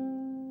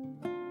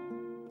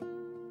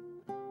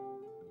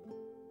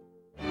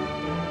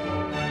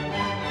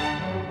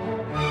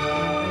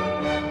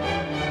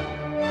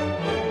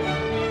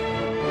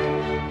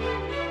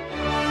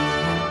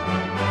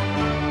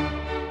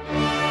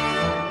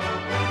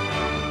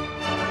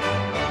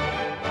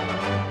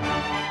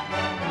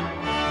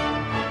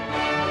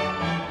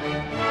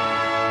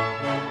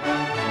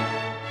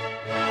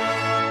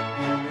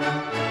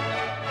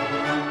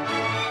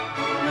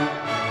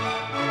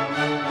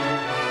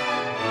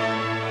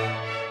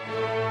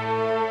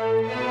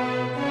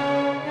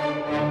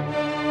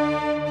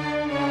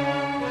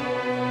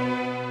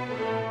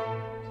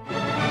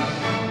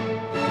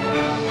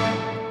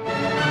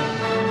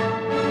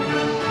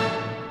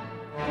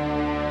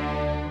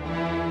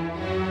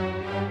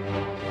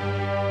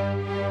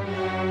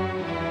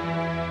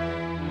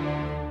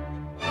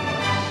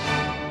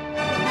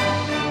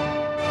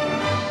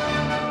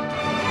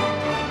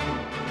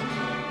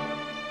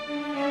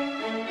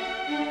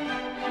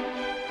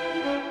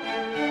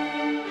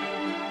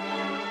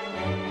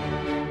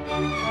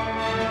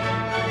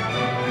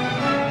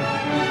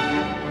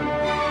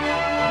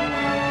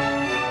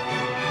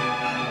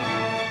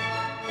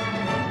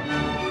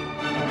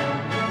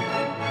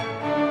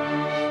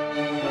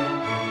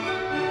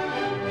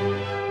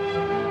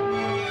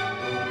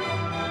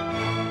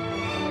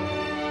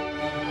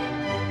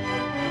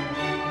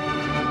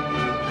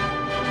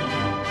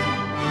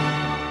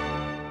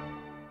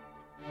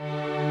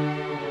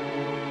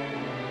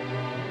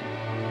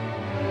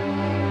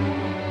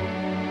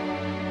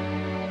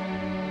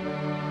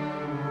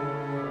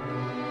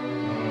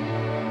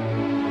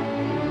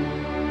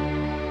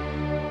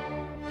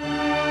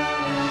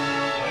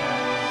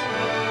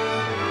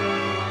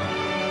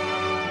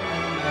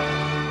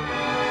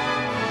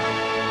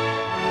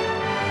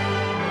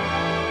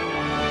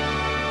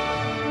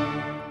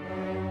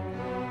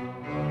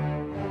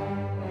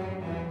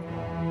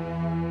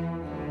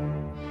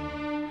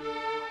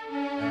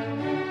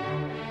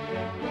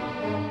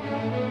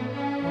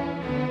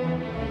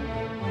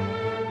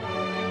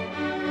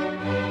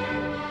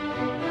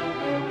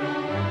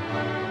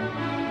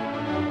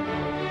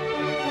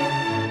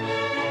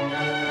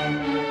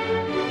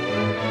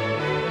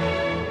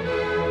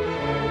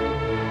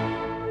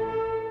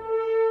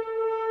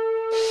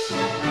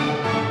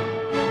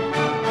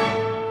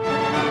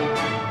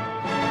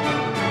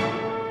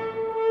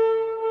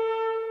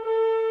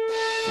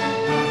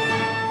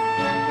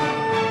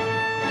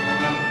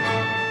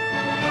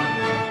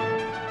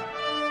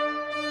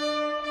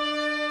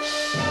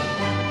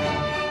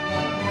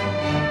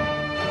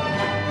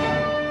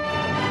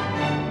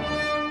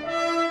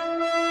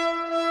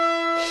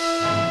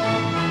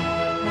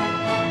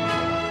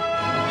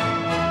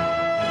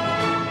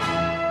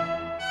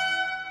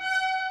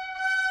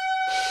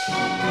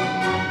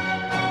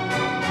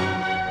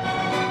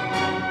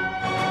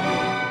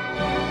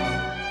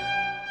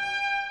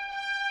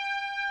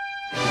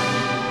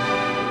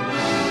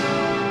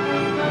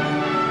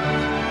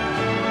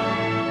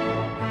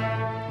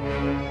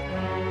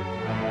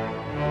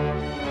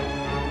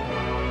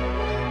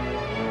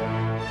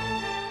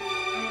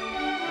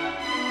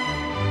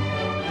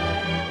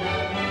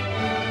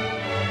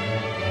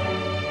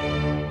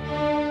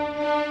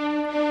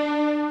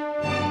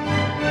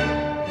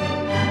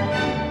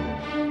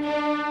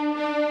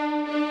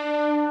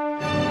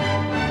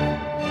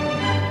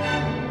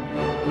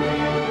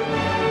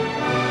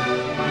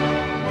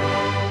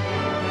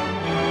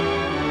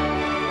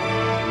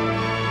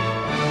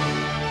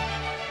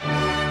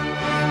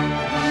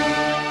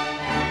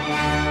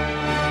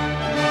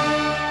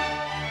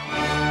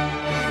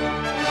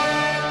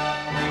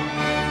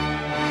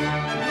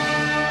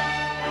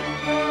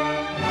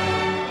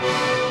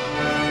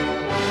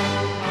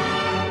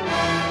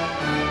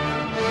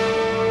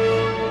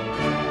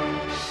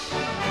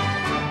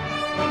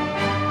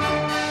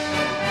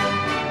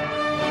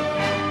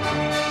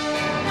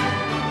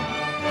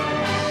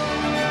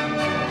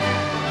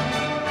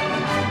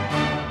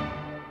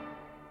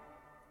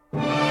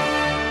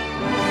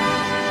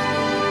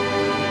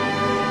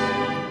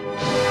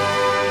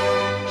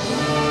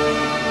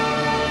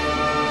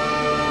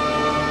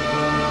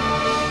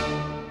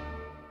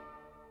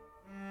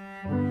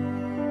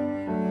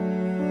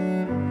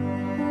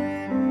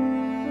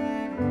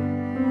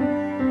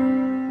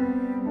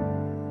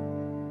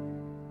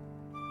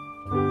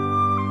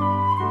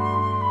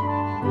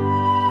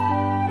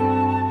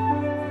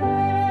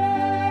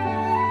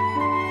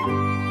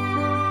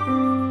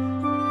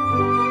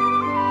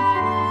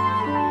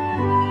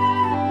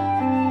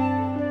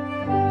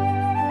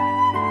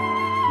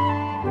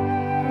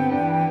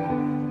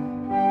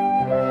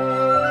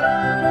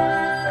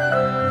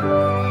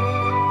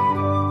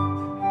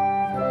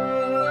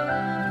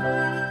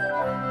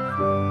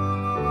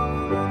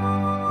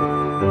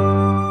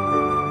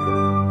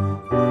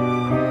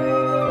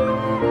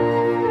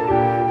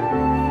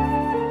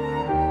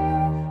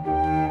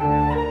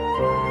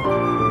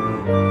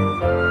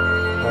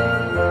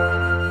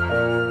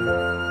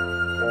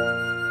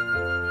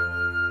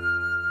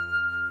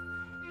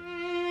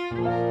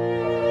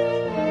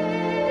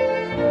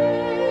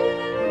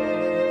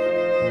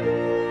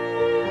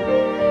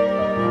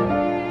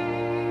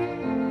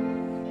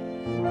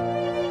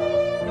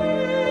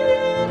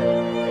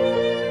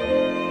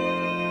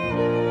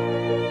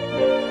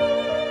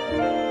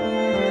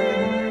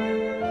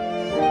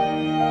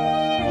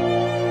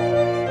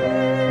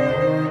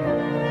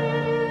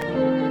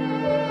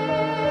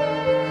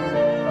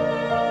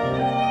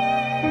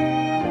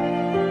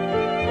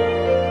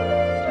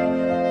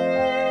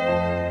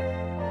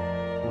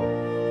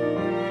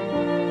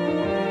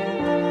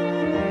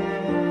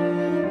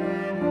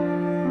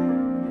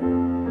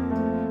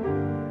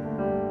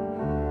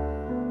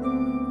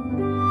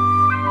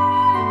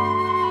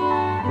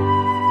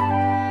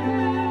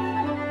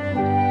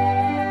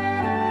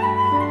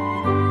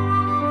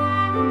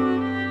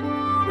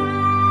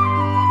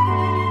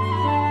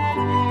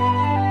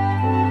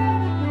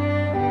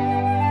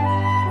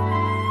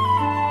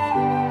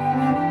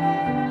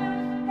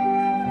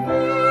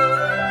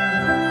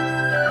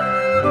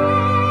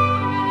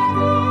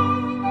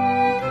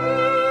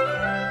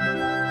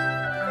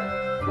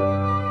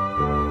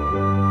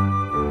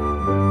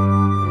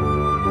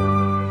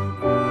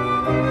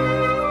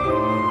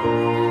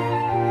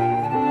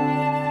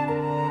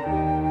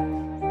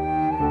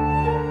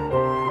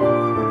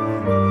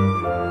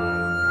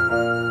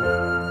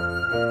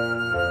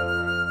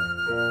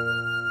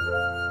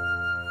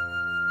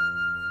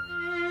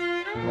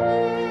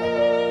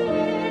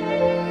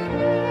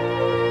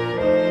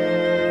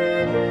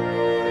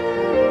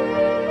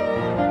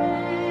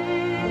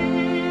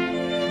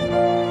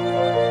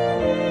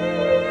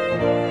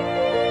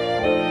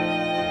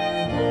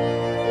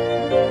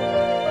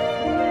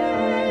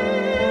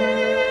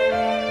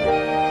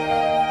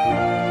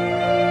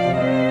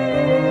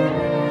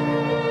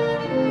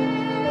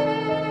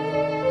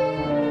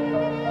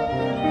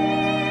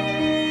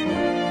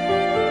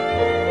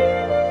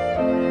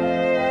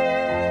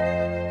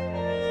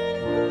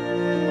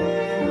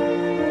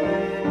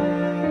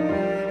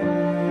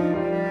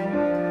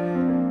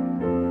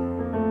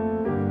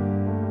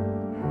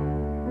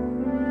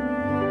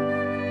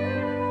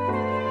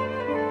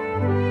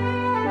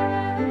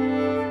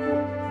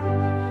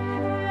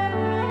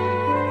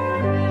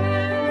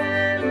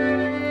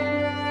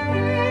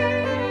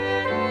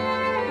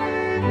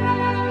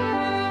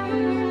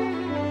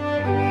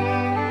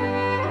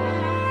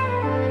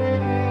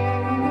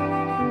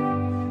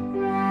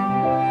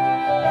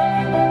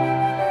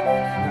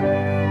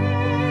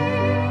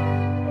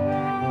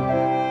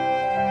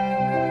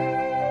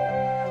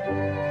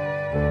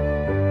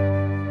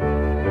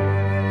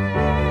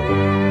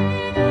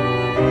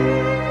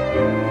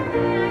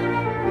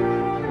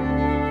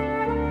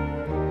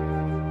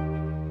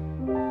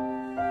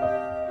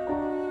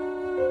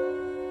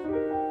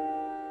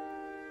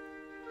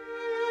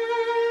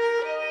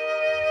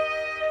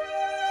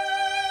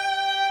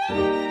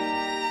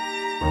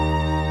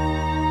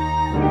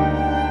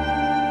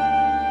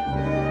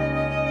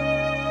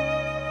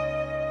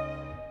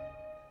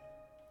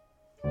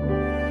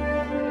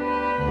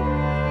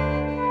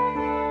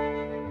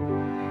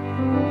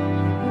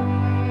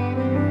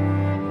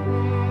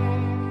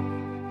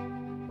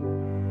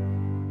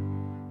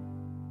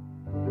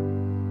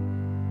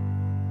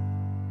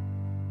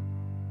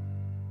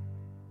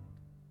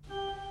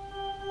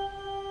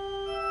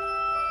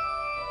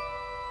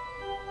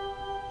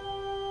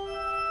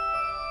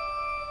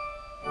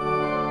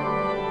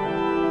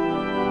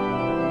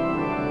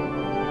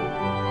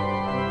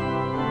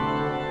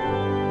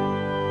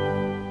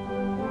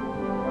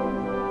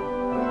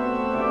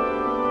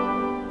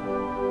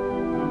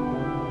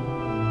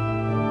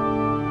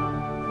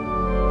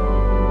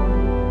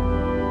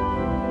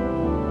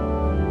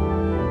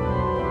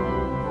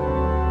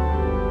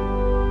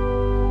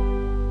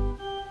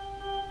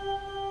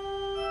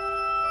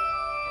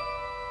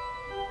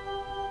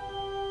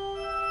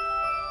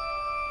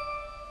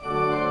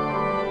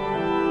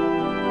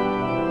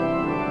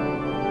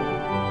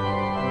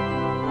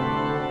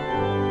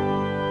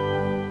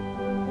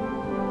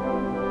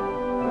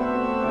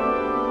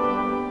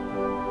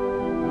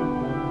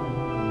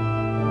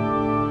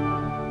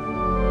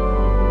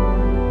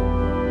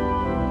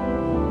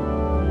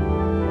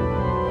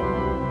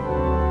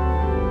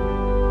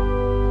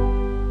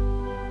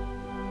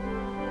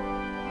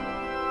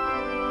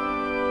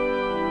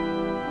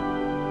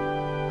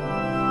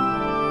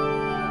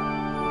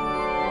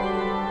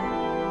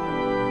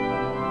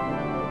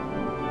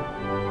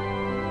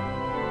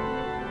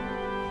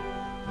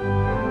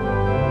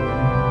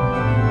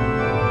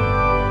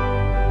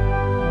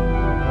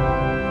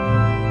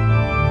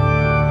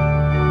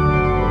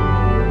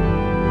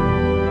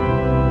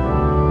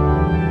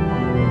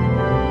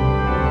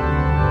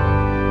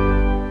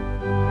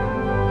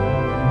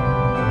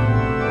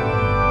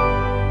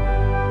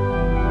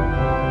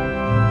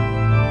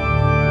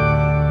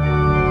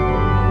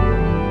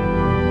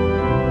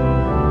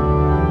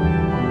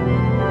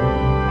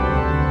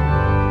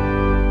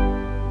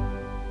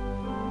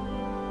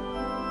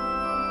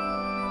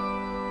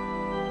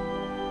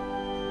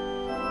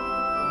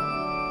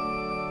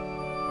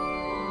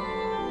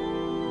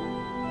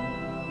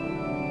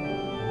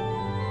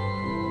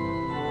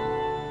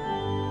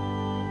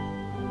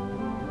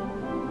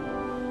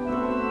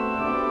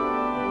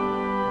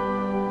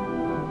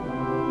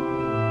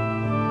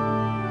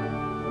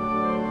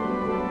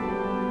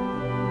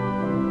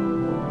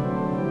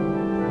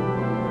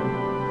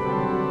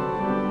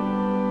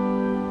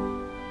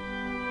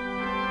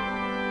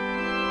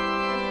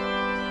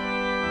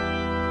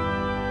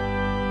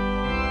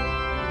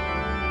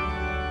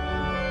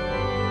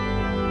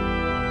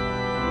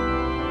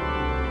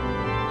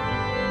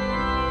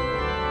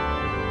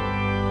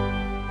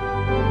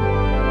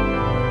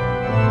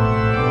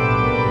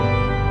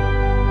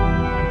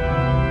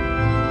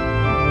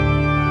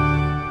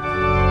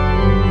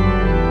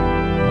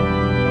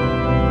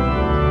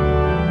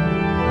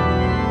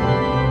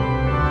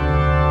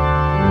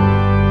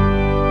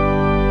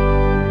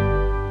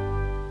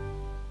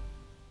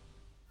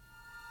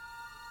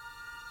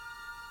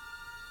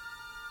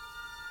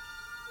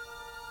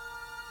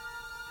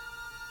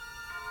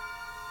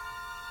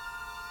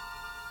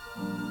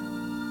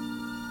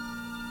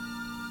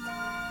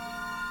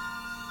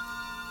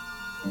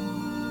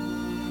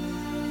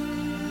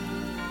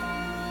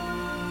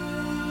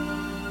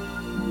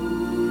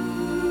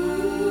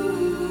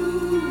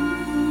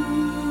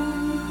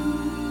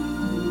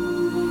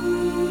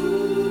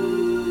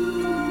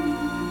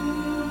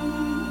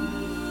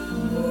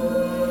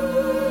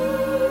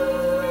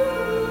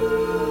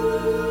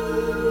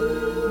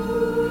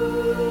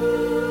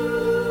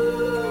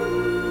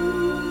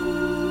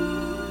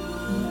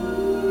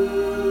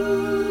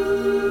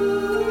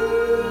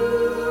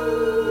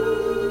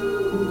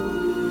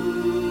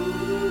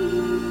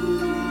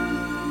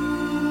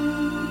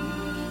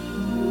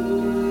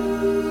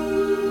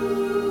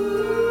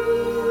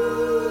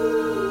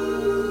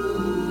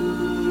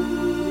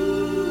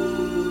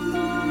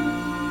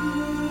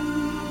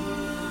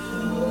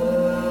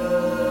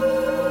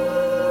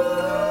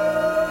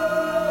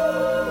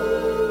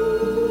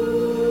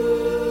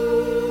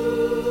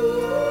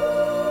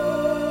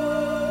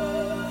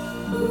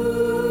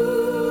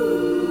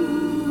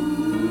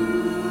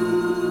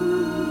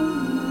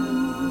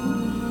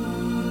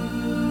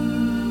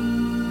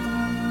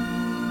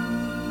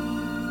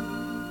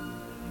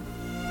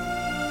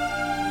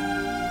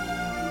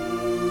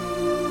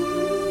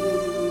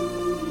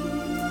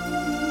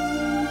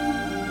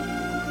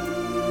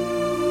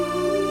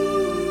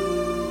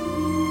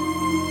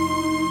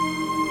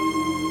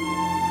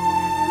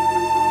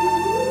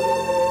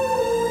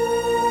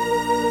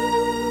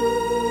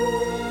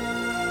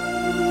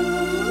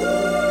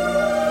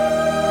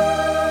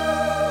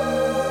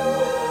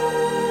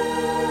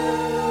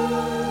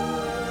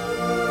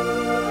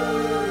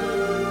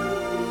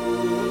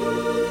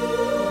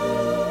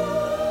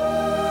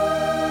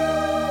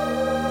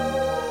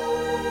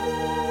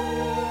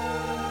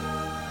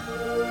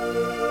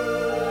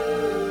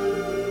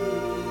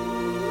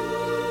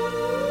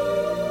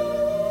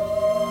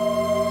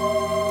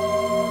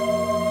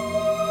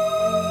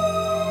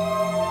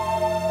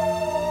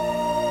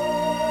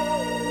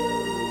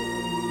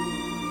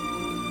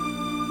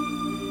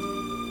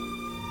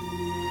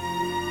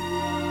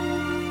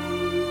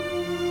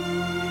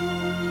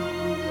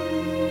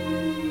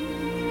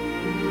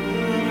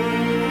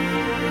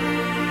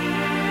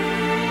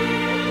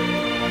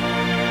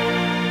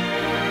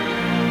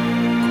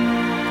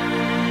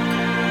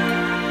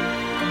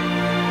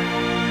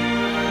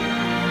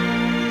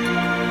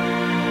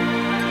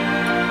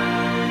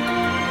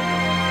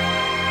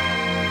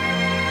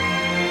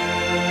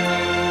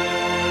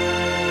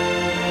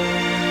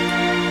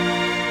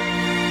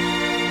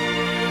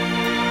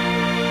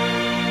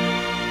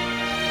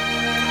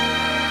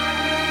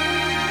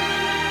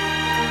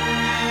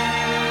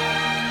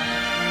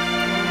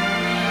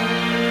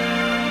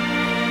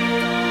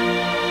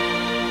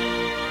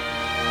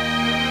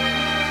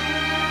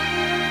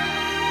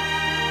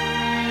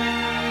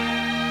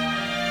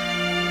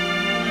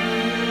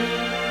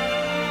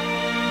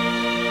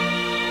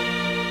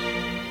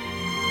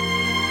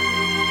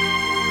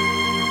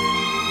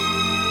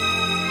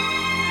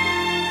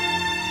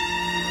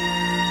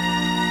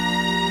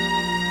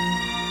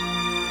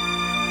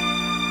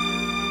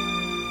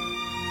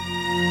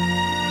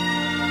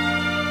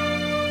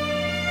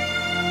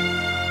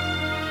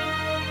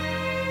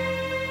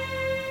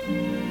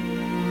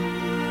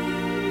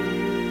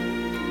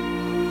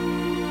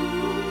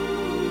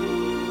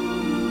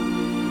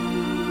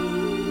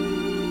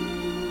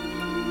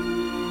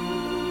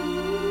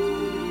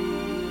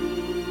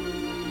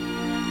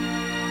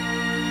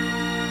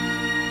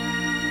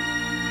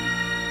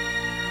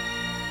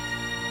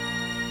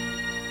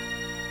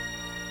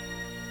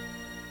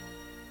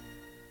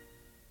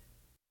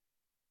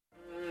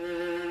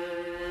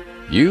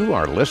 You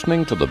are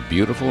listening to the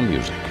beautiful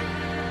music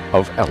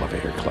of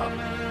Elevator Club.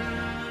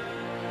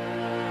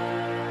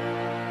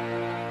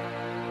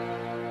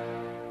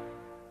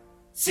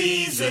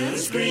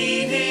 Season's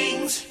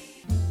greetings.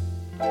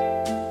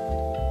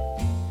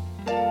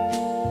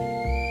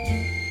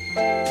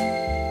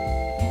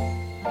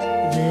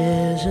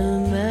 There's a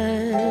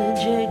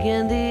magic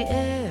in the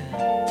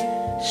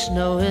air.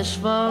 Snow is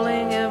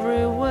falling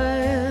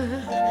everywhere.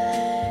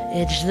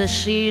 It's the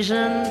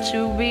season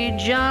to be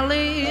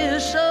jolly,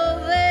 so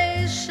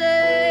they say.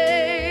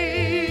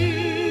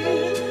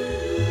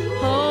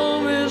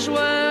 Home is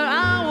where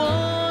I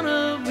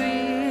wanna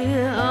be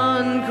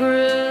on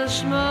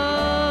Christmas,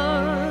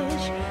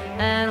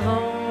 and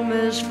home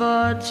is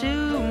far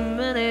too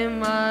many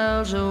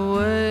miles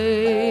away.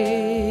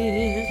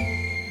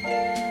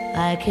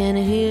 I can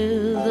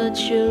hear the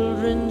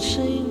children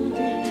sing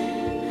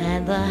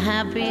and the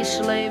happy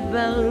sleigh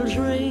bells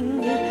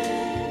ring,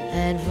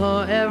 and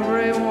for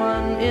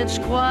everyone it's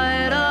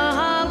quite a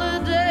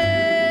holiday.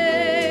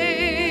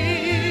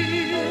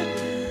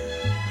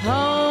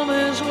 Home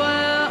is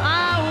where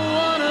I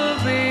wanna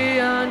be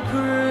on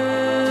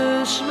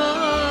Christmas,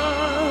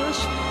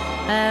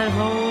 and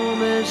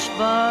home is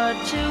far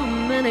too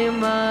many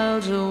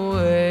miles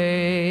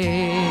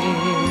away.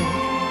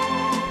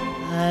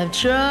 I've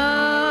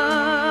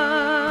traveled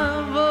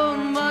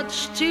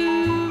much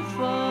too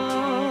far.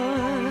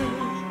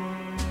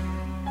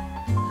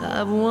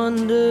 I've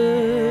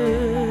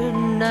wandered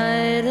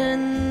night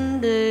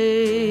and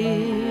day.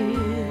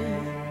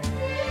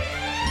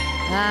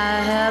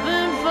 I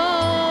haven't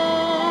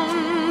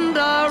phoned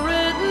or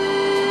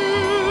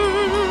written,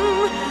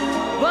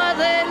 but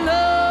they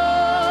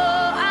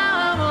know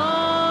I'm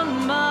on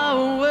my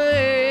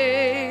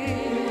way.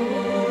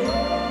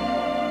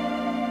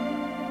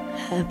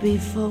 Happy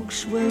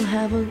folks will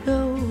have a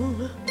go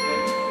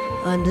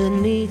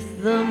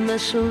underneath the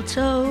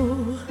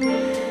mistletoe.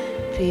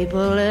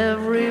 People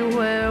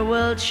everywhere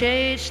will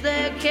chase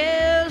their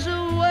cares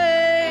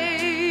away.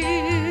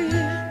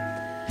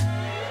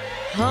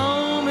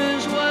 Home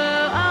is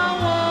where I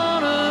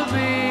wanna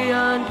be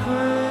on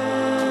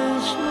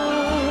Christmas,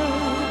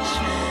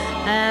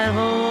 and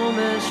home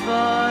is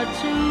far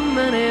too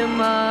many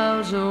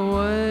miles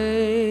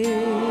away.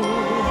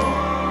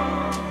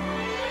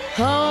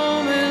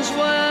 Home is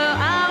where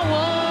I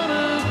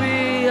wanna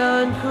be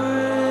on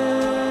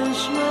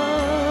Christmas,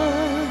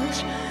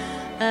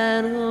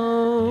 and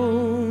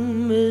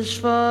home is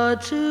far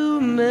too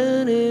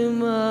many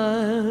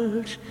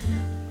miles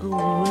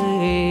away.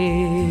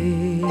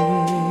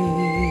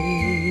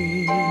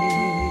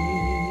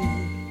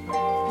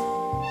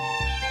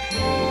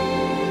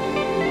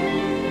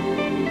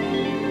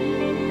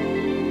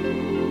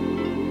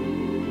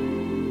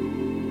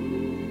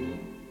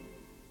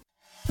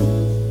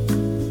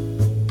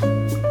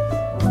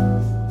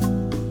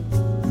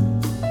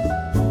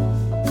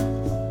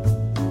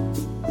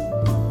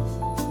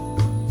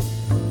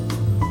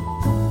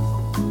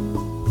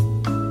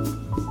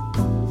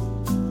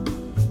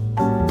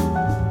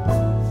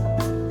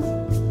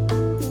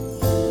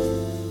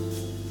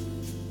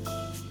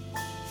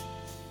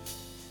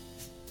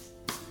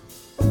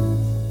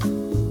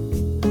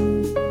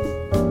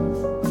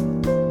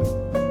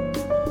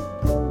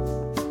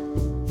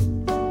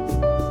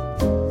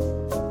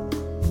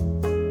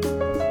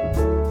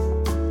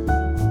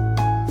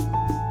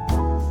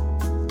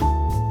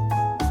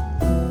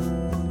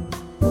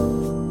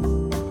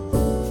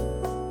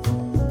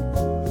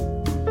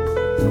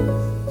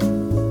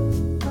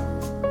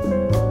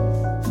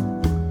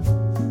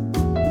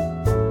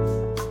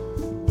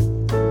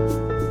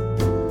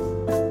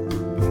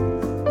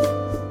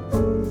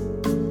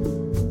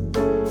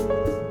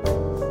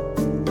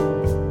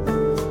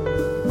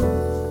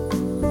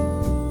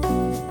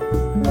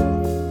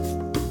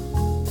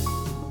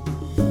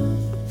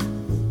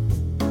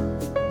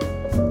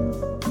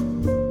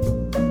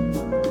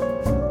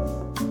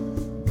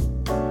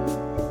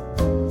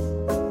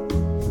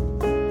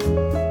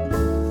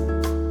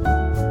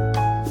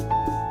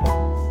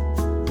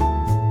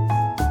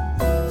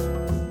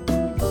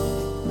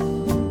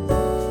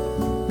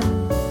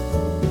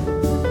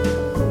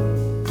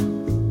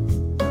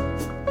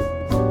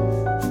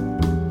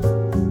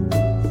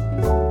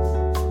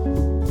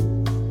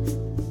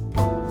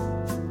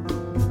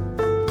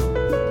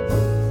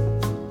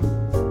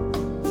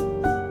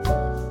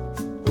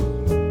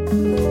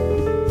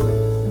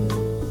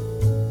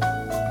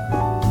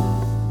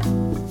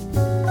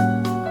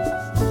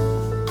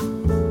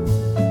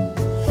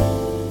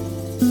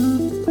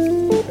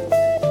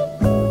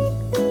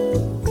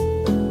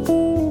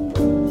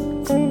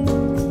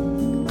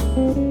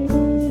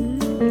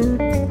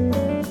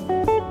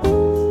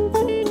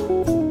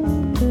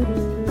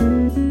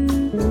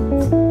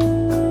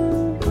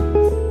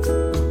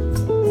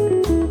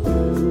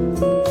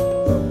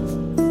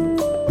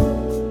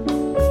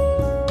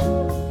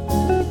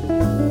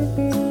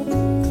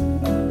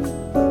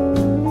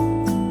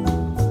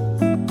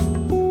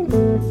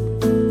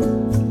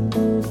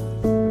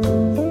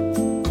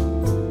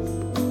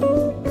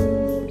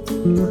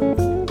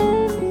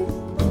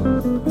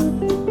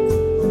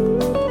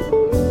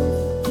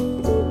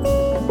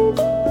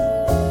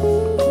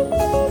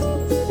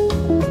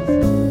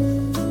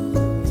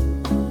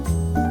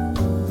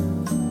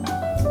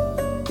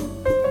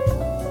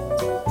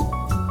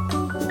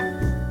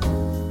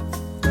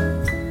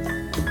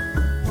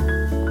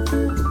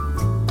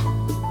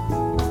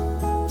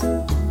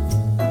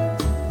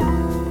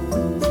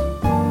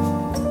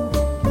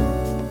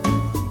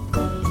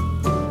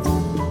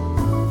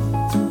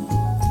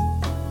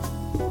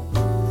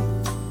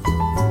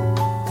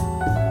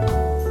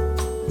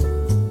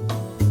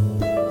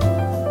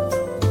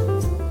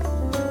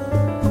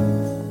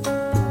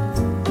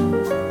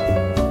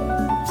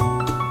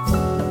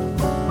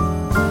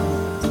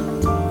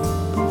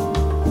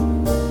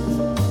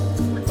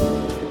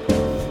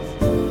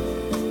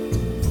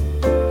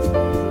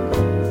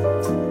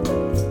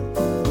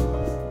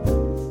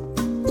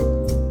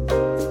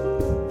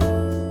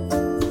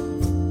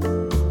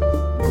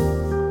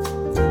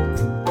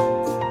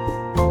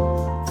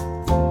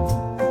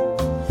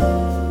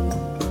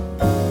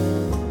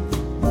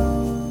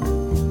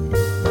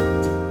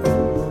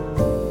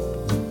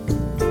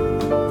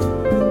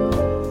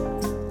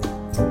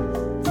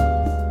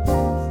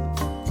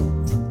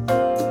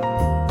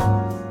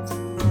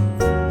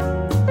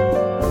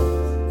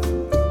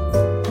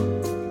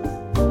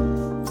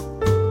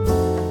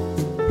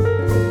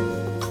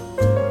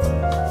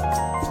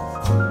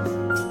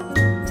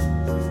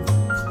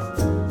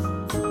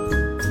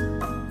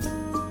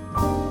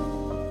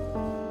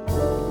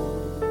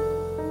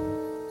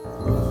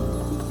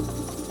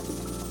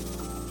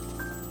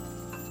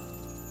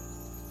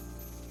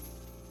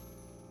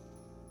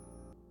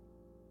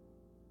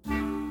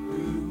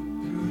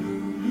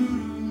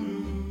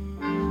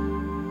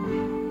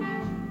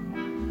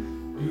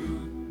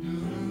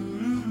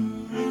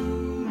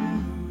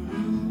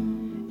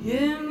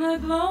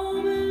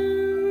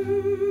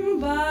 gloaming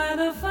by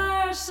the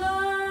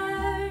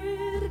fireside,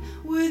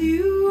 with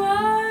you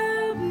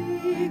I'll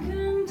be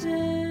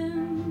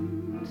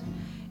content.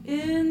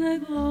 In the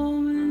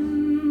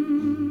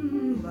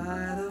gloaming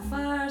by the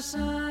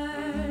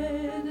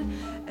fireside,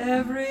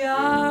 every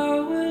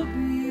hour will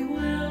be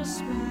well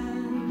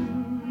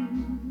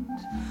spent.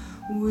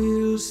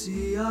 We'll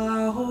see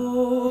our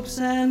hopes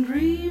and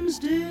dreams,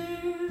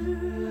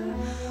 dear,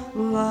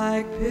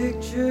 like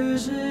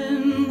pictures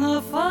in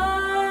the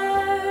fire,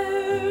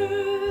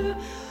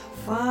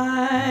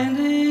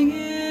 finding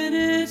in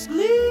its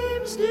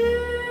gleams,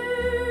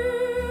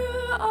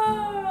 dear,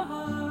 our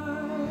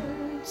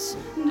hearts'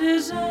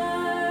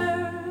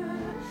 desire.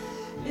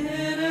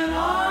 In an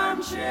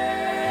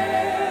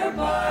armchair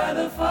by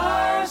the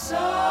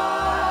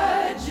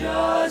fireside,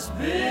 just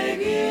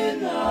big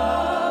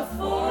enough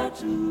for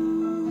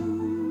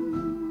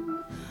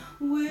two,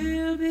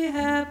 we'll be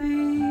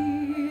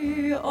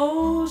happy,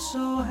 oh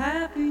so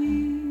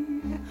happy,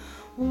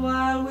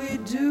 while we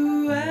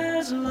do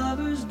as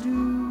lovers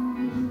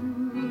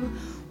do,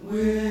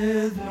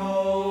 with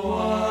no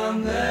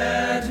one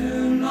there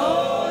to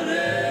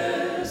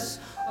notice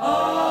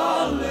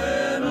a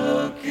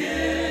little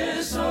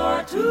kiss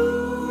or two.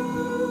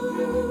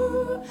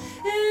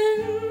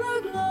 In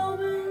the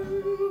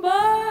gloaming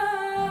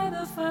by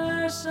the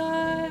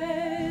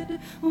fireside,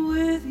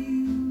 with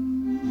you.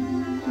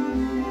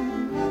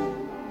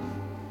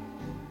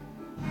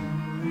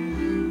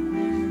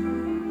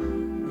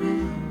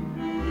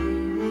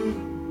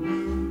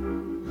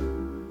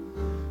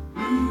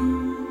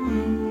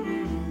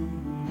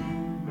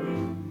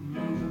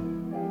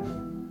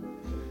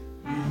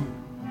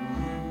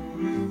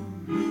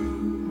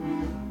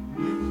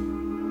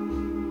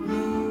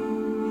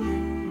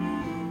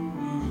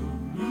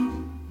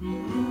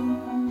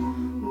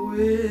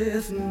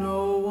 With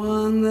no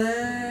one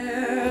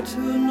there to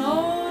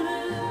notice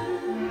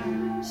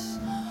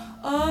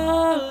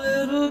a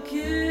little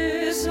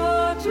kiss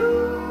or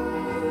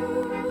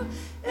two.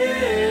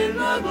 In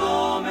the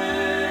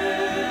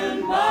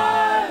gloaming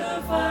by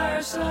the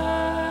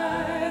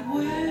fireside,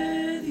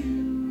 with you.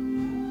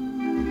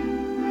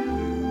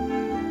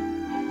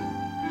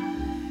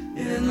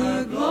 In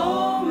the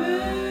gloaming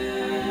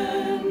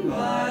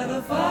by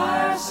the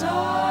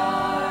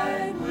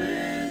fireside,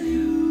 with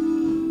you.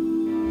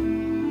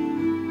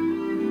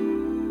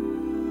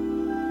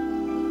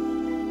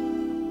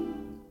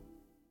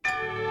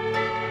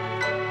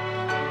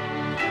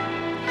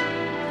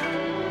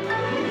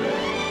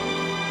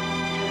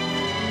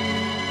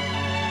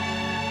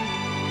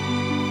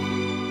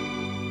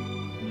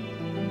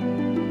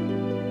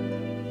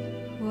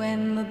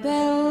 When the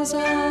bells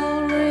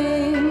all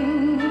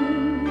ring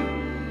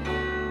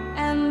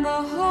and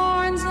the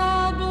horns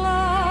all blow,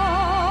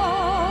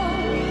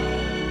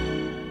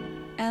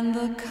 and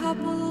the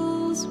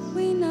couples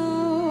we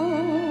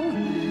know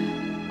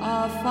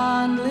are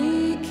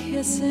fondly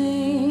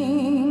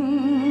kissing,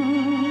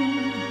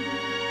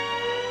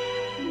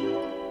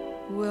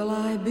 will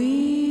I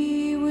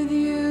be with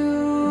you?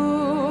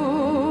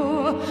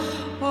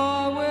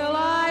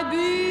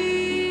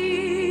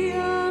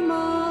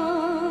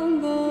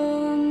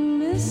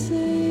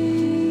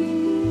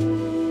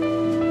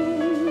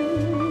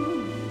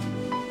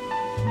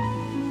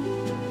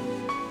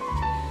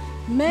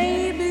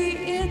 Maybe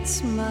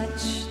it's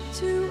much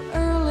too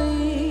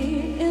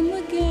early in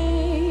the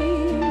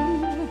game.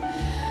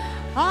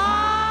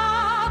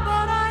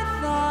 But I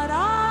thought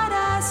I'd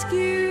ask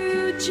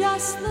you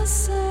just the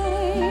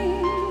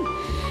same.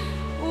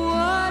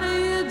 What are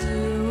you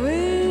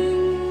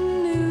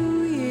doing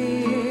New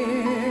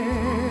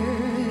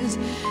Year's?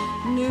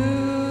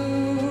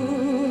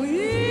 New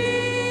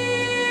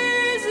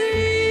Year's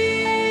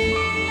Eve.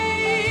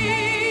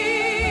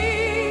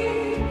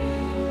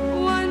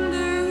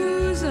 Wonder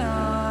whose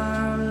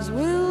arms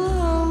will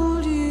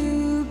hold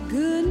you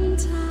good and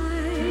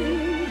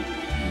tight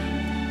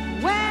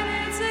when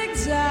it's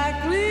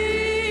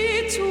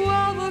exactly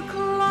 12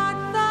 o'clock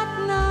that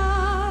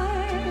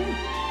night,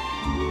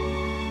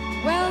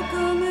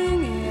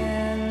 welcoming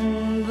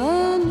in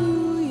the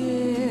new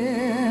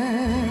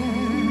year.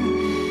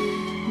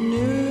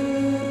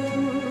 New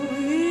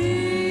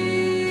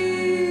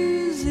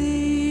Year's Eve.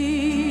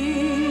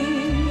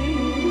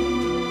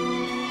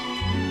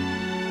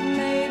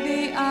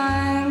 Maybe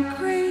I'm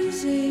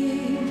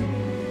crazy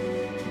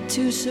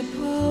to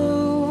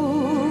suppose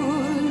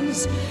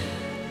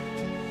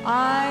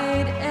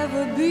I'd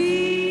ever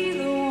be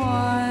the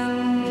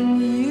one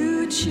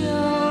you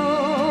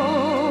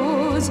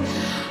chose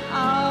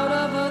out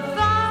of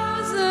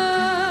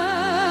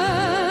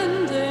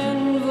 1,000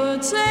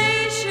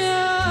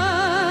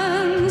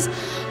 invitations.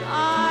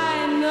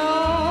 I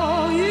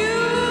know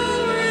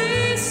you'll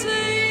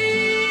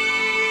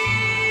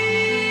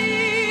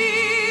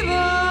receive,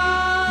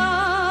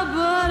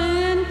 but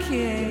in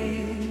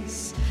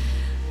case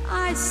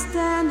I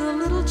stand a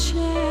little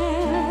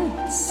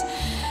chance,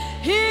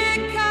 here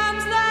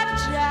comes that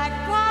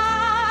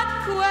jackpot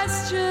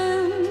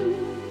question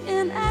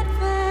in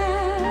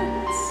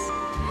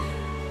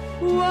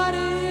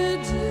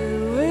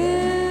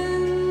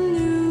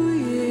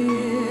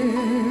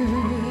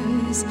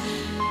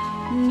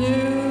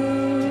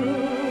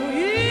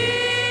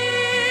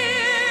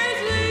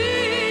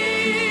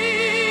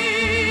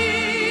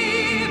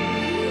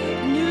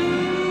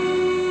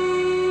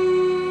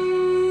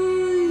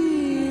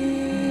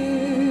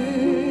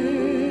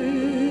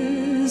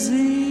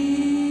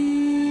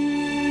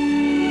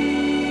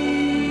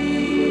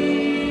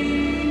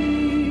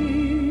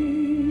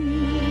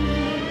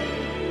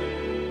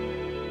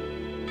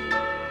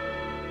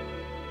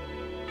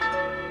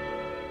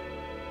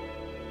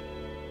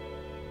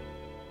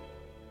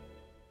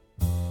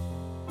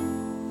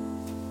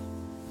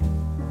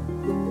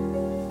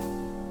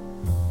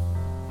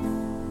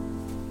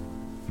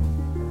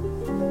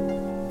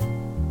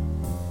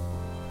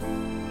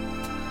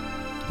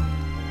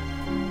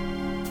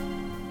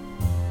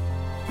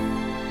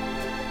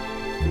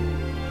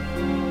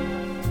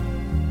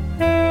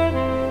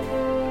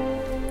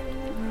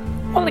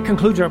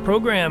concludes our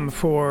program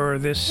for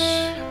this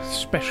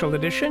special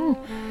edition,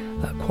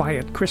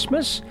 Quiet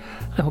Christmas.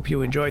 I hope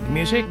you enjoyed the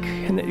music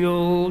and that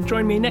you'll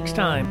join me next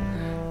time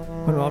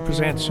when I'll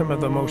present some of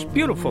the most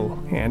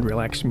beautiful and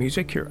relaxed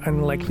music you're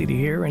unlikely to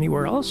hear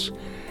anywhere else.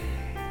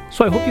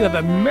 So I hope you have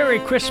a Merry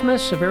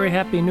Christmas, a very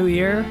Happy New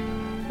Year,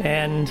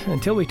 and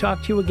until we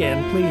talk to you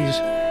again,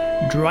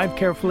 please drive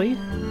carefully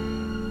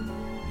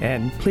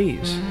and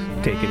please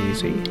take it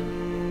easy.